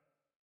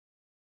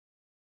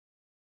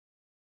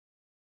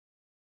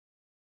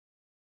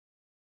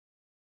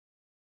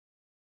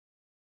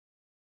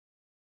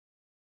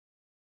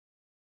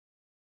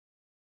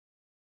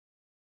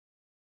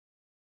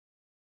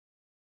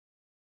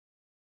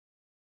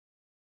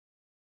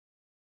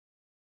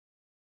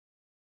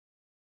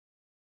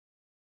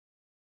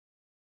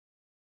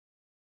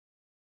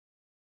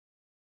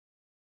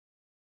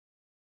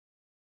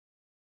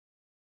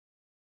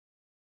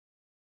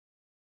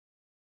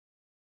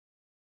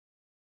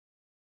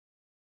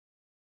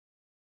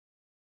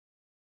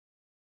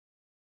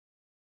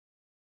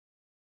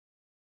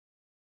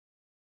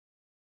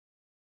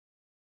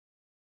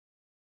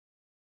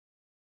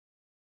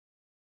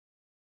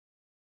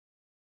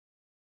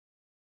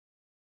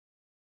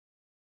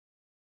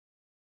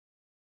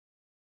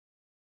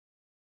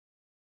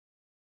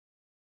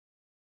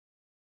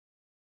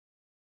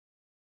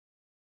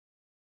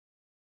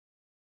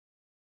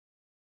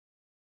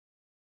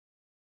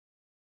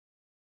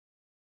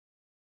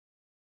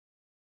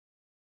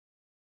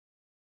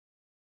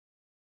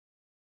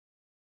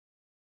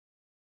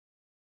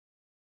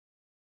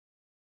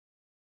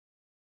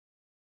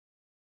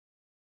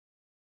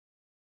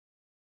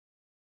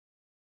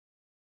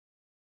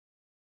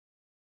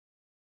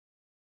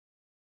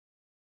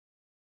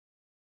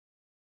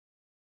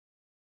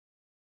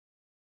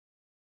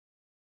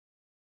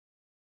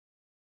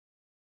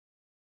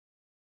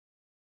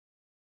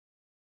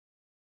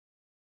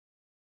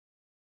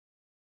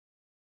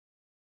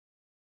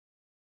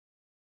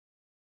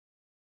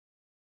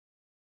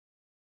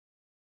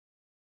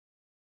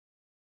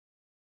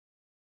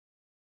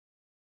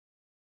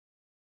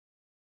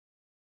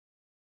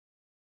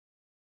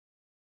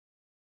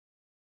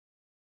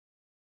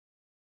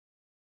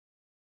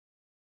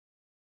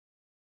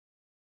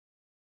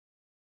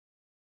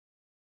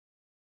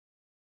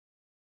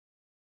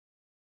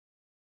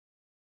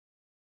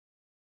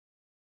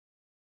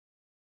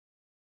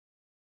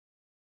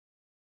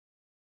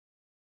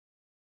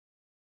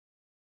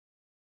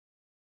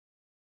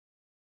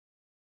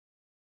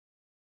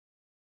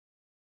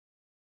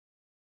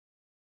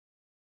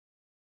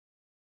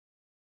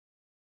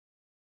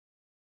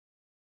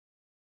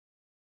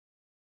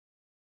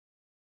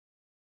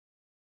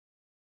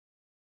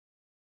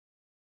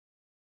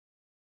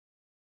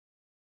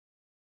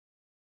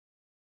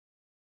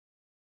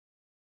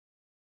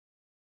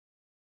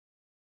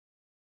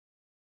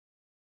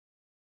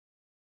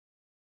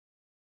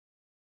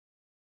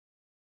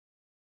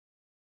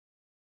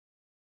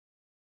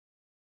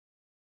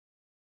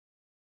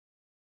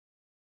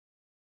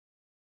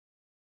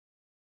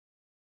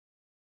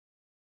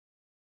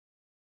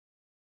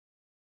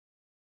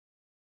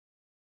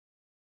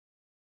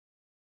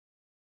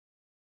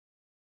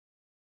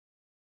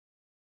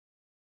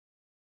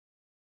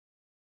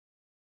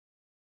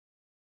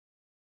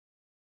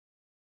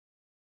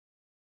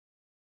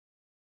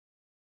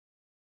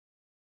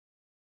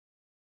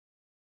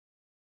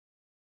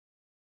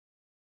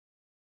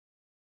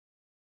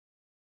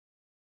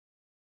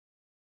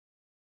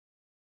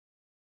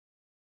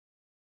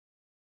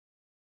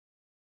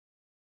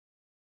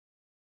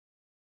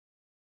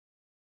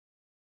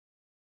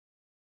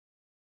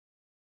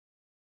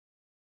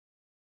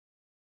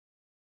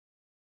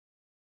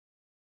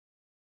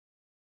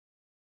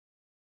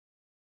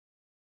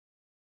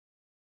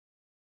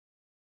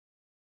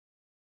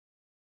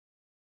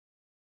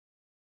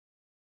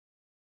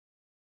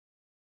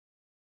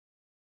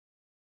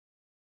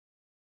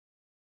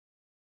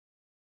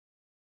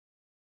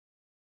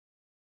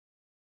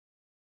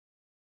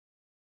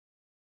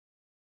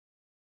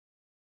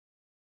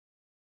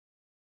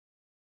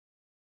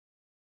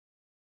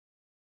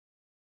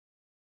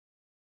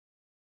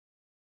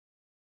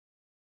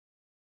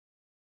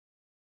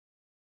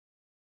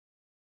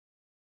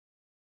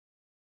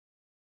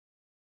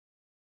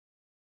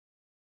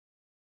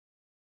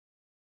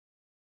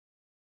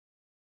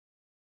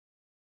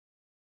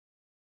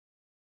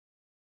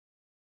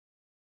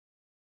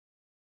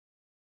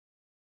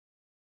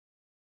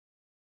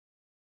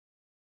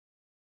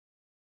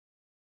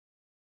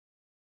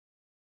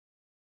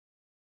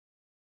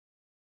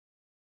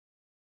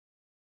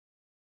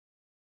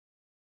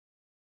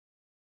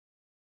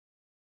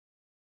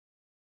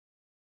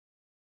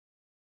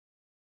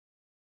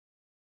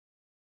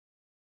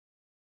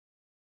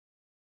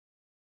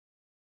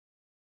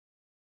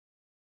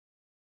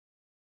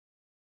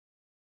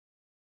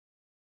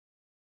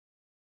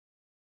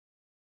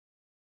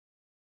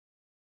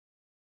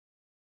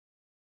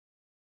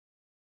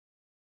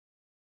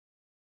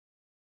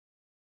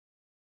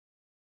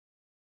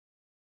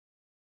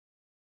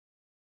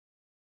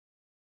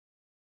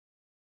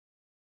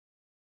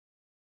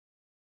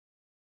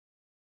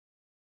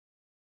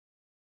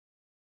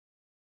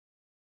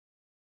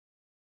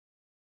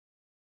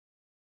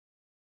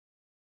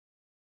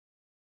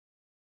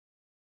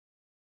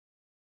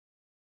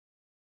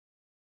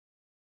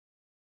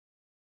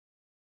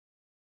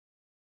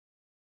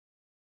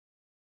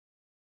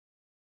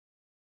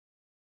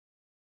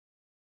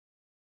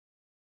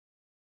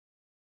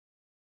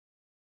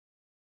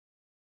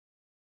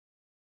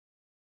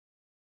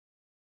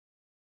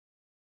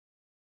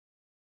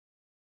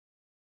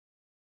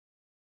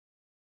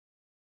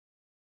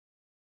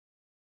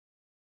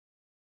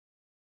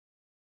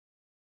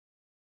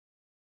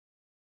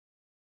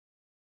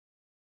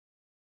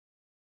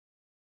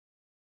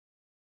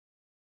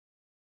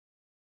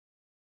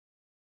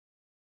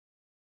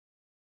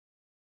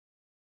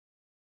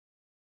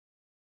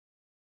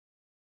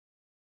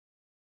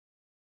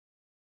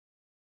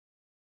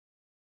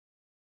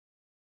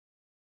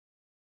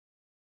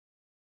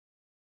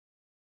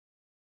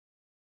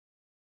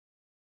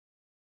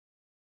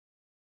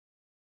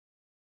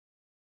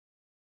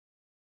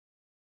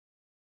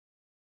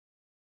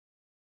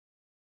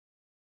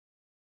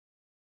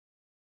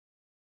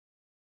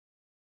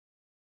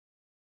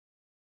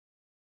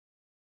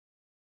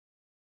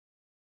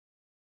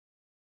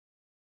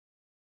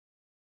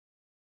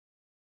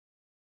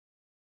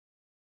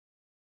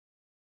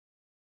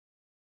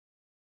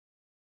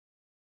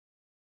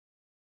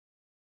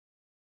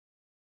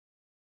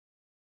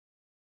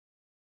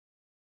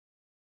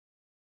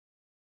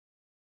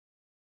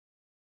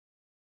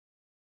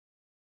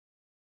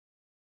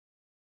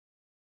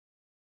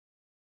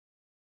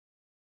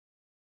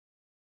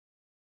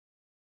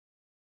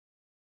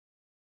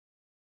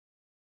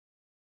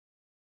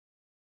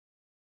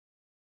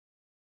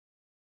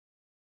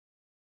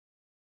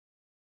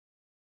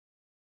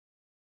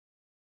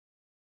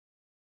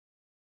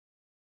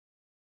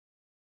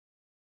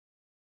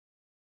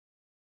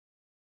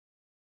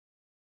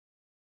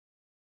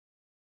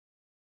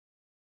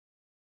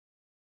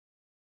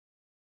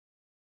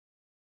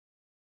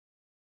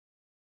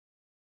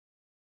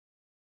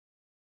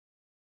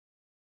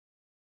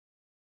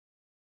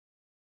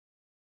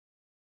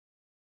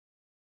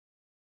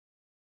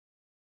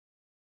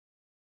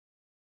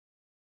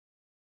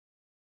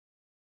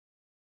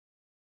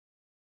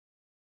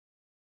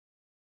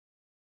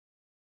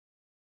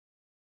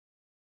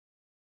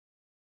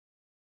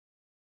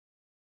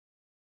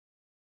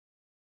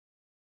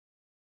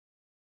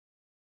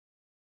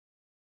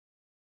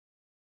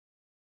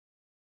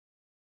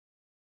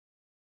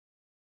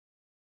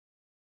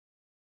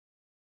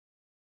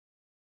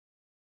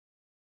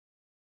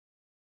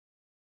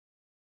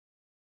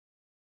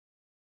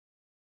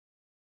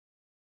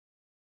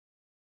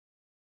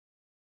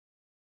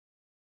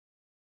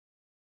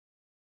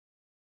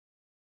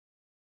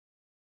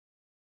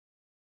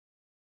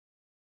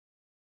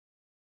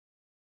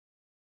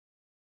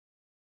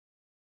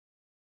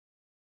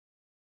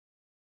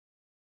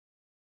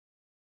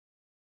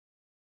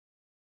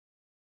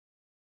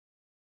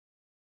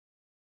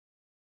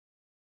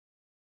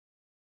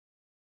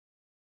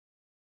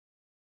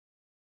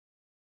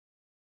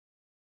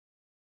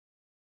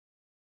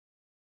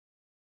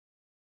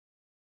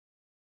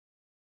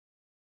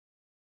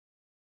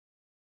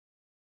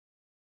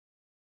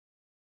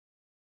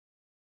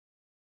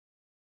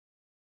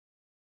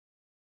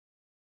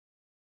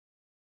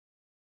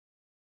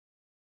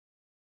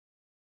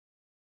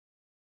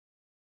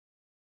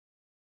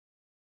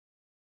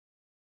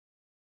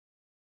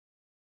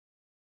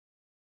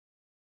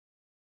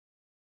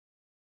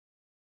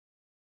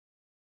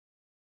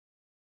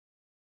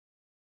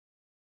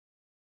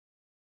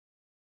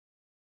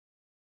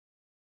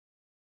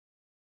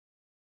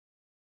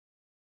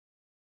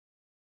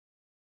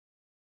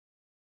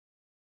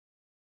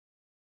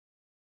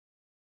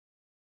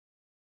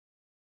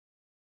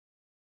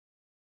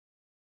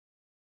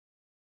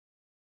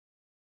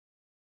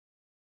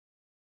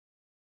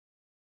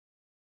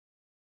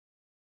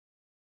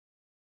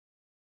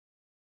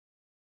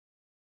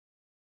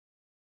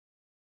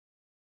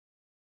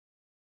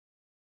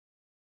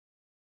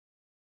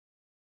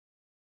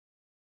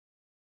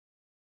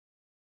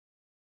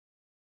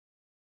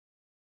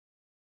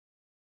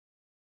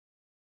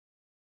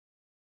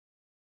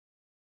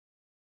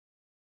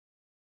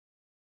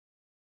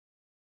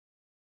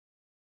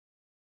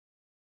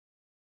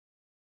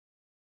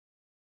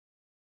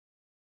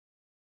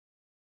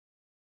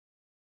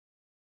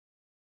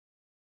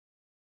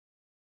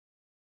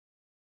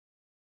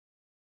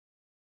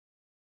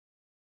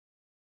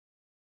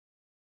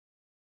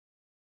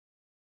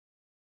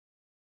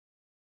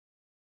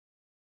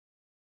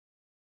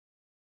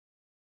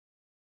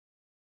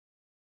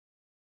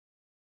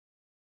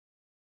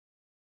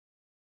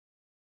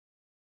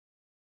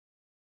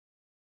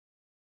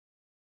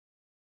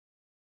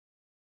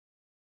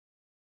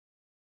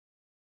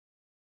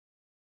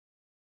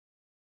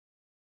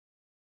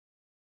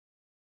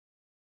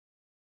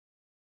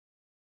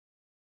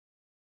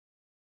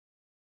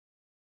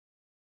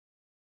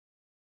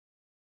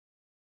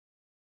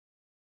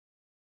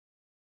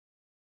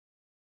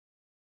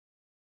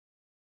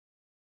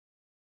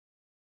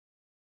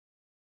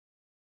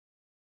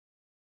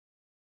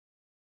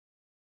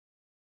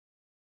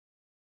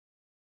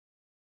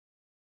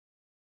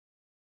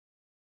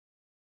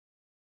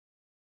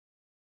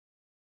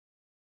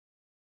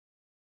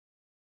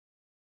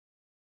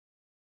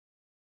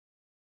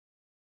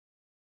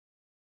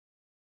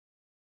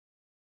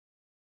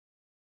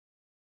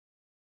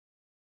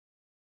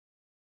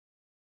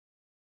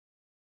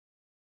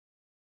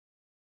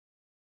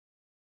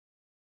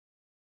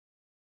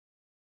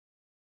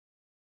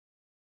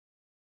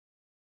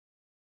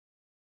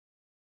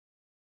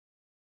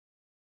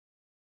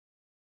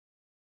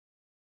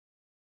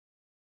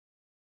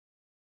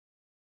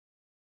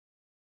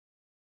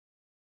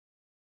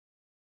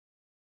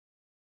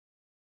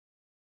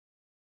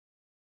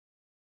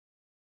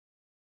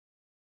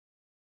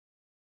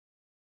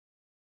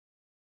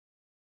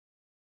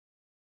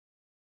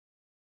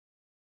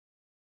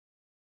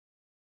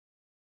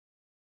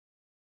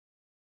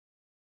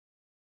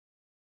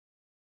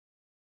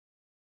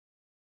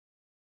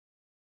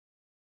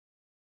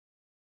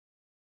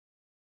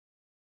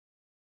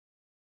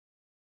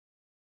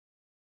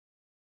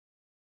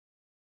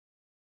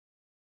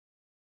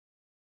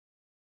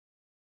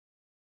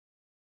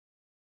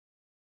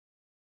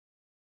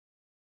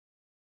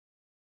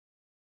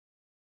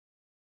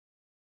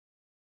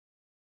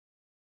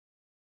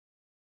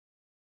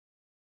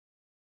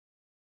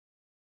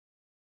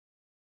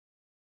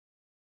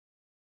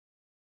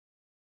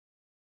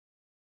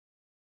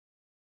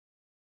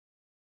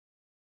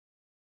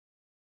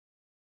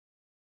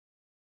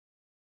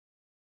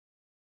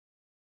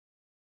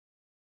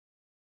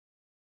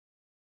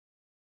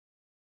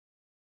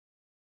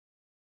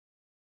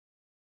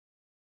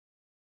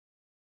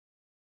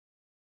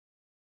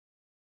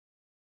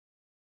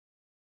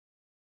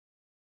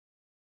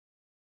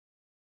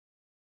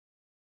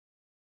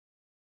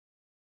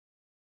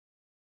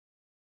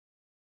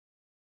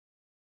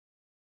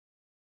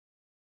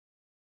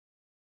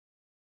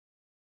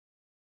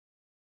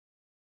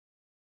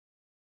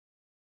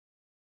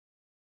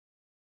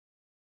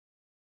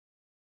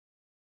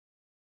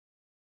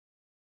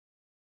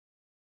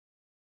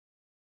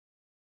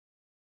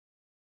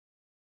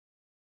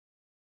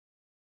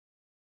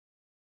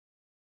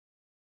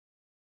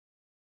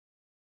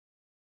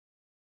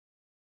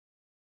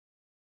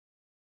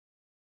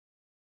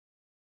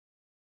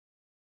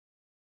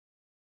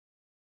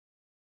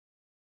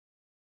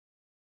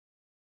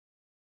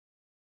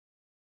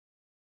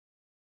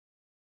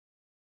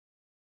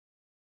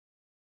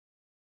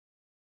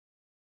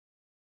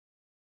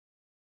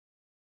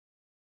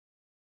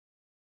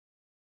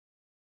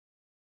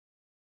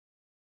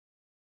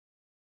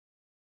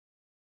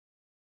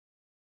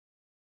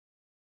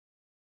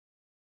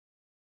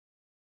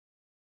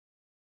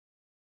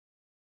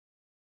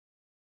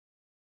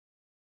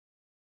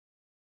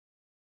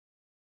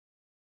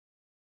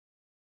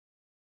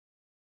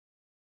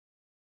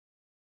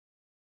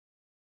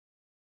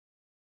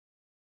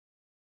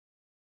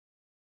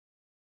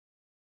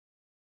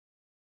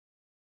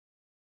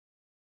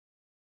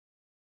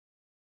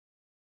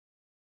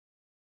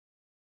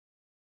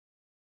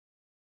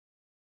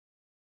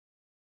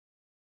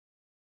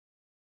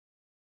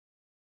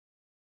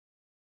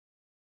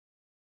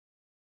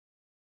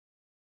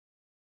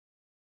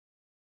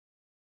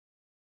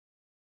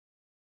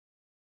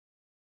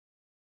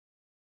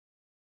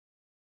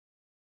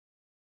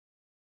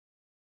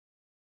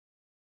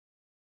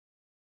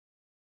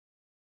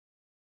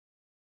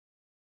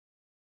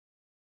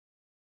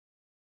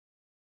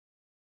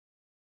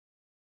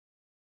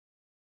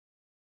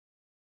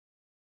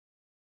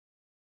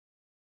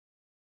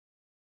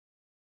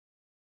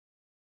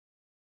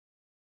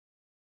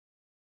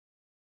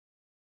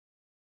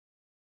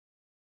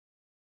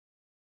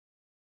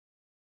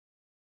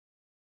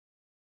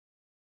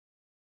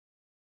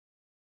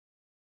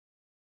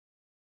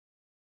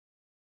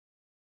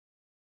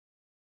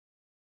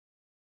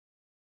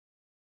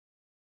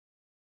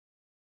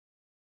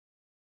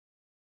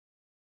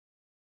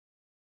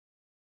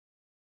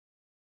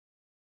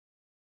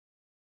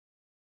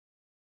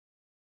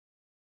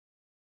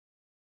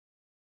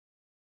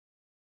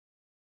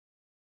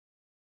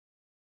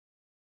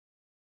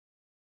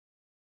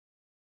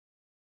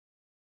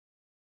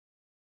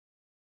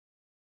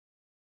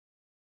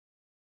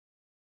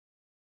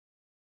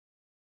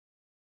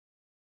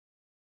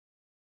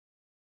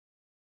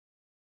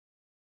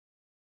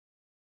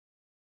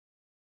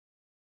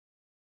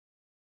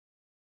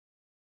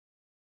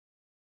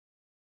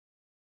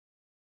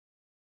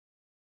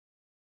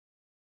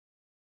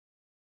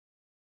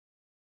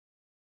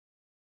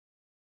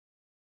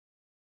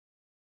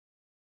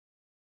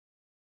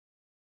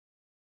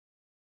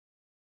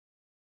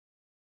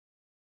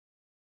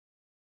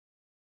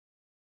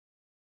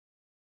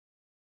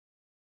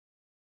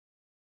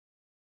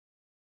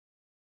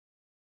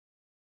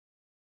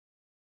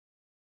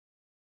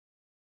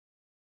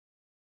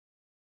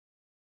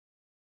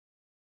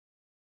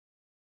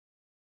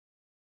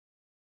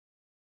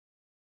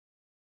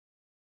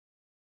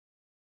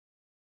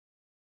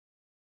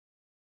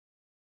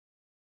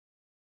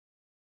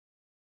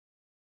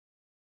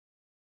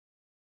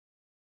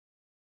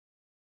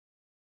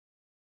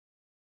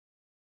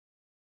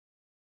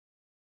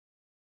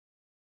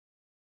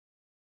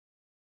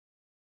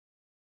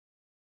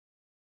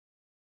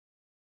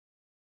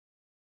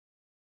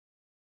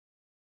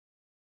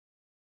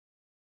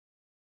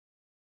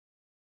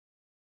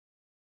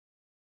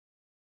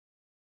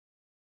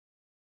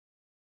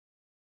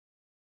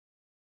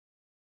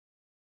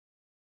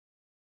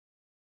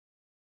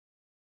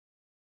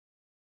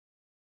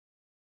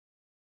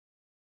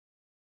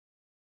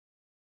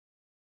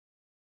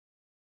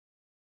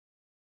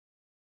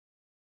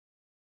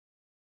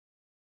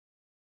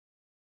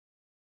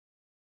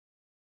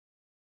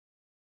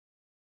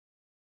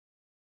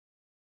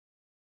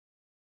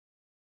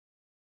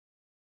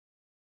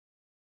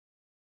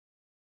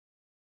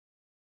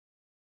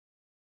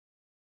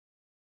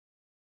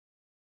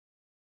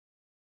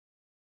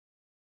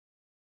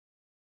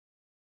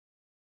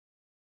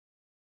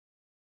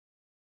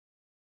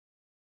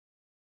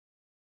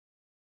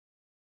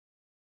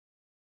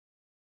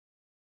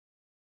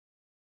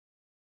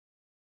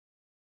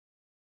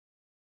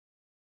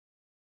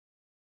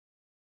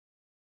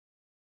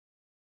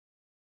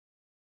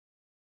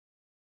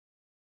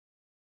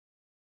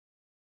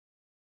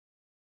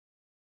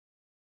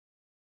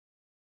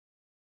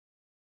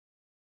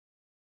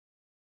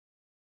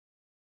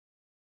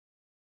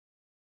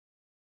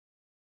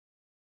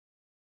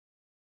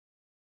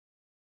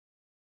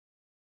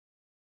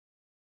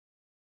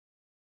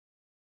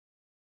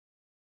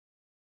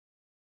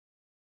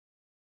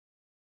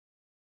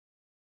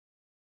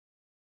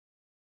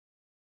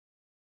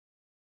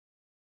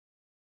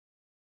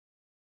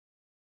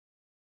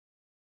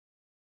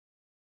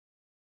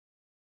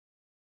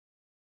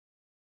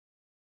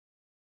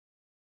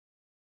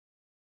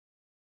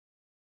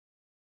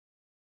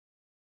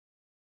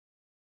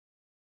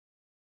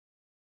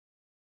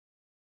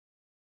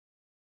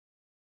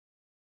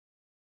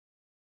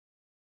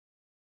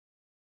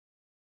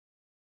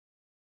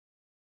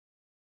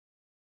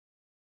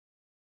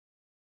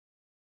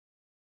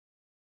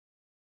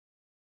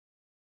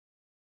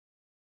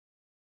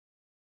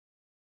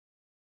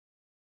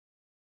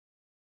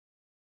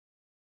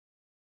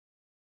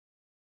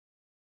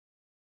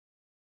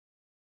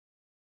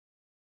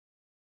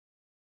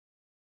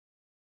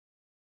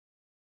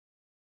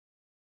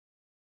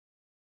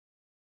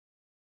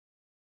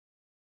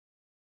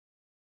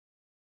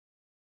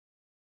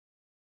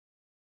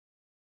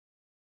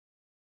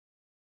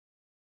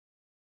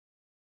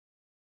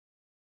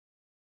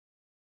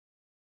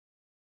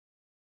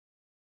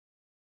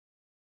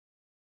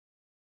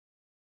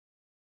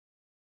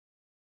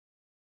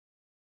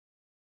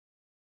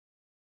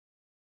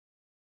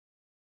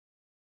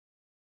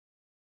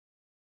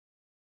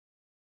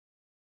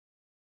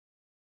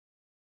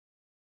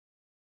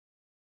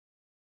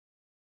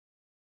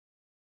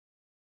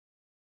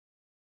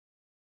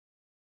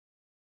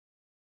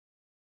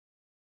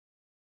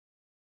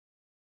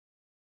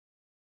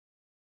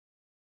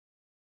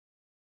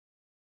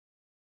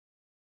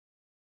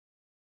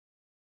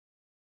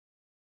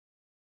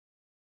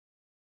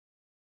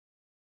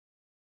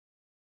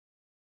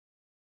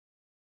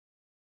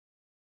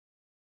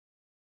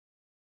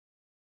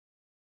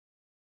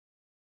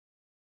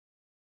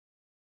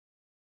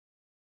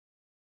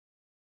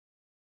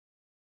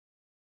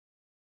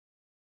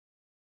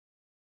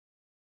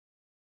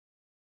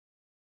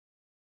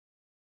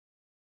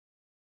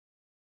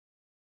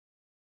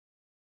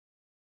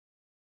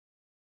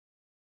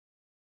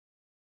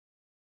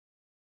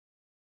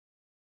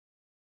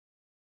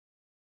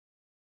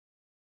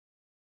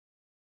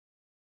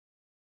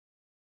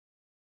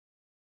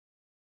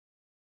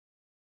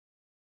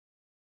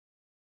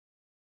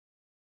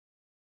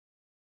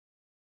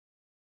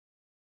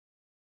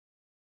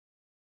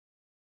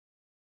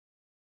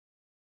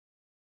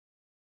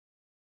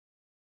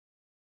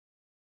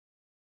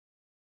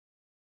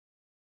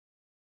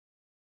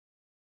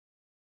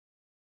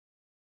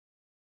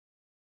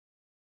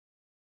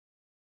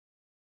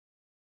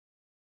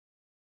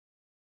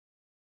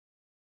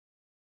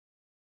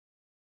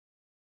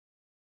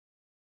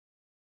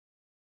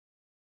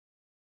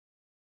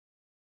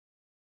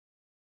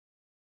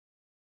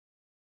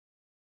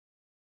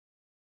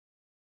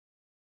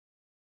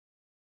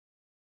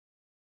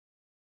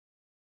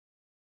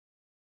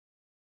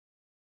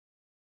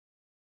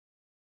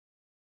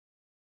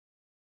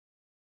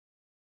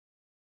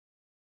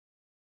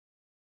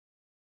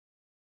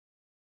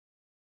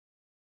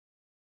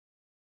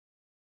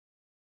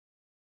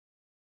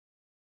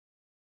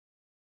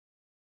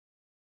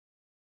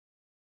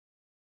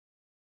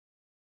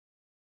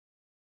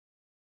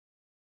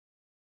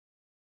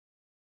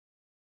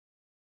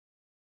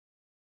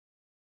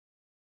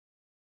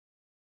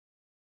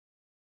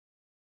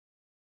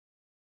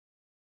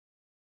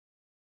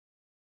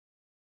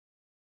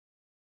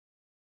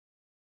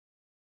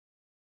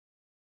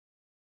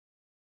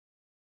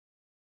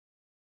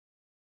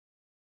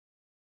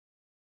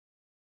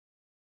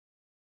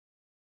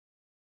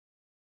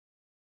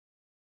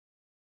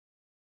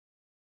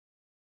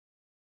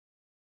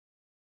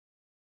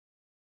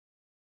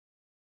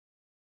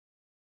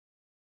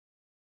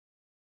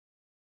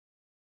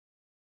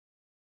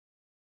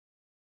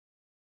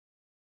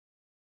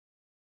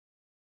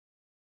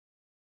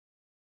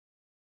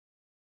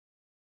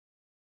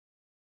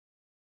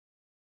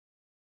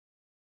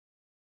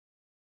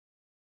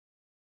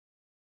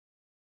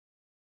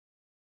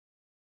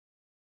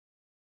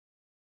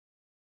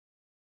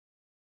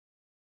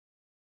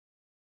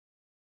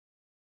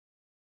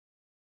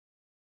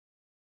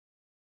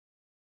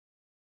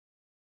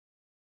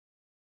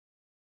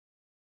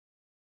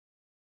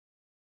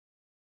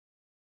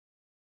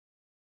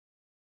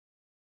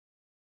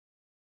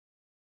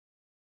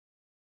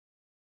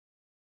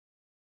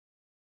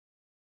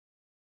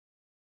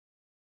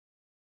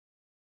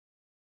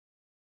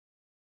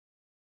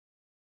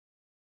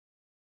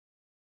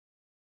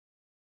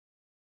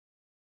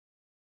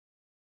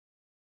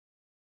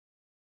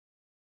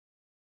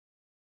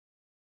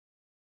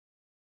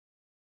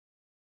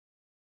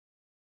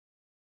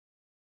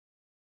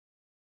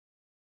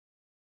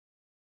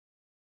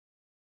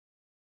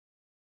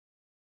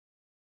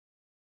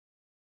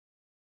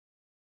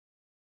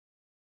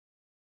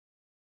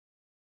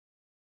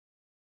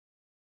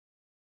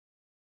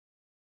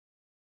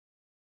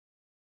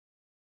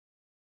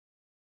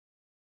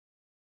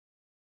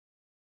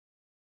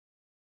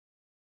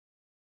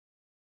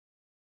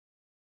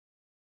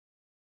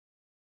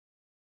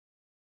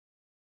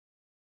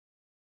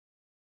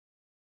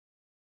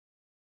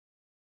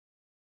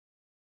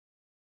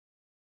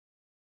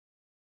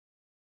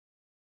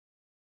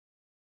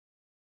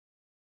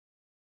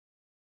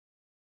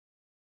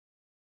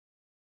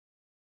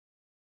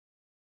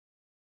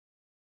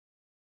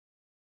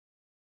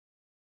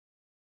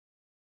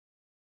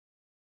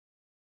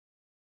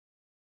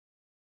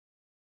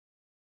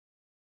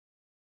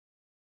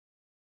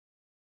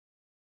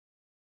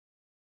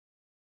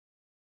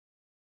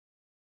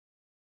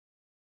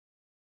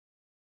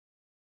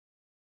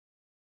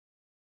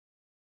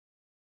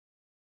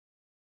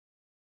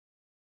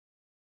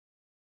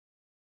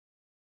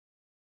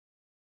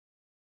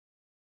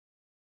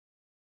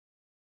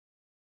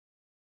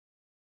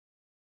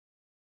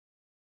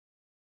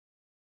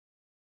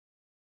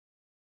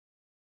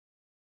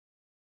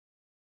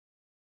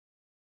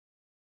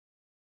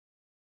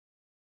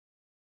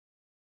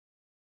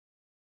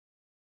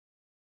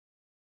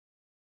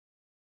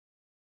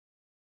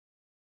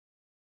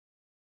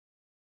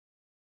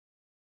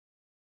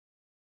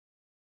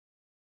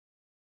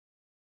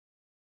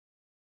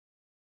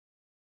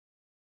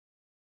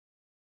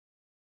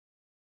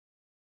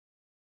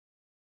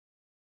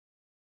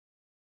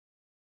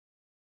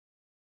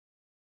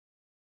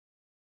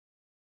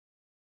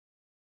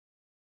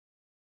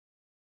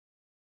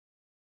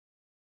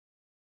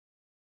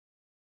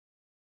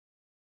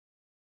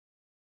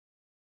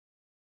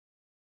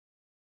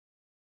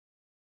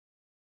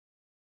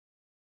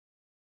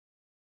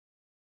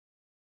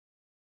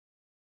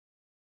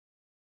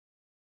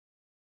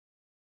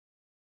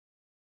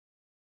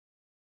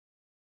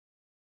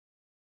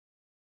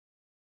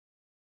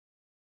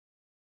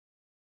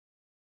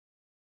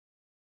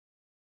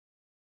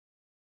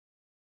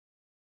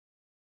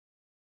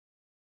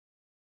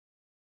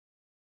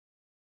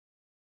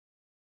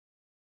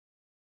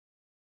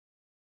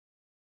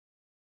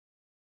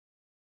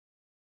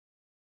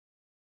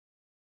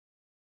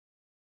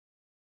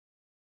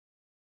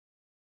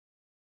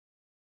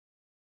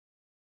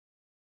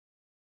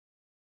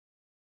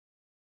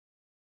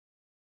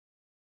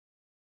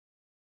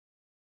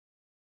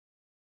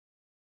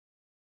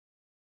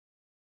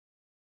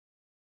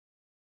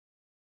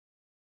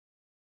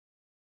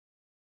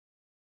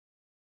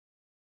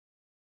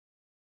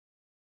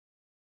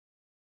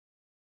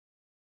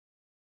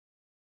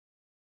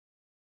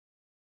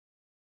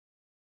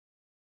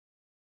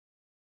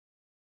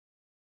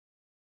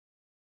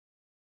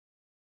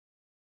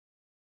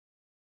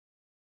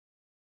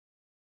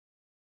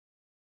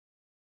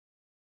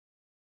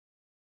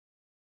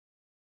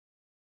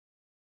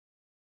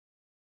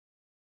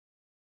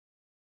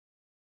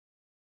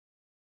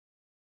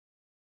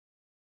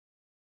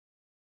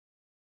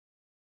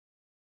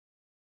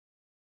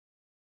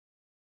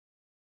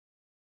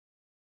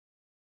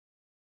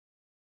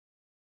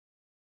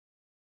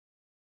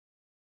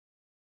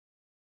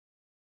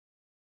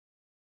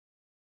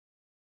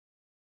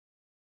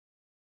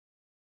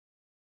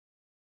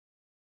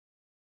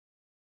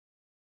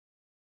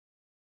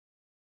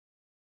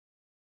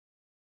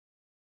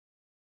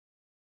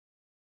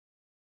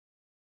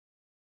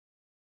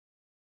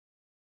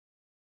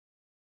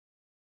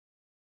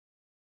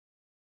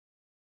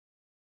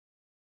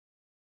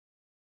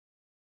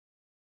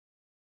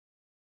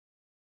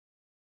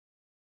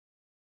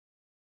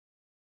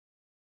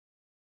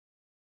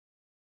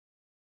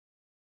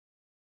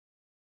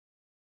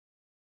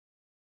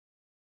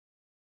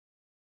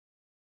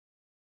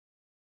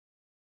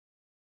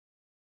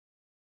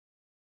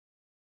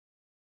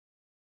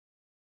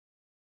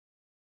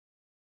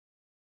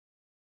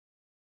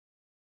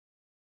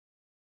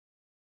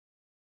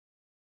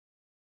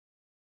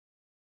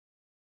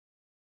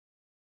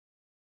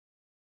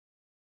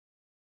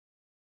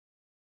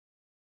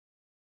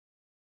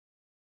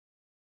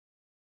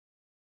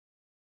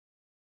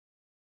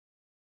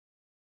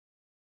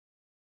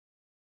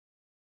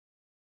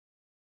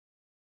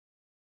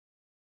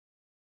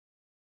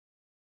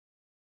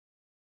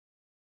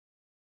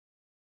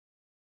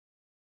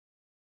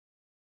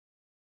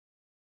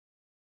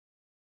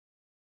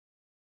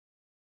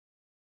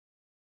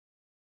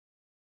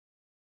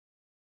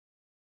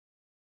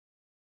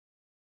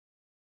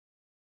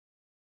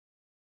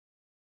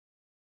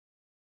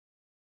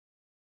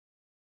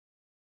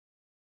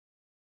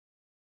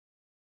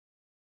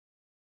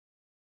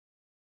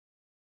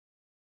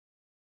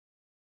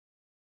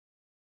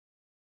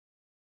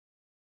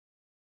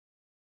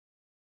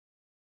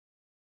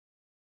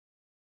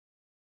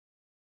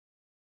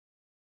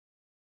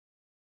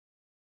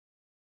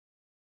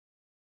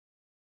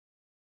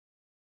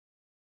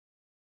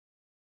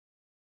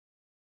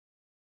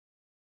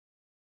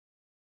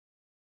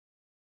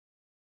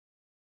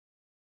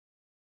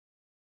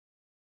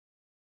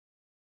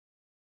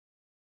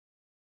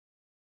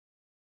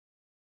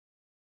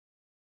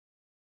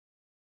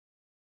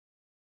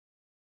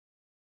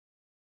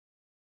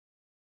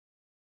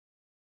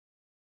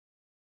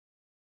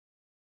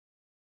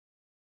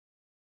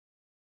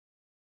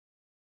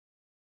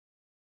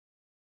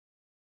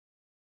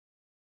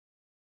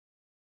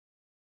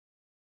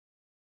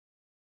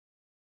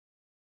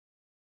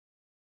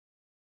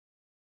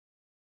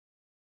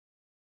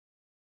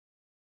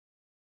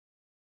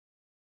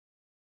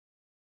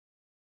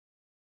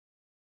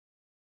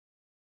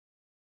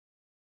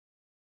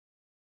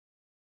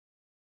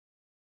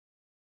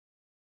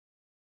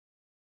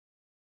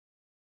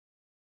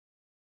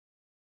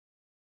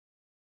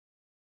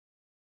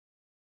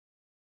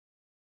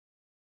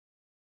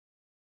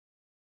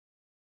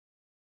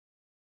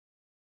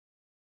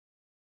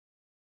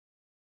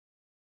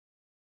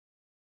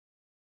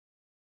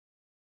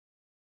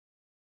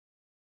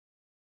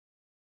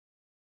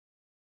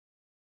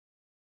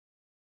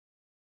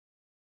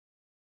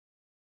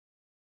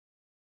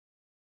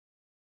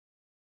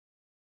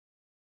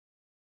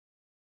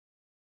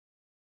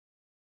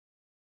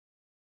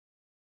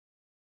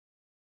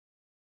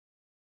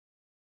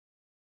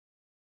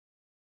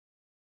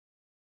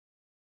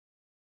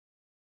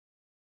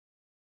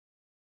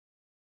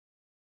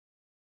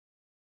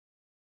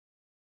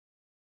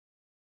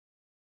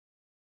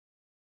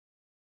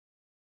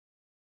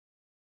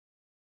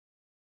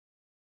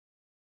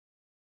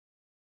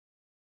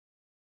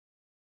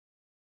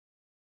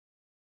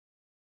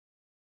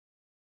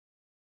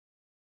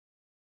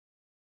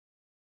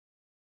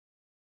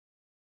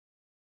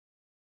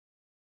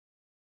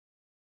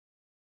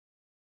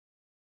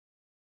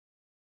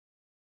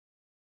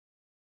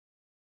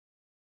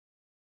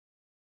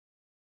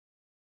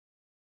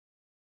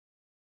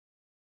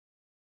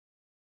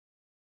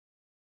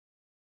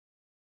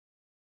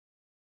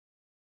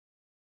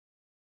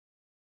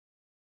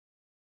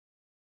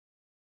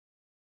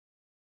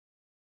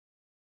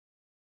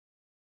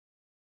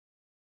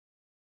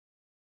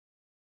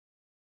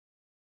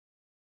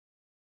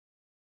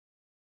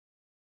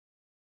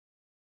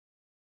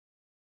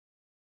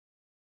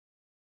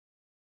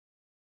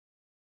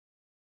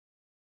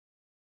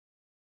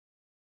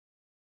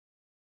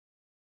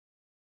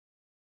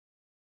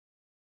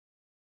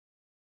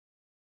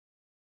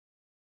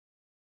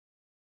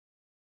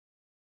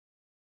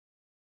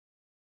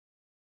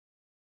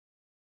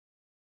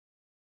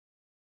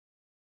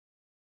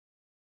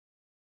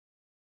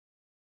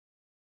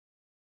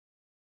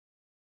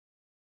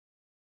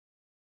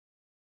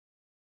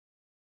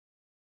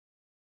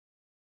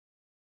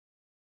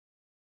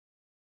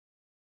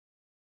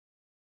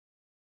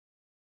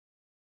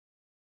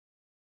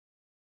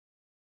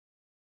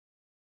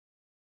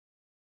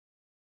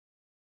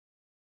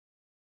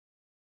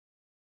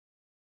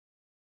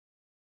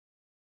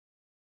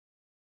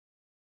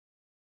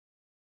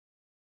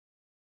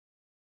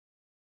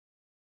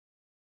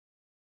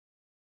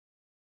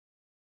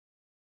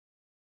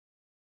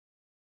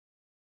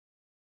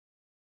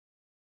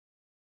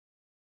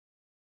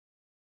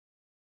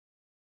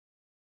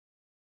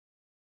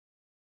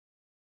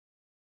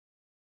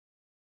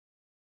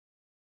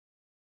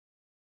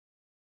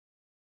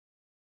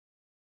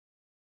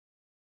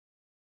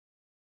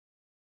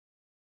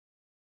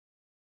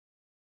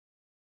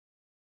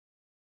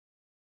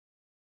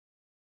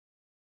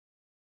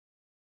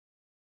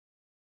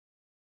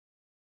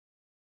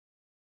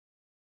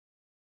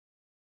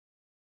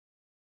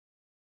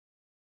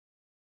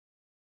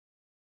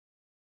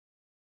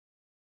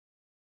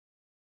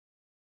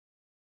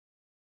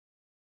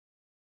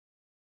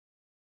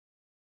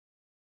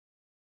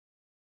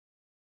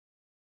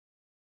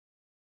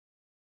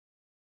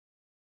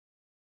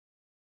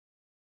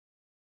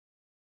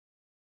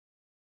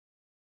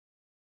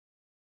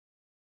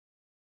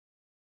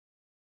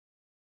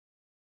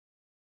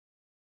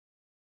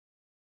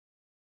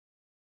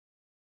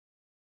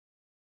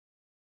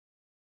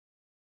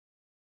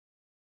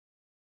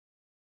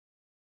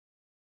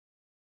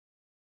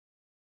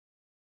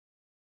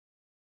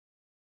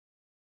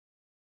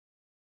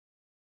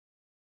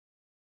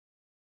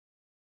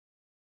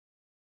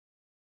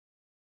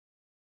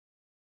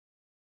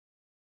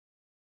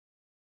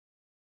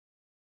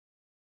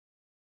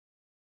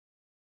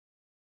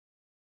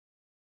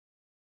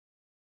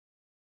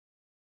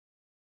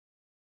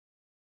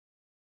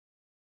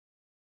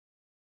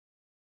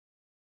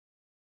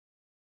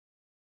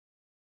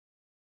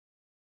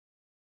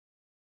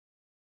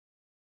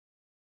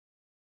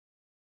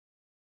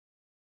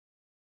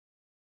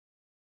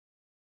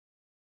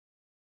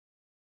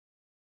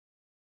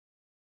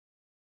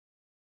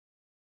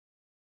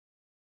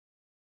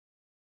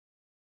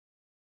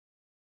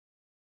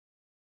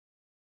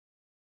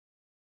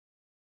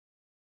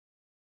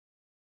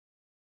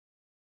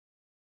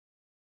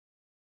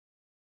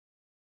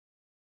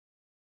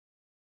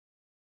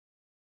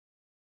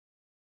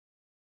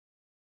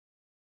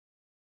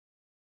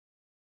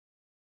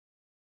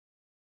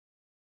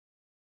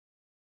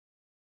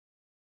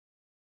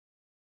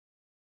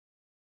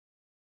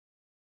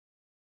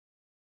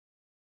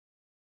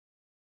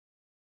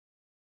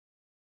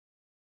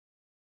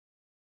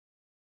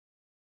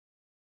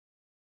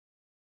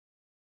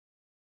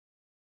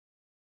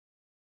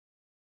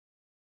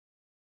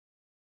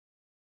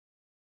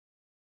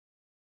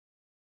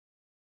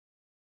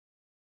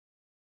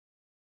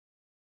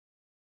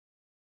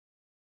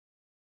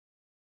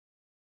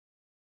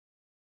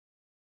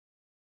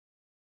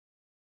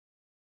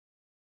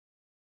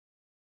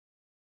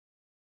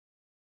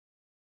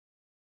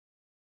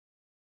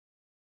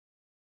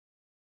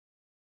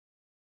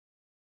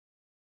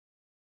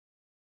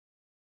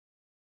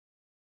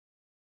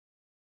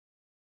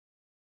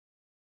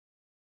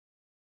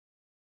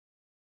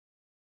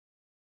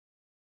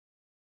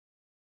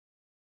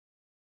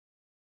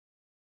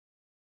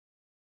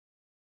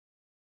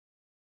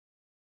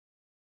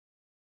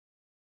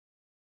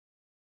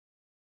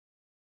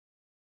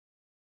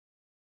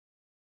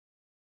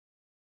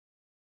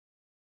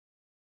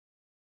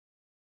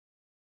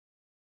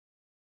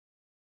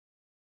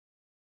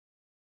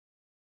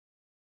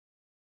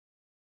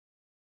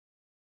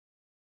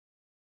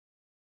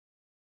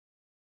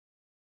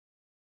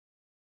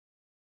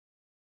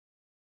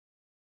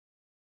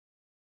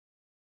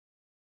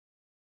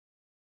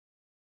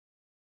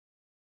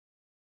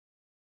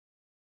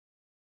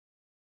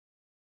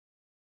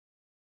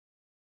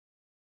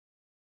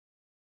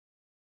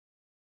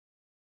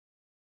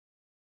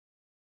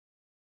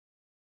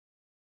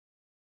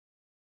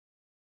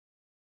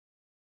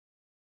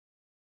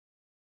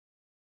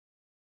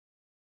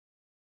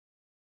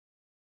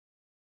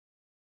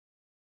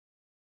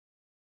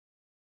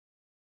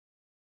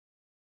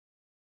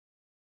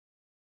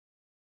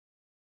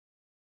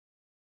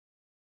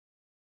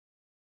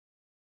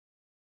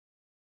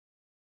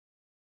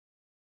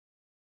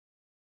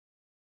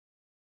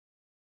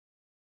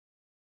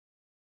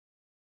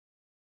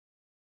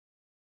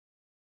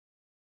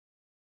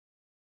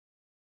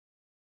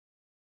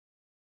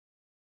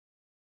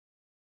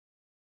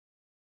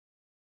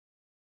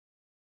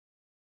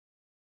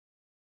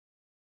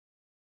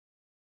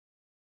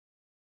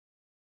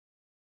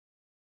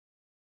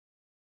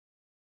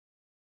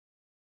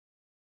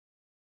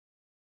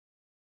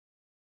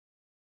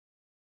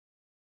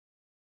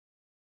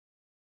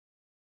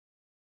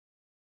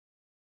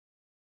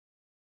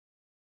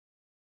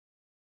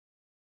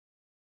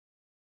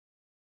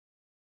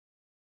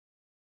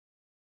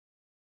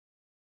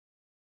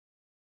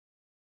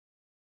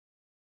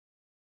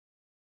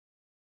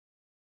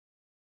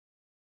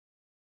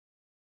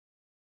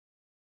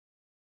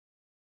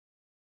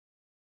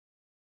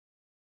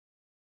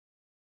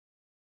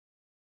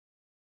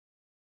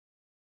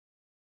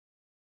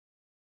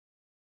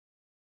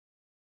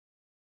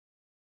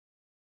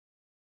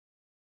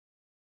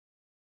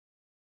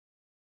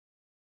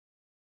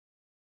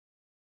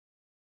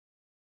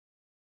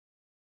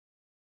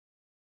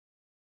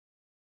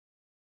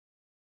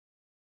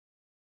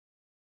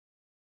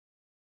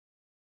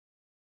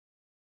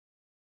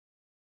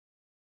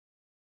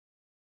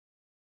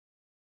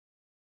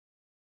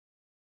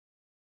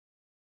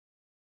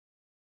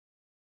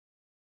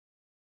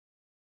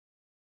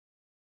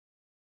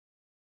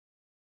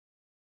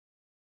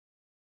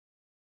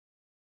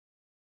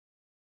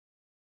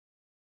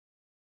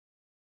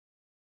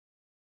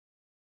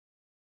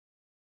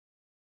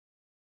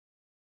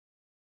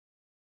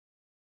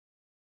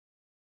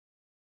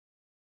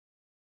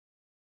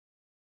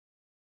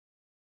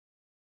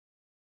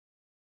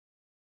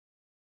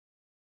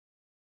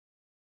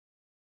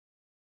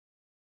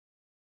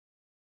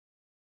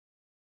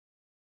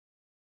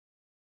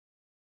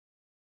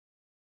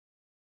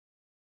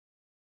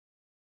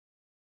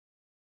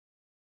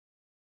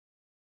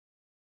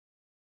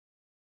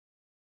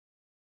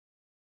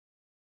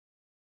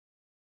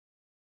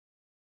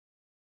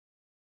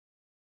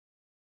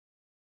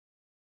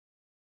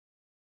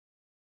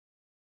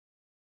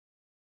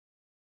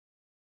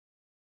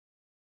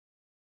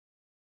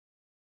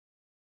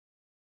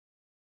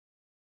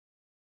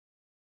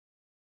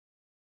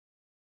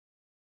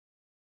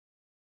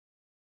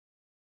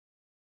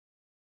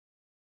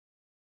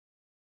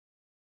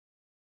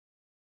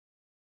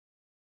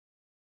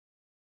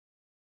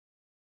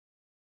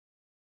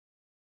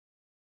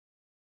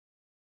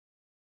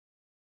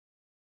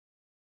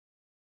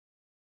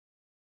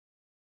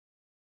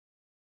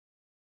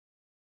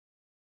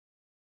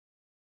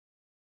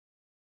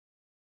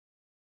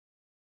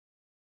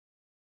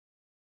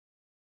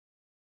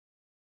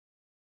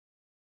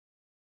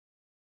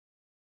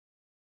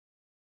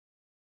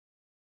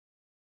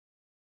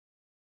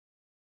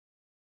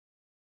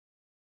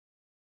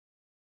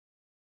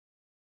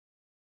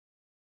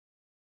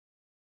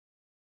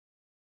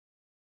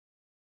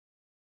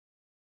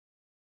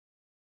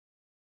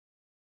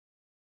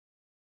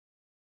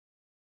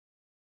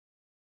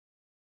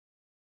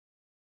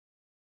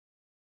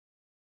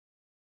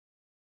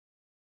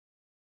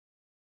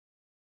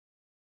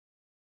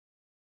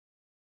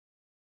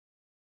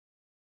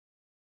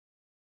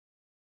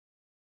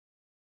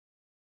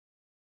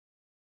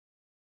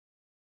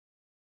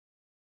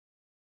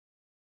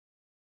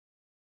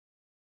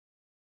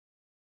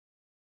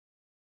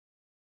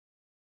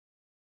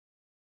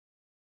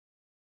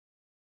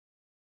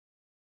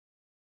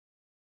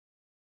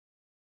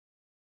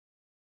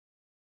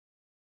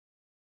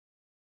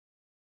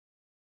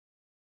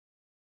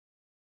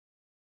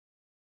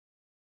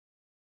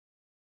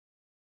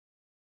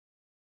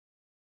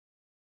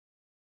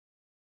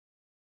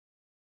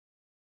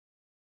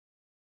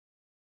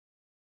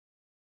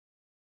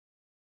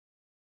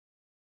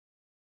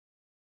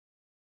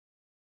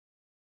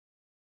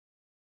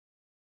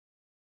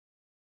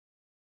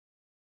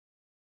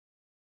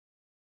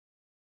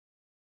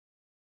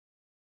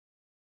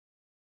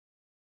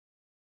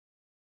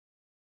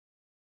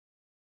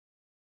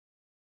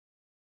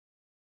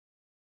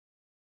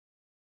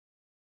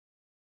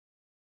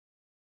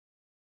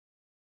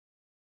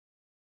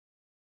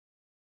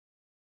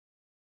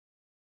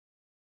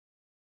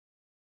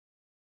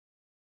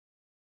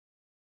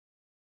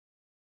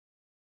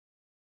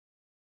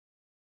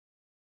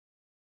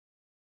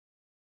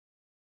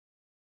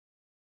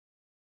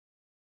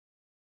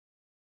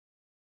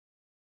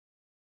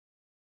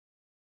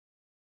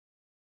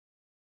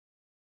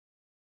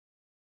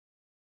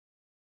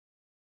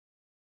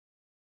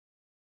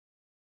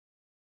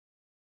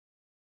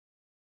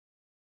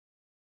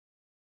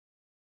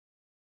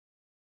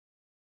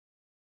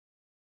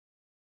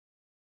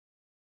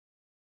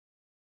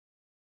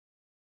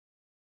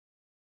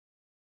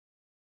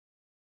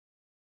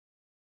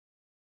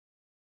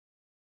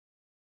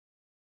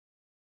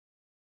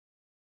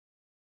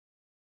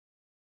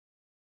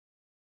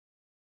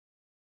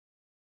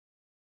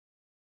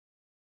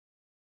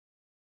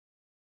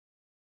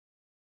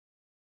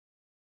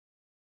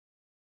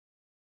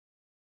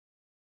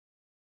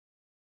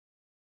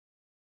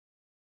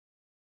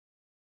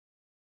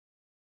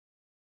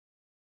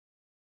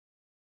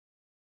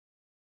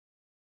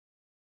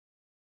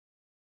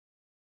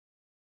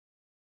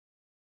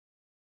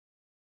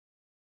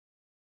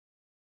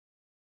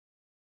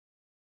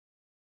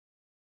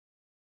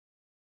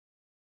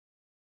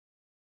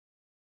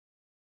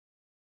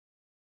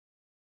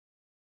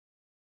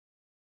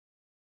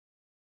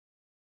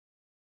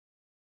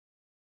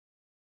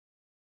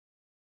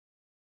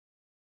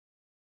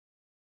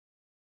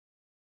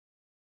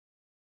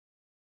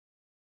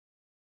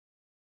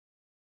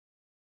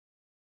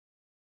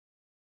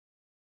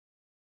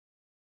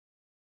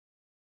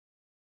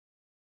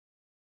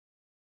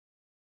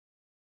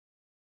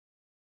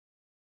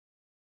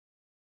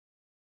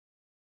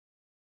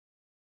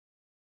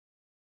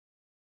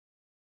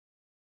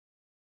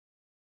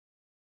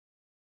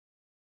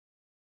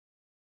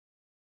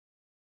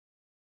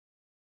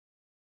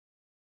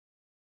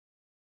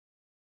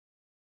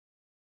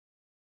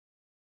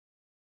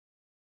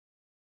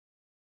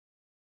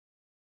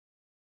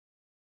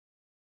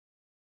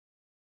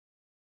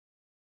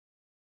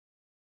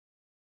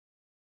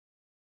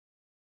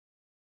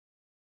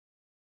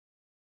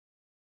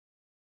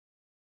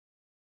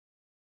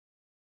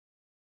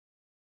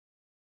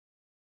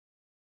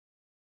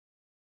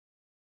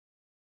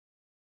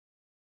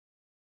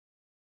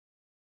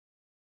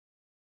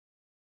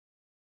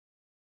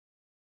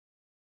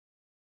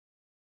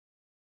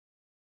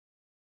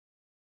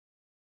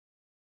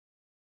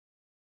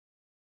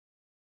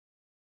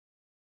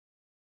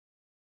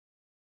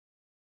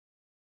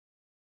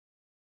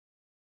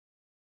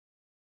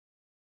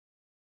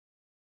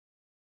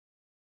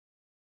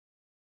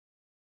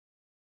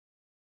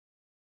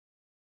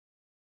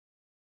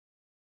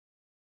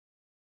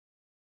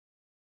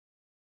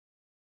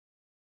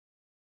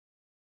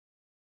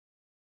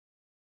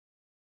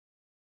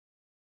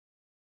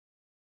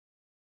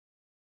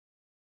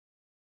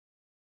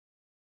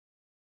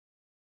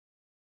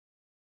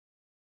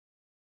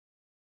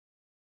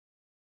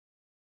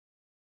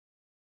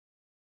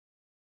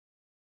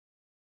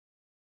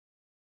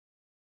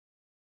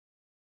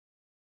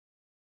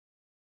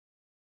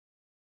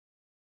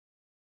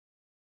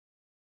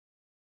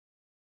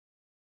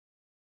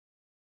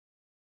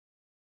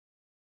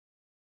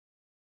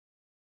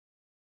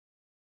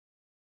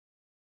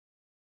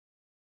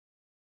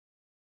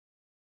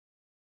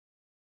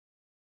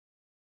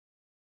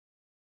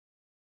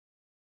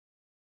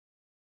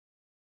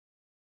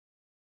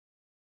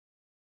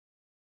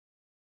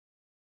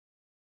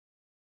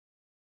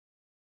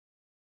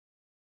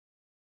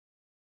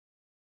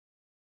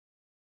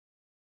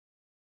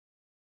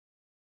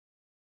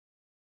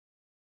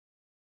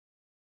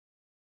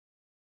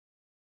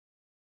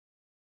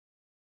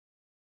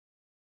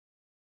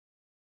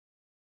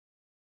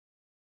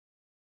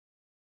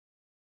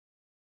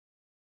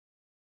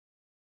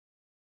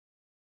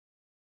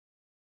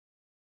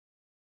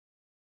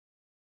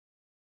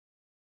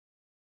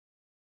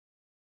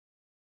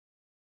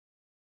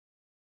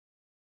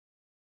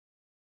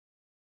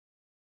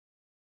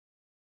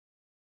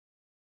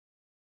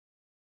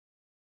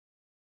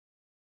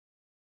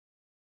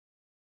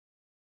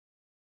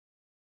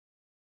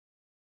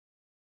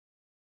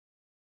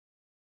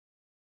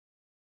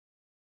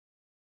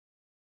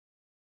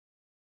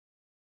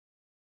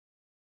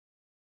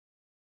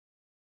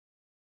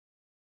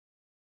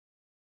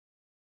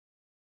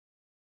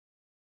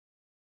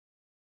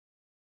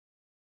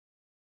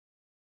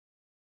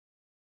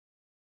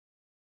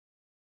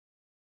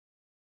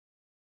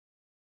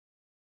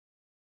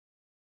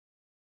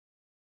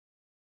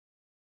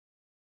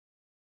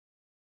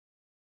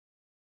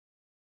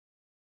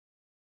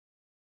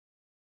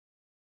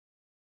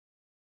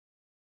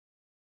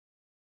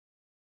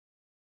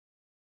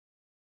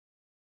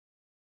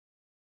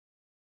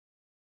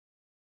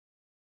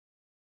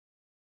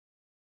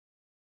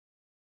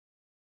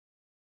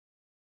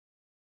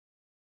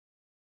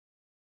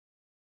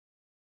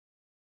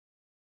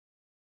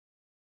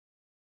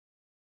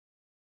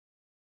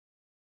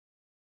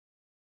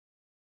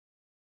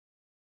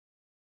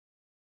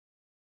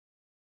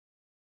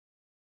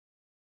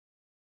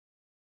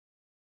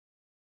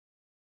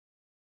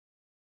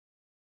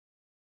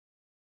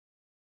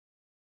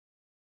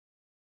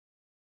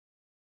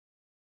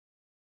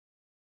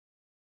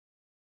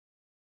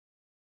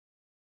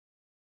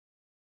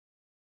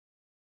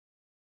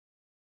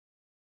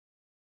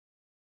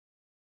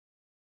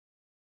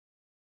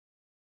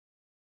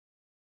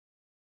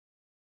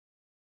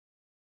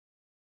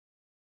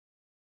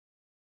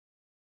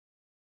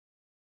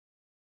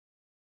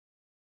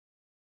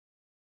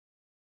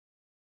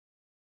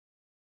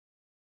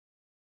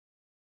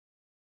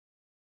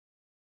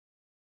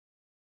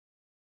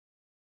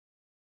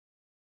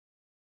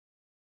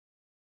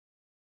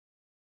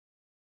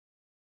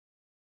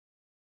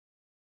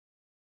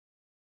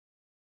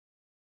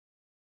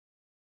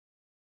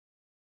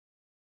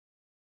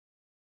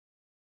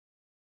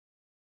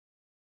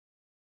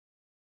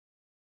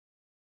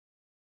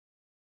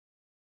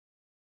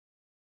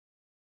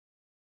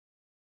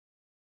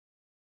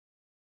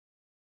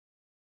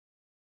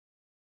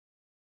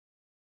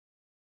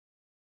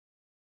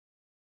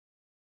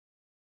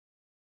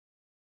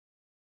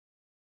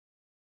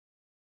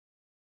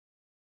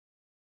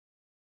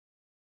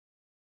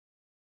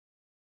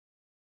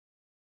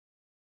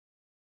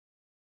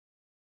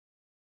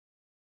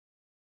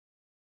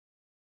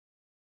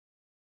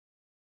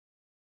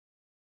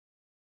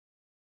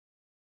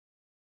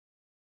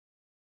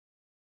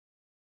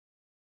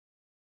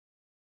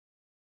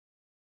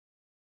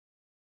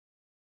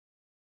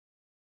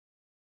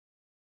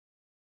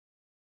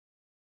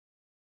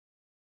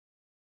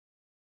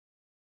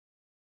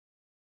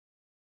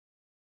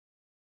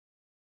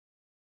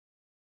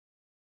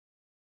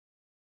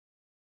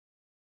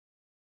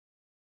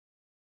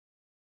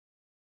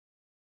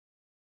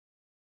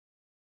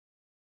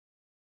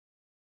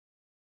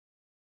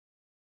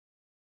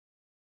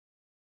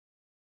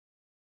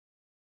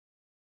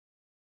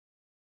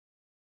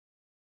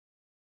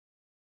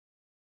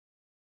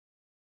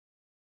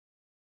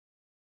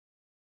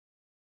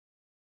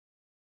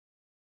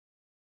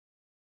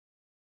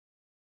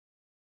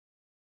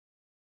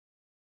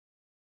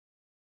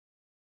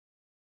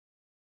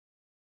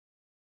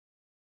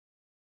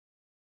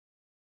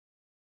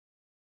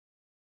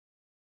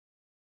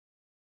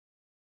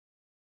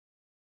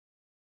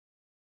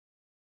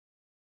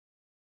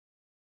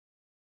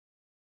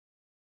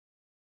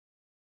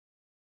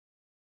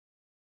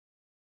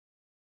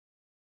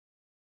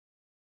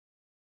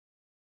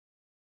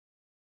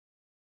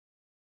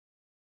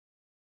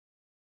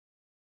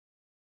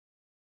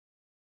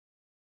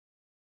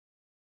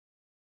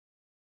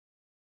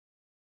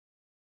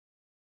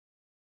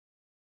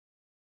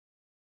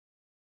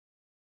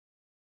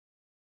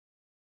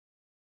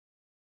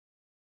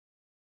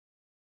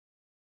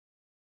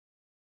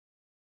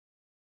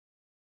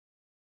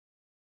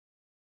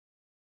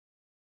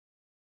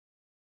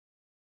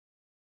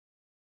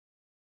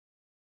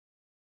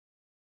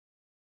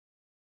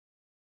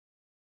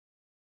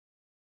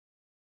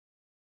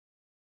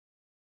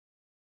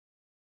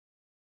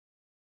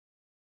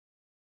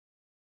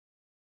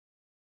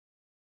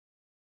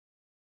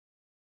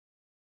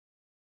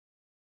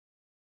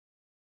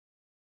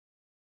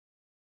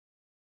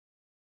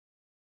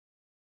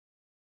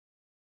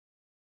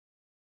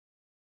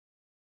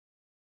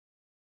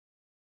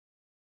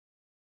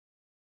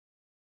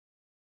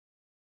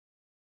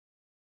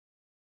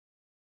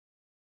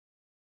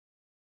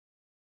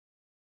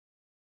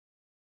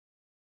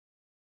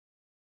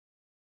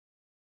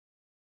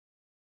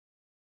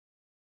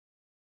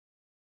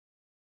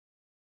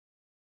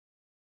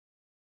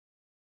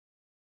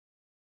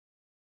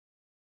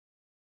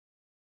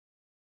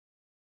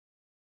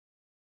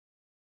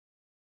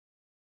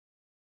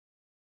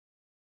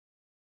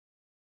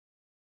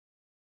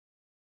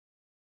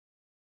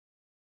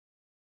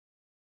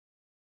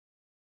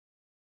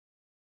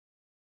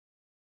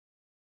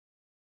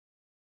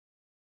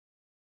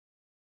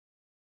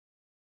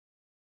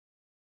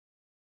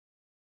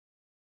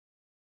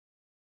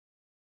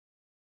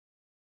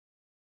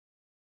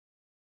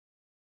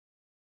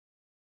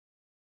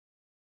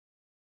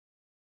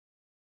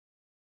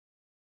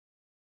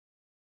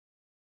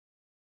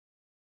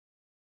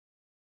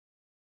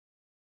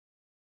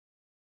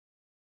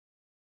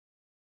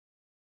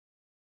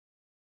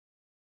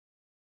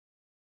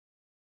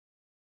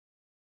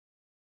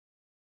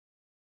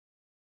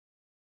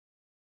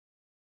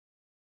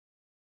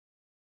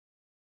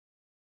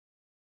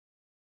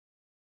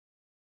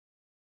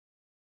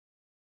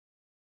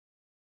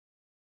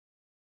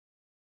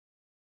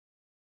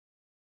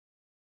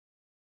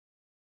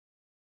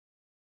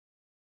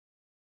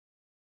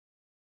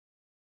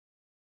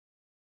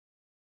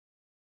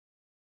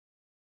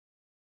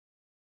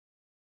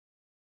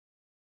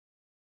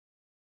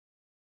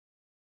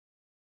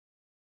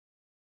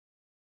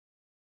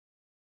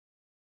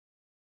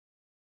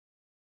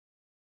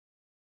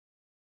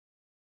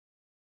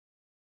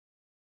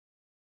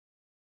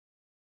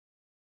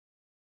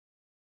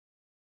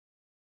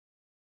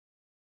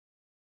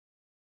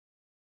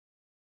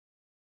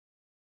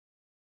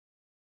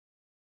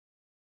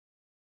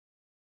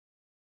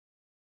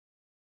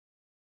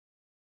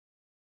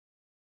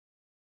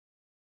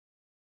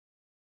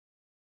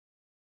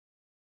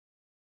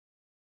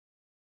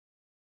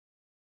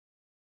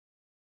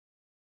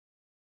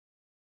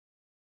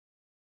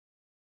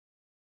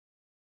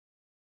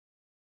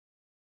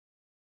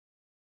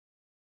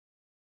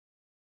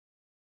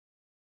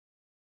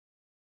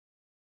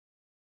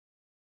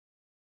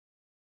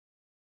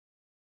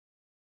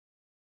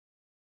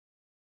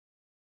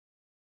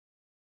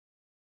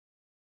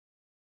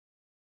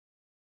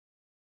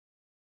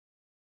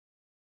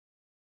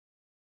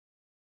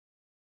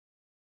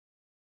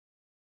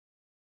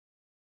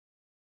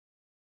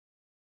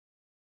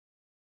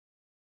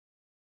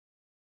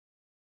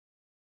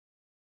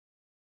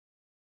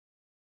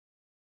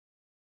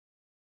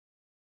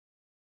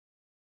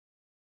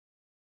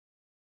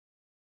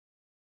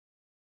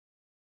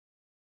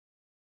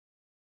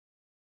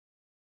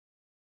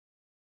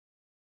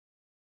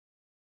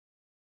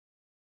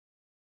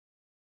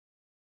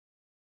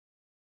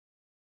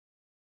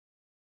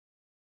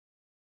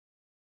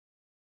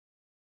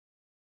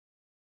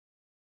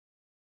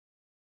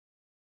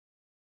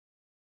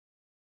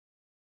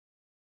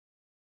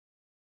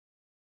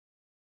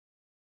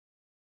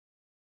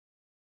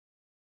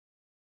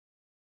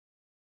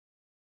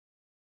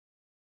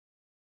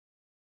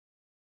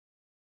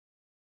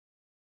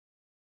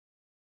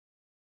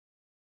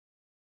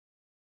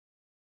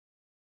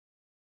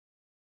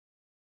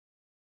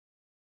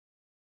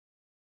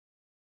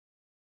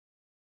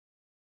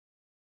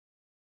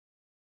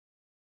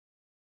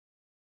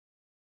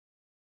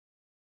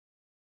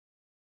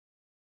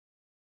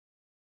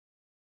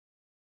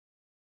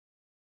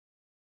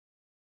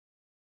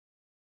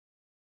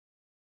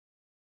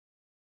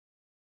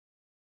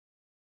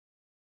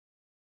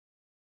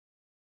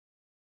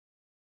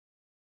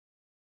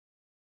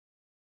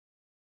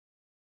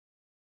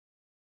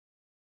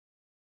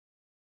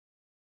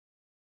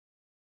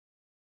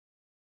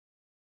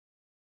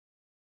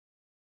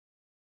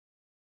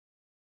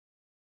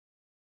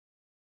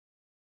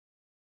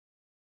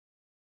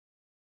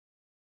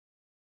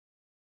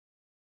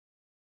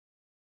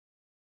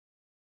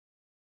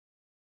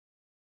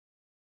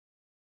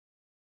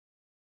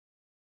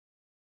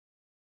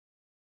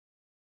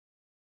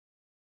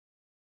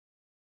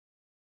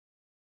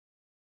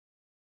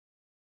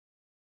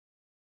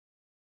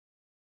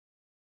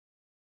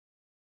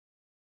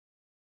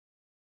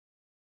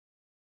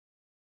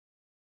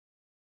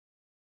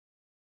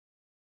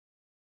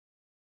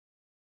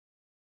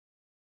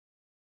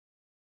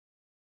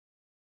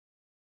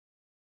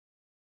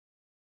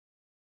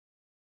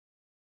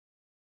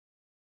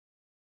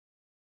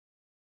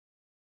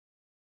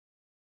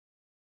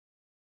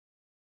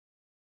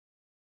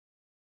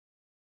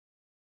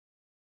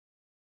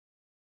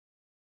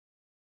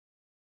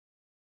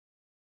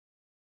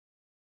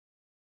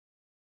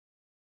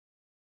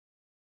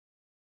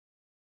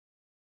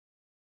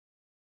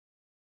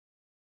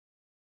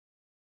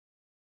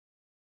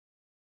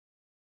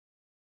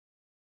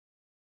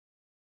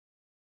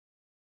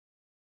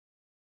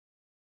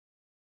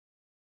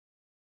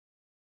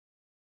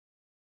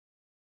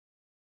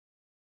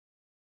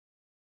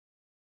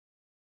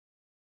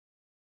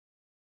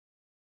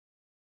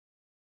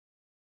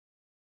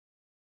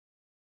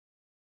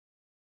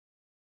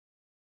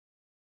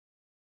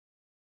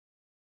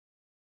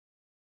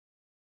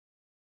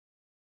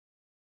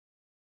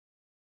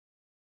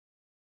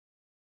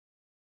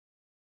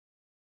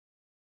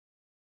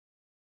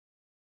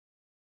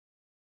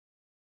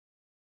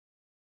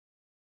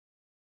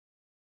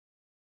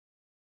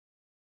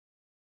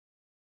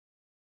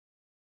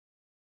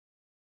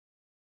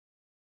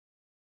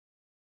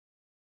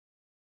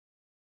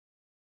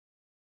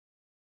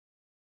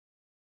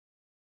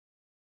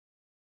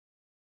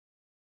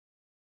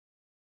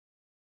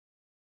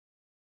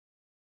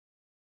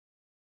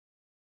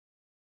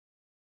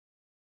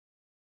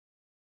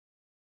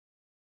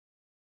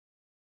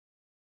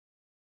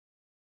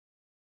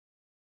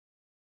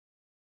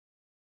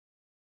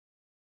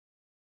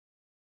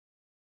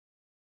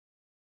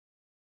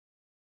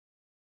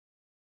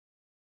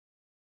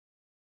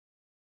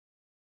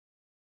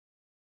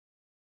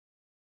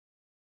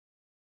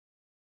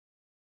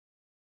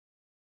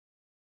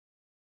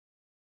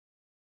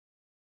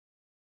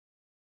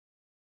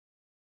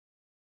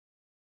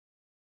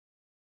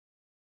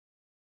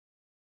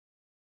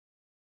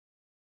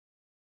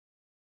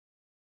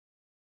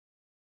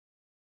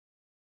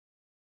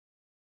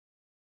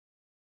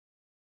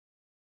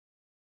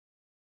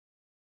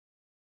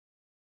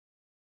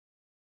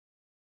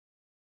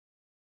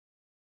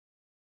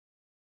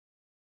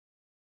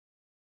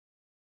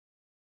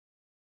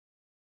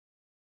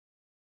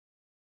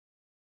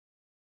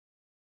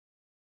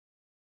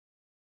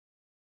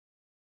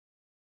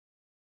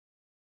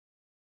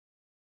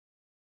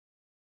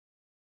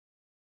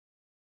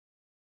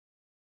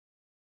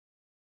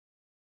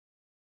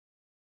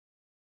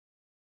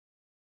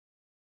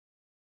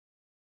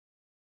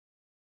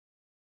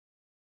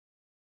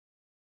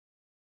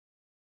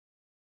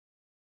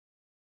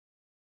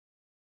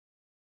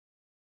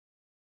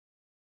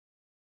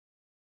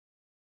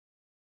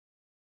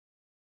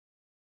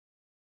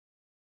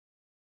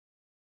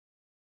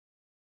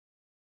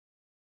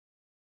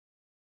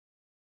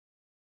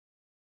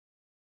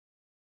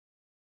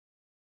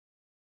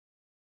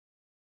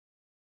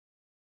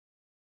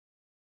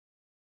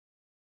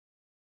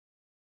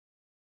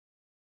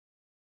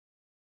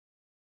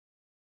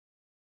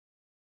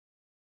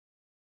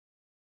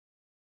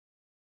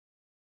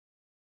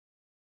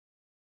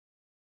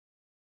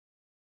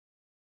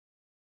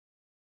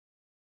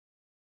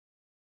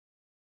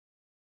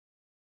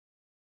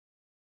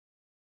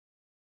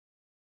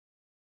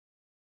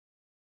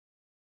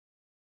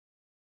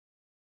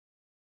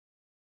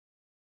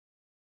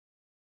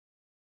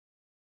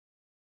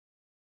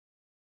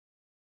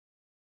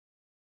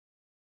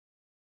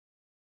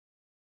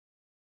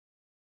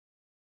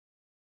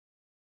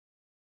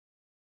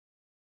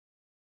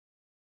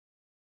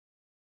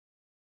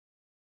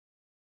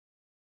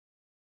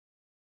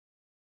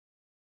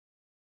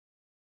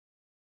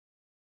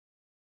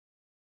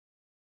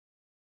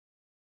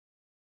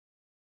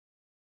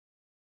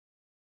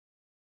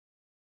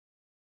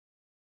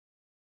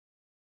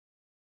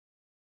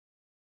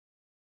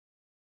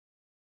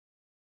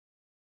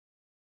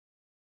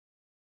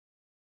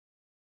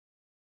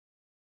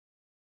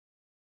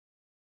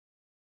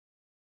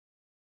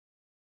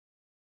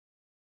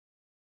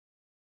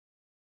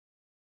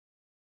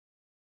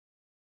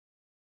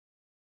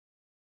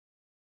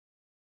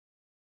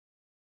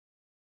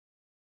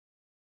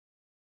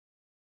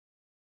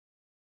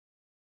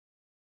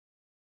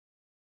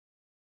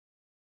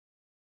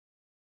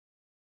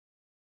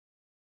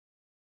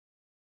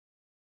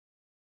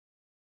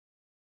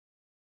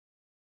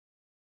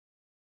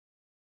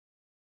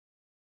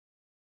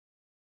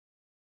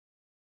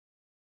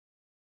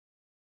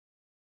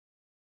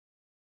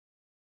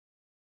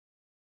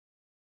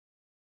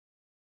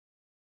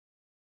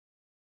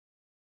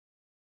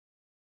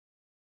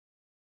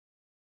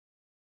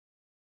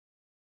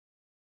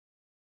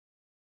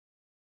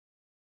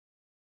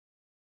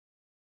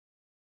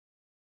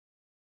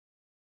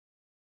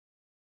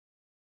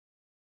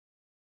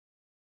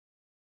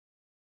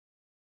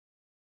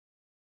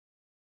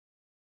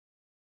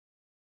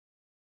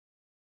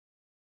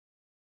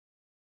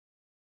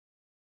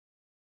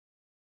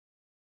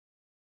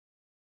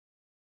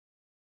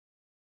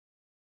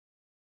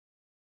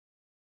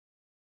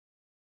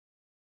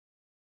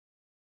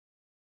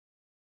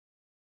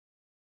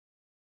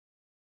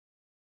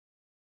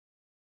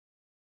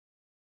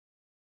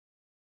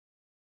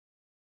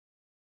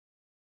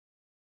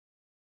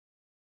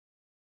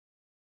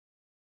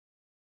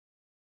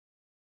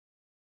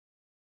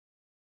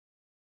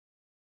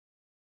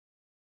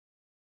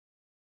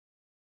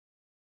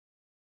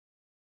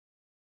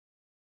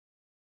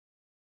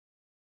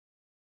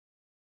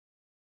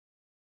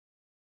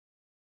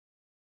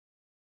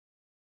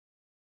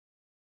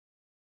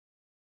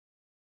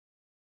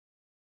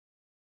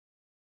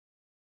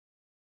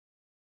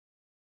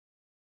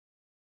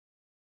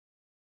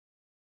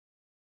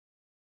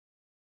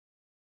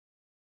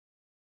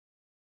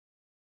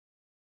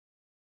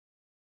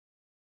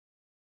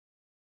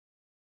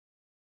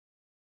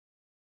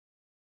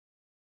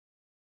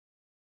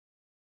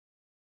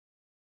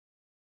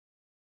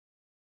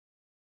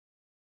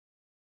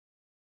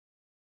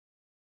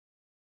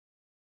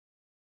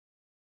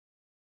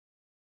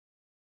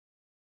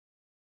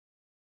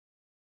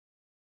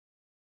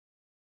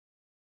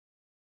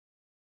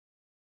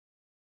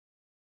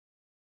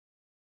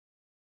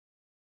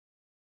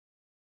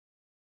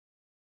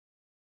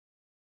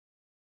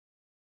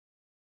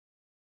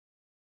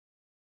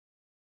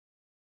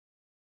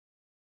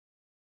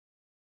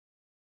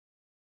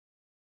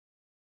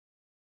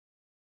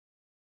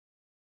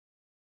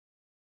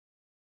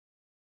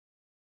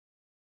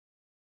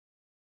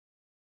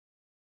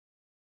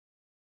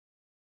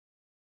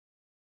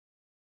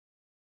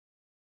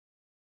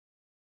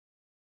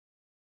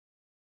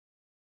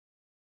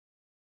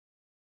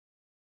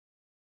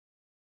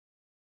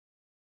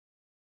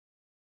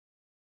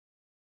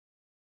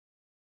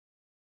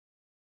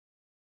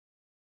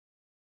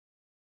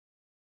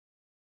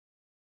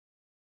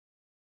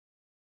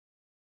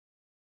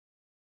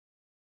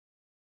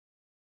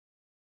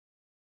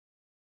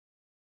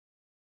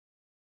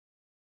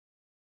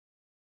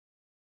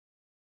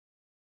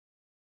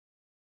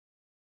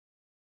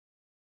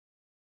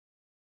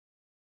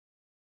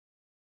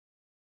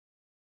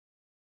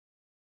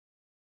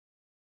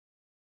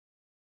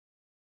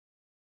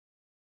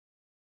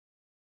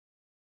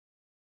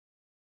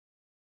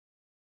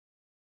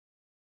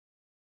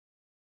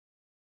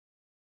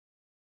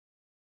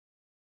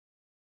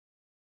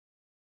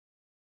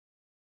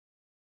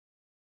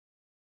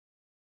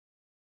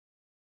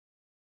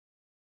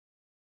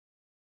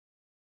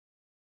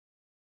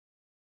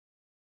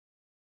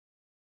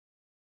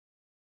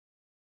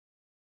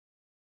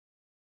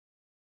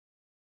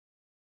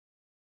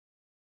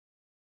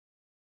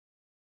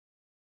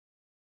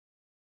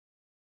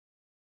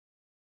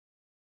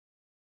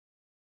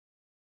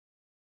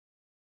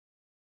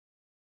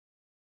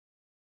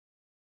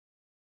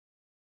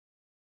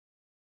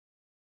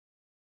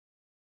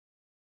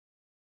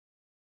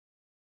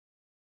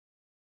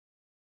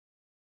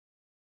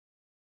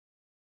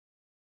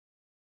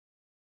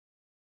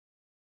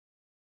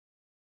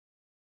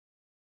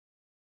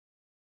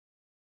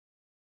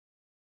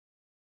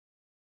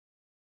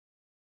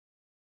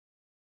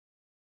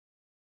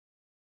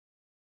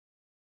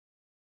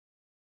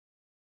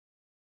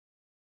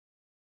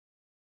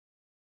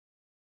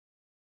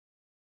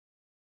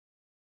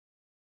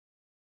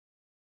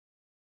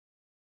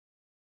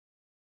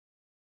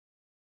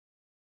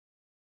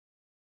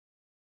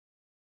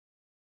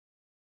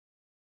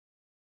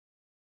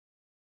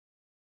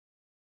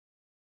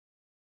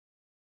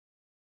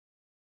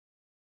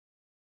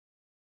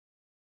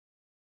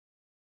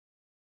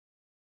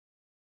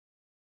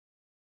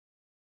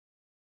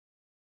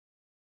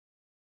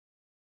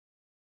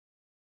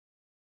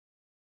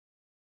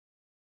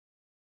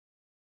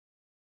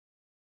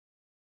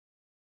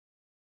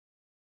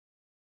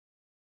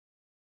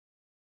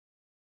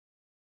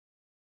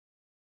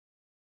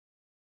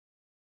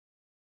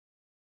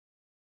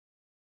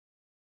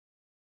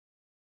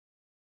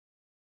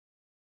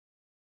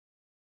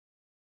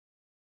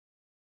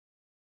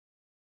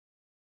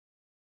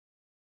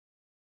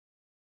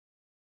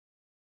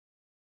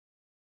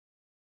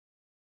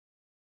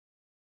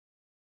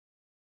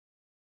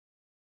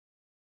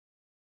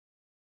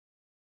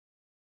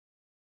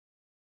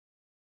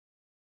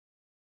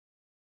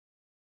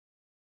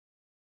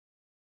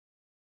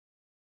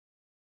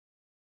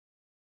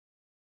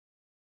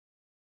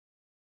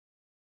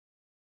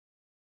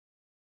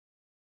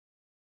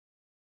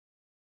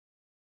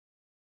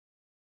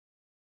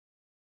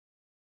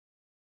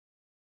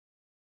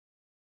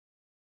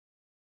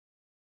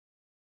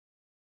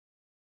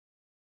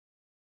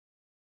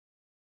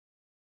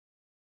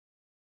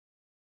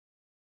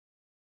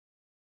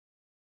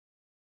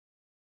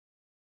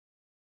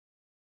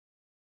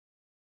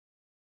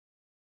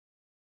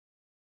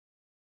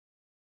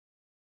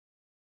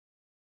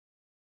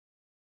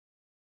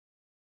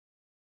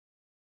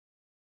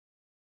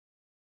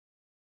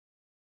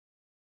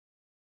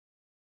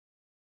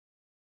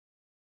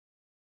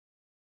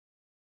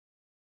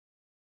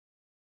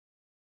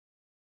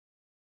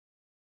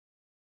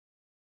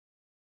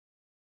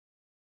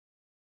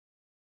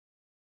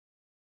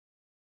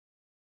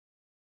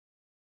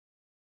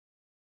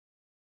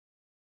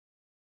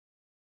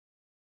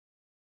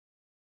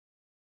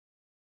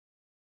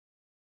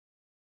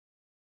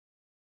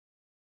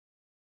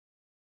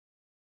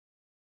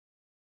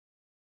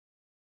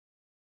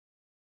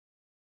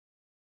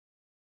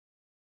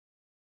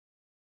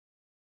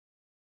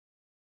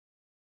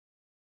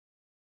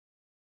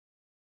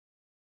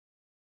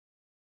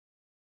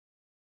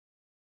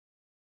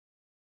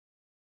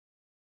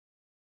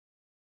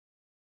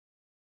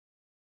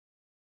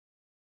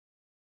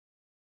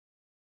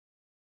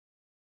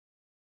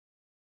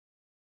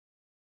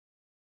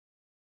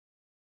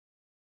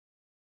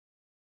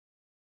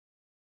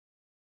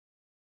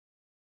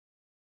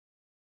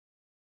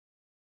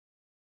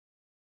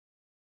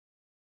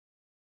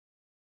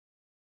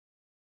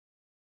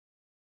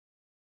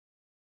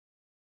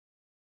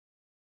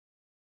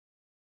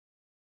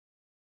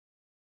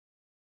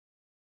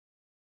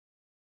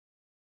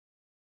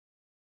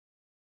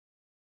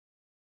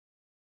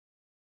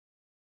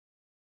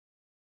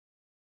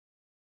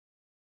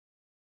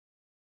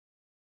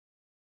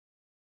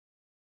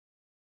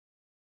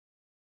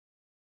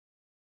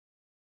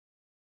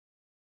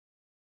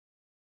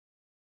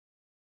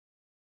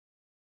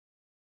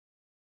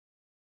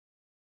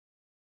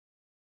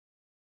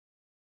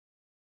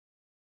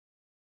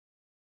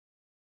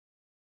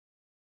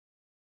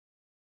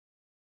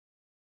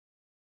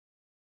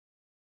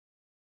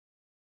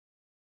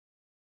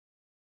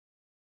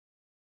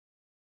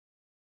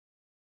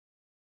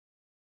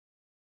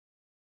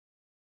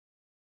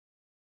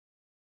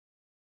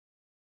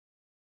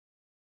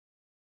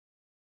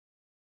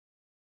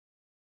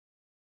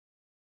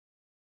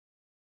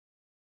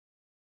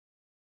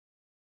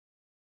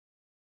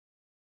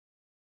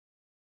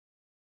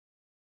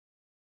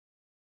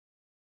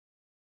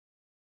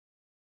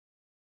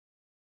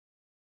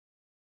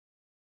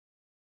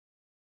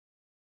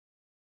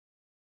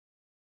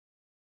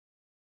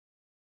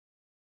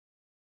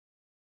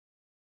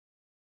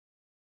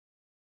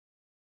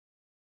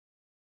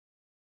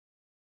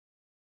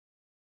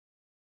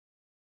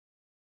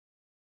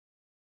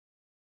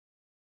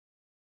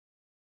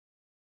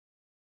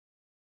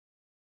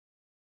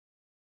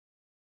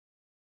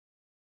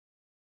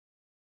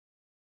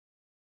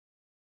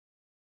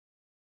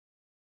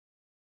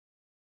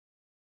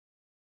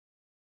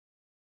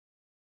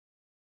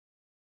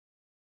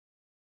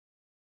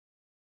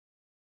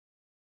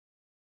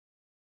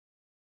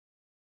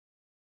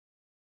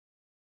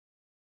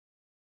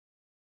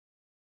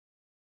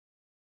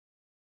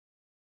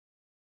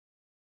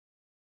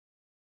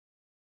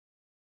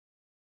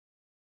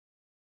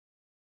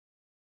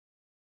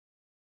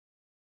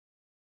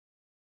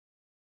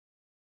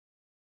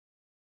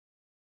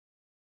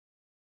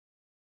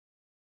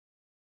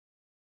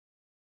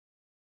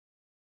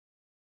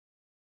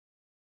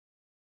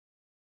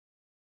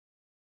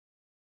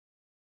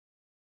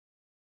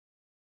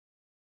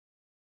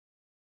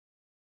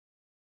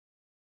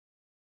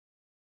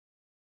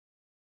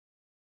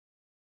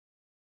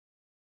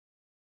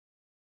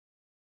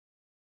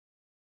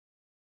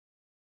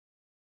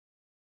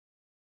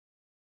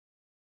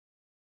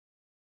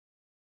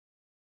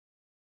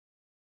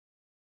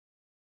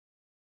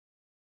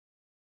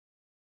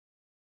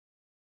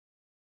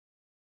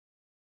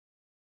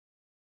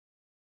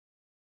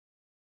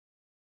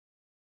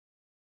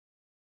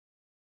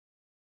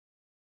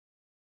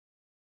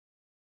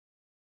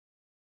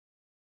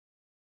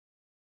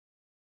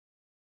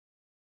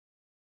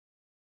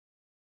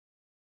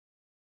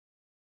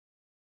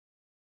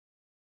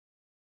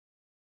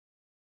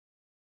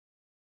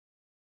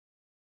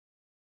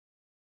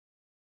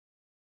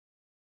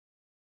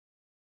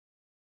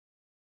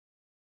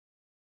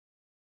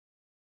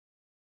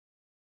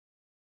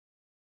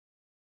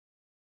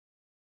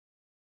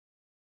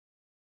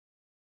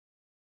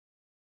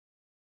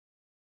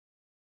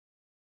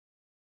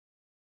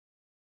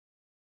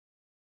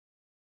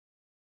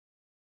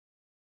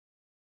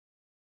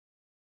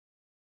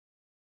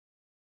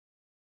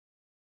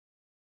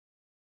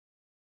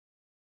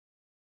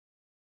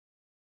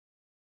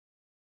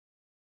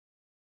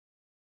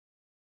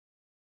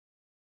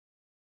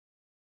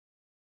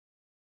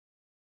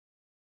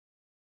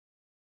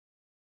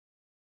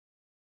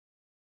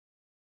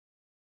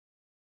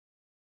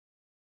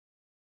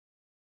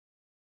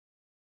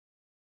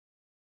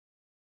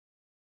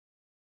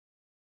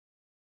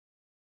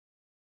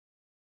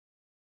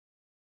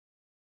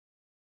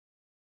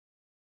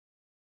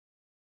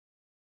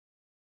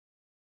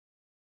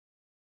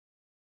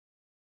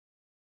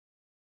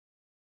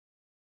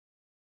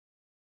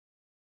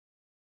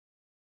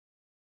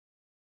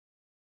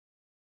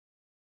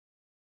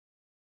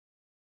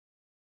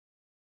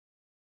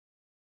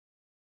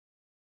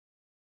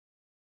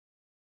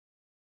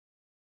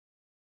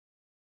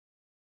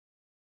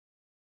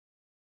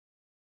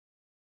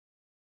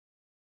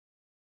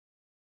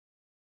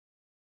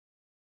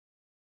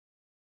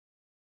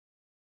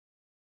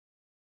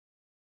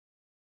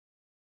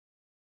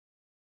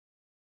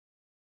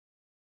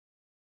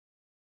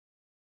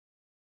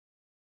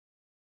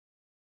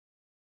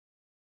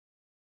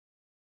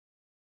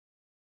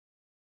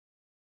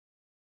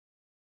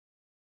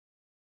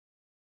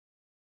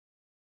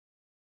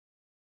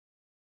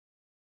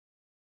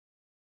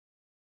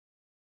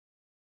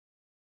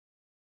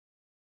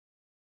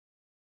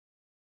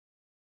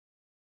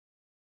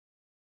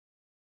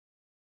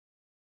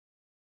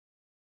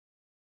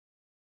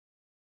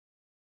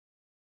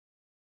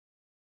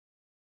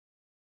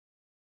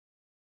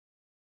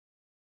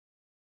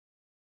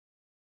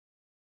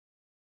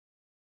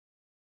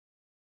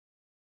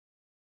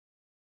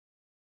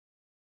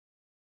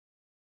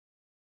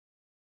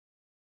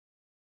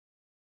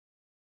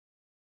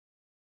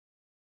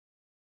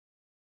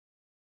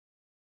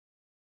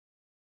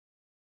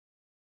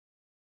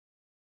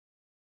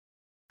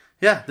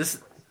 Yeah,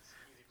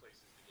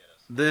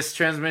 this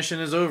transmission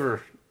is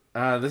over.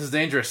 This is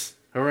dangerous.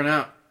 Over and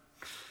out.